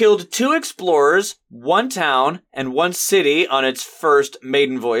 It killed 2 explorers, 1 town, and 1 city on its first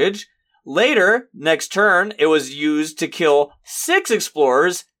maiden voyage. Later, next turn, it was used to kill 6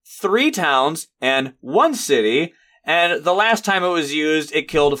 explorers, 3 towns, and 1 city. And the last time it was used, it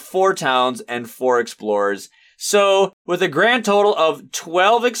killed 4 towns and 4 explorers. So, with a grand total of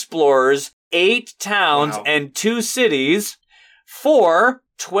 12 explorers, 8 towns, and 2 cities, for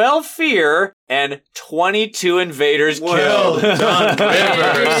 12 fear and 22 invaders well killed. done,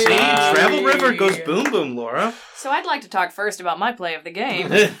 River. See? Travel River goes boom boom, Laura. So I'd like to talk first about my play of the game.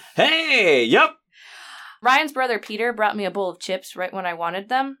 Hey, yep. Ryan's brother Peter brought me a bowl of chips right when I wanted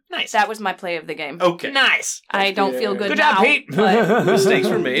them. Nice. That was my play of the game. Okay. Nice. I don't feel good Good now. job, Pete. But, Mistakes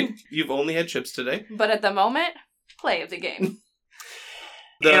were made. You've only had chips today. but at the moment, play of the game.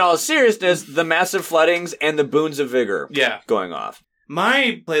 In all seriousness, the massive floodings and the boons of vigor going off.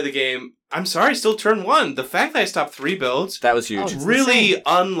 My play of the game, I'm sorry, still turn 1. The fact that I stopped 3 builds That was huge. really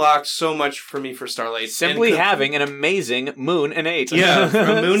unlocked so much for me for Starlight. Simply having an amazing moon and 8. Yeah,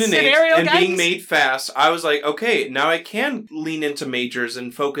 a moon and 8, Scenario and being guidance. made fast, I was like, okay, now I can lean into majors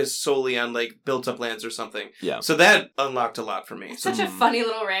and focus solely on, like, built-up lands or something. Yeah. So that unlocked a lot for me. Such a funny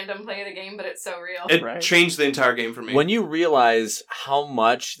little random play of the game, but it's so real. It changed the entire game for me. When you realize how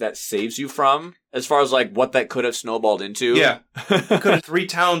much that saves you from, as far as like what that could have snowballed into. Yeah. Could have 3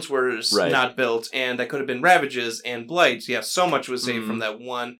 towns were Right. not built, and that could have been Ravages and Blights. Yeah, so much was saved from that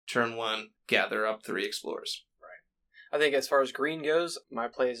one, turn 1, gather up 3 explorers. I think as far as green goes, my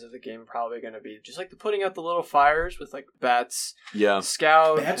plays of the game are probably going to be just like the putting out the little fires with like bats,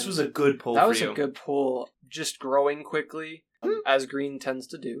 scout. Bats was a good pull That for was you. a good pull. Just growing quickly, as green tends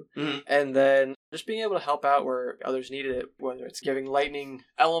to do. Mhm. And then just being able to help out where others needed it, whether it's giving lightning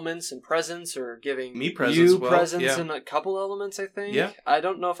elements and presence or giving Me presence, you well, presence yeah. and a couple elements, I think. Yeah. I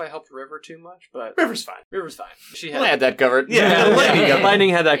don't know if I helped River too much, but River's fine. River's fine. She I had that covered. Yeah, Lightning, yeah. Lightning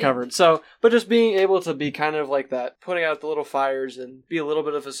had that covered. So, but just being able to be kind of like that, putting out the little fires and be a little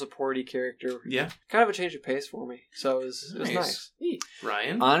bit of a supporty character, Yeah. kind of a change of pace for me. So it was nice.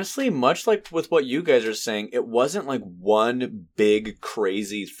 Ryan? Honestly, much like with what you guys are saying, it wasn't like one big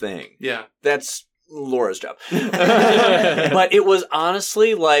crazy thing. Yeah. That's Laura's job. But it was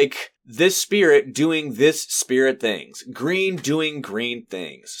honestly like this spirit doing this spirit things. Green doing green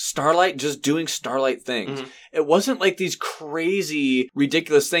things. Starlight just doing starlight things. Mhm. It wasn't like these crazy,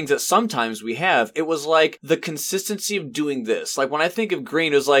 ridiculous things that sometimes we have. It was like the consistency of doing this. Like when I think of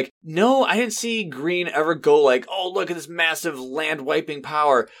green, it was like, no, I didn't see green ever go like, oh, look at this massive land wiping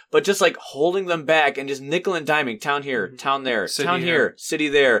power. But just like holding them back and just nickel and diming. Town here, town there, City town here. here, city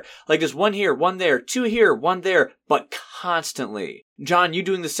there. Like there's 1 here, 1 there, 2 here, 1 there, but constantly. John, you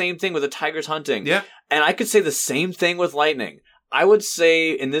doing the same thing with the tigers hunting. Yeah. And I could say the same thing with lightning. I would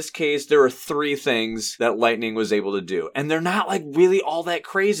say in this case, there were 3 things that lightning was able to do. And they're not like really all that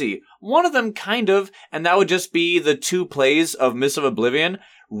crazy. One of them kind of, and that would just be the 2 plays of Mists of Oblivion.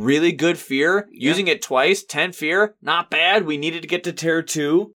 Really good fear. Using it twice, 10 fear. Not bad. We needed to get to tier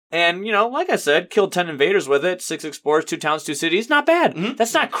 2. And, you know, like I said, killed 10 invaders with it, 6 explorers, 2 towns, 2 cities. Not bad. Mhm.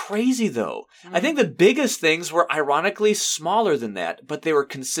 That's not crazy, though. I think the biggest things were ironically smaller than that, but they were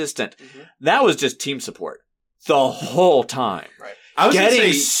consistent. That was just team support. The whole time. Right. I was Getting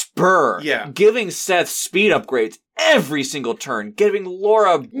going to say, Spur. Yeah. Giving Seth speed upgrades every single turn. Giving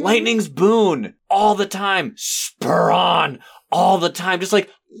Laura Lightning's Boon all the time. Spur on all the time. Just like,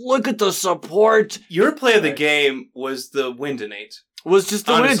 look at the support. your play of the game was the wind innate. Was just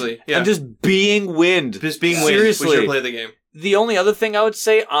the Honestly, wind. yeah. And just being wind. Just being wind Seriously. was your play of the game. The only other thing I would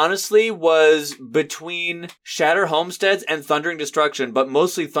say, honestly, was between Shatter Homesteads and Thundering Destruction, but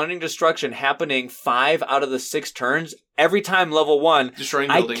mostly Thundering Destruction happening 5 out of the 6 turns. Every time level 1,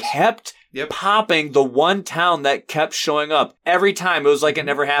 Destroying I buildings. kept popping the one town that kept showing up every time. It was like it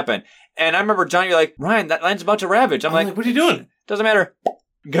never happened. And I remember, John, you're like, Ryan, that land's about to ravage. I'm like, what are you doing? Doesn't matter.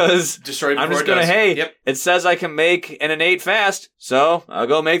 Because I'm just going to, it says I can make an innate fast, so I'll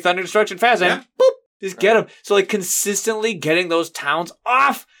go make Thunder Destruction fast. And boop, just get them. So like consistently getting those towns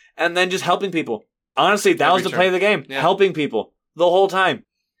off and then just helping people. Honestly, that was the play of the game. Yeah. Helping people the whole time.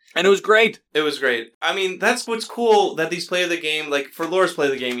 And it was great. It was great. I mean, that's what's cool, that these play of the game, like, for Laura's play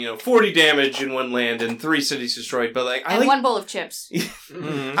of the game, 40 damage in one land and 3 cities destroyed, but, like... And one bowl of chips.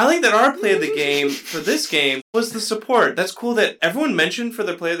 I like that our play of the game, for this game, was the support. That's cool that everyone mentioned for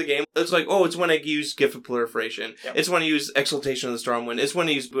their play of the game. It's like, it's when I use Gift of Proliferation. Yep. It's when I use Exaltation of the Stormwind. It's when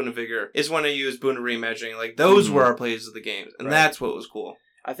I use Boon of Vigor. It's when I use Boon of Reimagining. Like, those were our plays of the game. And that's what was cool.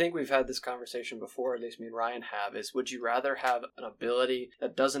 I think we've had this conversation before, at least me and Ryan have, is would you rather have an ability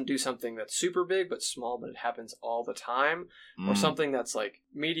that doesn't do something that's super big but small, but it happens all the time, or something that's like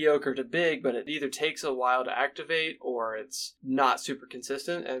mediocre to big, but it either takes a while to activate or it's not super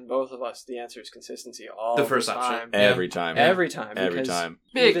consistent? And both of us, the answer is consistency all the first time. Option. Every time. Every time.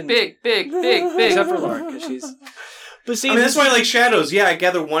 Big. Except for Laura, because she's... But see, that's why I like Shadows. Yeah, I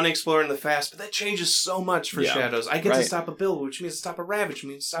gather one Explorer in the fast, but that changes so much for Shadows. I get to stop a build, which means to stop a Ravage, which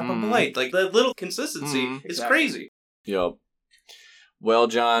means to stop a Blight. Like, that little consistency is crazy. Yep. Well,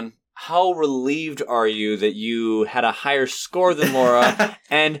 John, how relieved are you that you had a higher score than Laura?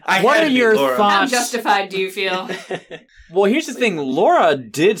 And what are your thoughts? How justified do you feel? Well, here's the thing. Laura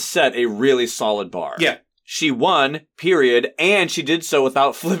did set a really solid bar. Yeah. She won, period, and she did so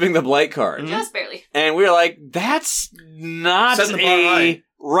without flipping the Blight card. Just barely. And we were like, that's not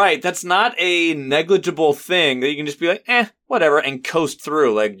right, that's not a negligible thing that you can just be like, whatever, and coast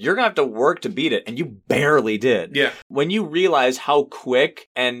through. Like, you're gonna have to work to beat it, and you barely did. Yeah. When you realize how quick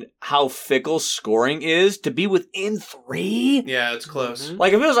and how fickle scoring is, to be within 3? Yeah, it's close.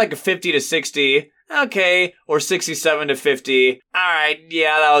 Like, if it was like a 50 to 60... okay, or 67 to 50. All right,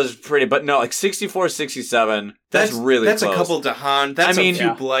 yeah, that was pretty, but no, like 64, 67. That's really close. That's a couple Dahan. That's a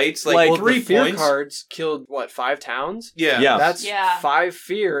few Blights. Like 3 fear points. Cards killed, 5 towns? Yeah. That's 5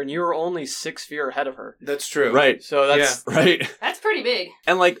 fear, and you were only 6 fear ahead of her. That's true. Right. So that's... Right. That's pretty big.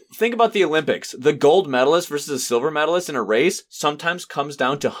 And like, think about the Olympics. The gold medalist versus the silver medalist in a race sometimes comes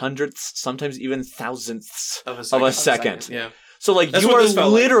down to hundredths, sometimes even thousandths of a second. Yeah. So, like, that's you are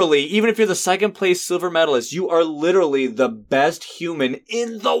literally, even if you're the second place silver medalist, you are literally the best human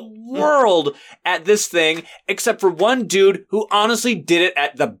in the world at this thing, except for one dude who honestly did it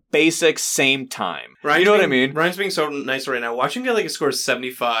at the basic same time. You know what I mean? Ryan's being so nice right now. Watching get like a score of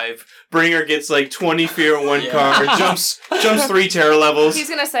 75. Bringer gets like 20 fear in one card, jumps 3 terror levels. He's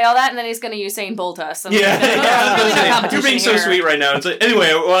gonna say all that, and then he's gonna Usain Bolt us. Really you're being so sweet right now. It's like,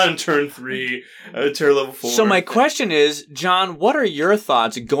 anyway, we're on turn 3, terror level 4. So my question is, John, what are your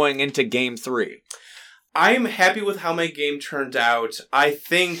thoughts going into game 3? I'm happy with how my game turned out. I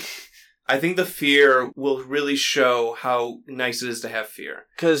think the fear will really show how nice it is to have fear.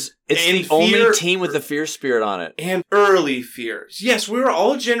 Because it's the only team with the fear spirit on it. And early fears. Yes, we were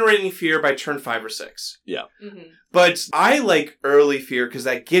all generating fear by turn 5 or 6. Yeah. Mm-hmm. But I like early fear because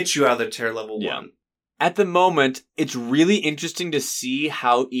that gets you out of the terror level 1. At the moment, it's really interesting to see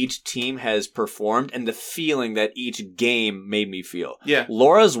how each team has performed and the feeling that each game made me feel. Yeah.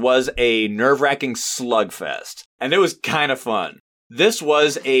 Laura's was a nerve-wracking slugfest, and it was kind of fun. This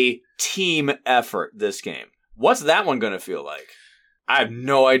was a team effort, this game. What's that one going to feel like? I have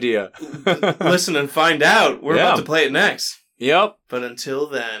no idea. Listen and find out. We're about to play it next. Yep. But until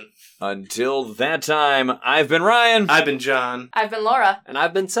then... Until that time, I've been Ryan. I've been John. I've been Laura. And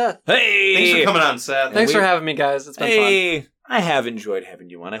I've been Seth. Hey! Thanks for coming on, Seth. Thanks for having me, guys. It's been fun. I have enjoyed having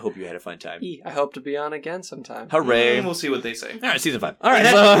you on. I hope you had a fun time. I hope to be on again sometime. Hooray. We'll see what they say. All right, season 5. All right.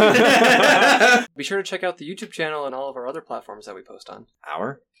 So be sure to check out the YouTube channel and all of our other platforms that we post on.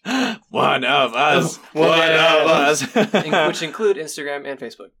 Our? One of us. One of us. Which include Instagram and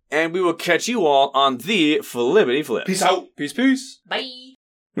Facebook. And we will catch you all on the Flippity Flip. Peace out. Peace. Bye.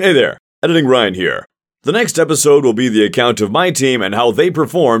 Hey there, Editing Ryan here. The next episode will be the account of my team and how they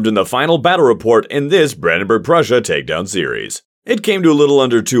performed in the final battle report in this Brandenburg Prussia Takedown series. It came to a little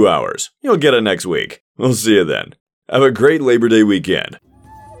under 2 hours. You'll get it next week. We'll see you then. Have a great Labor Day weekend.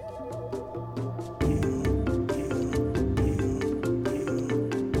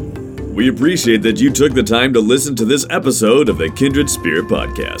 We appreciate that you took the time to listen to this episode of the Kindred Spirit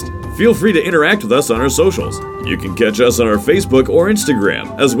Podcast. Feel free to interact with us on our socials. You can catch us on our Facebook or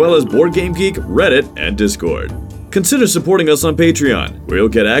Instagram, as well as Board Game Geek, Reddit, and Discord. Consider supporting us on Patreon, where you'll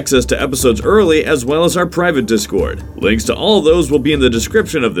get access to episodes early as well as our private Discord. Links to all of those will be in the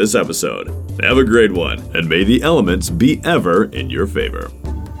description of this episode. Have a great one, and may the elements be ever in your favor.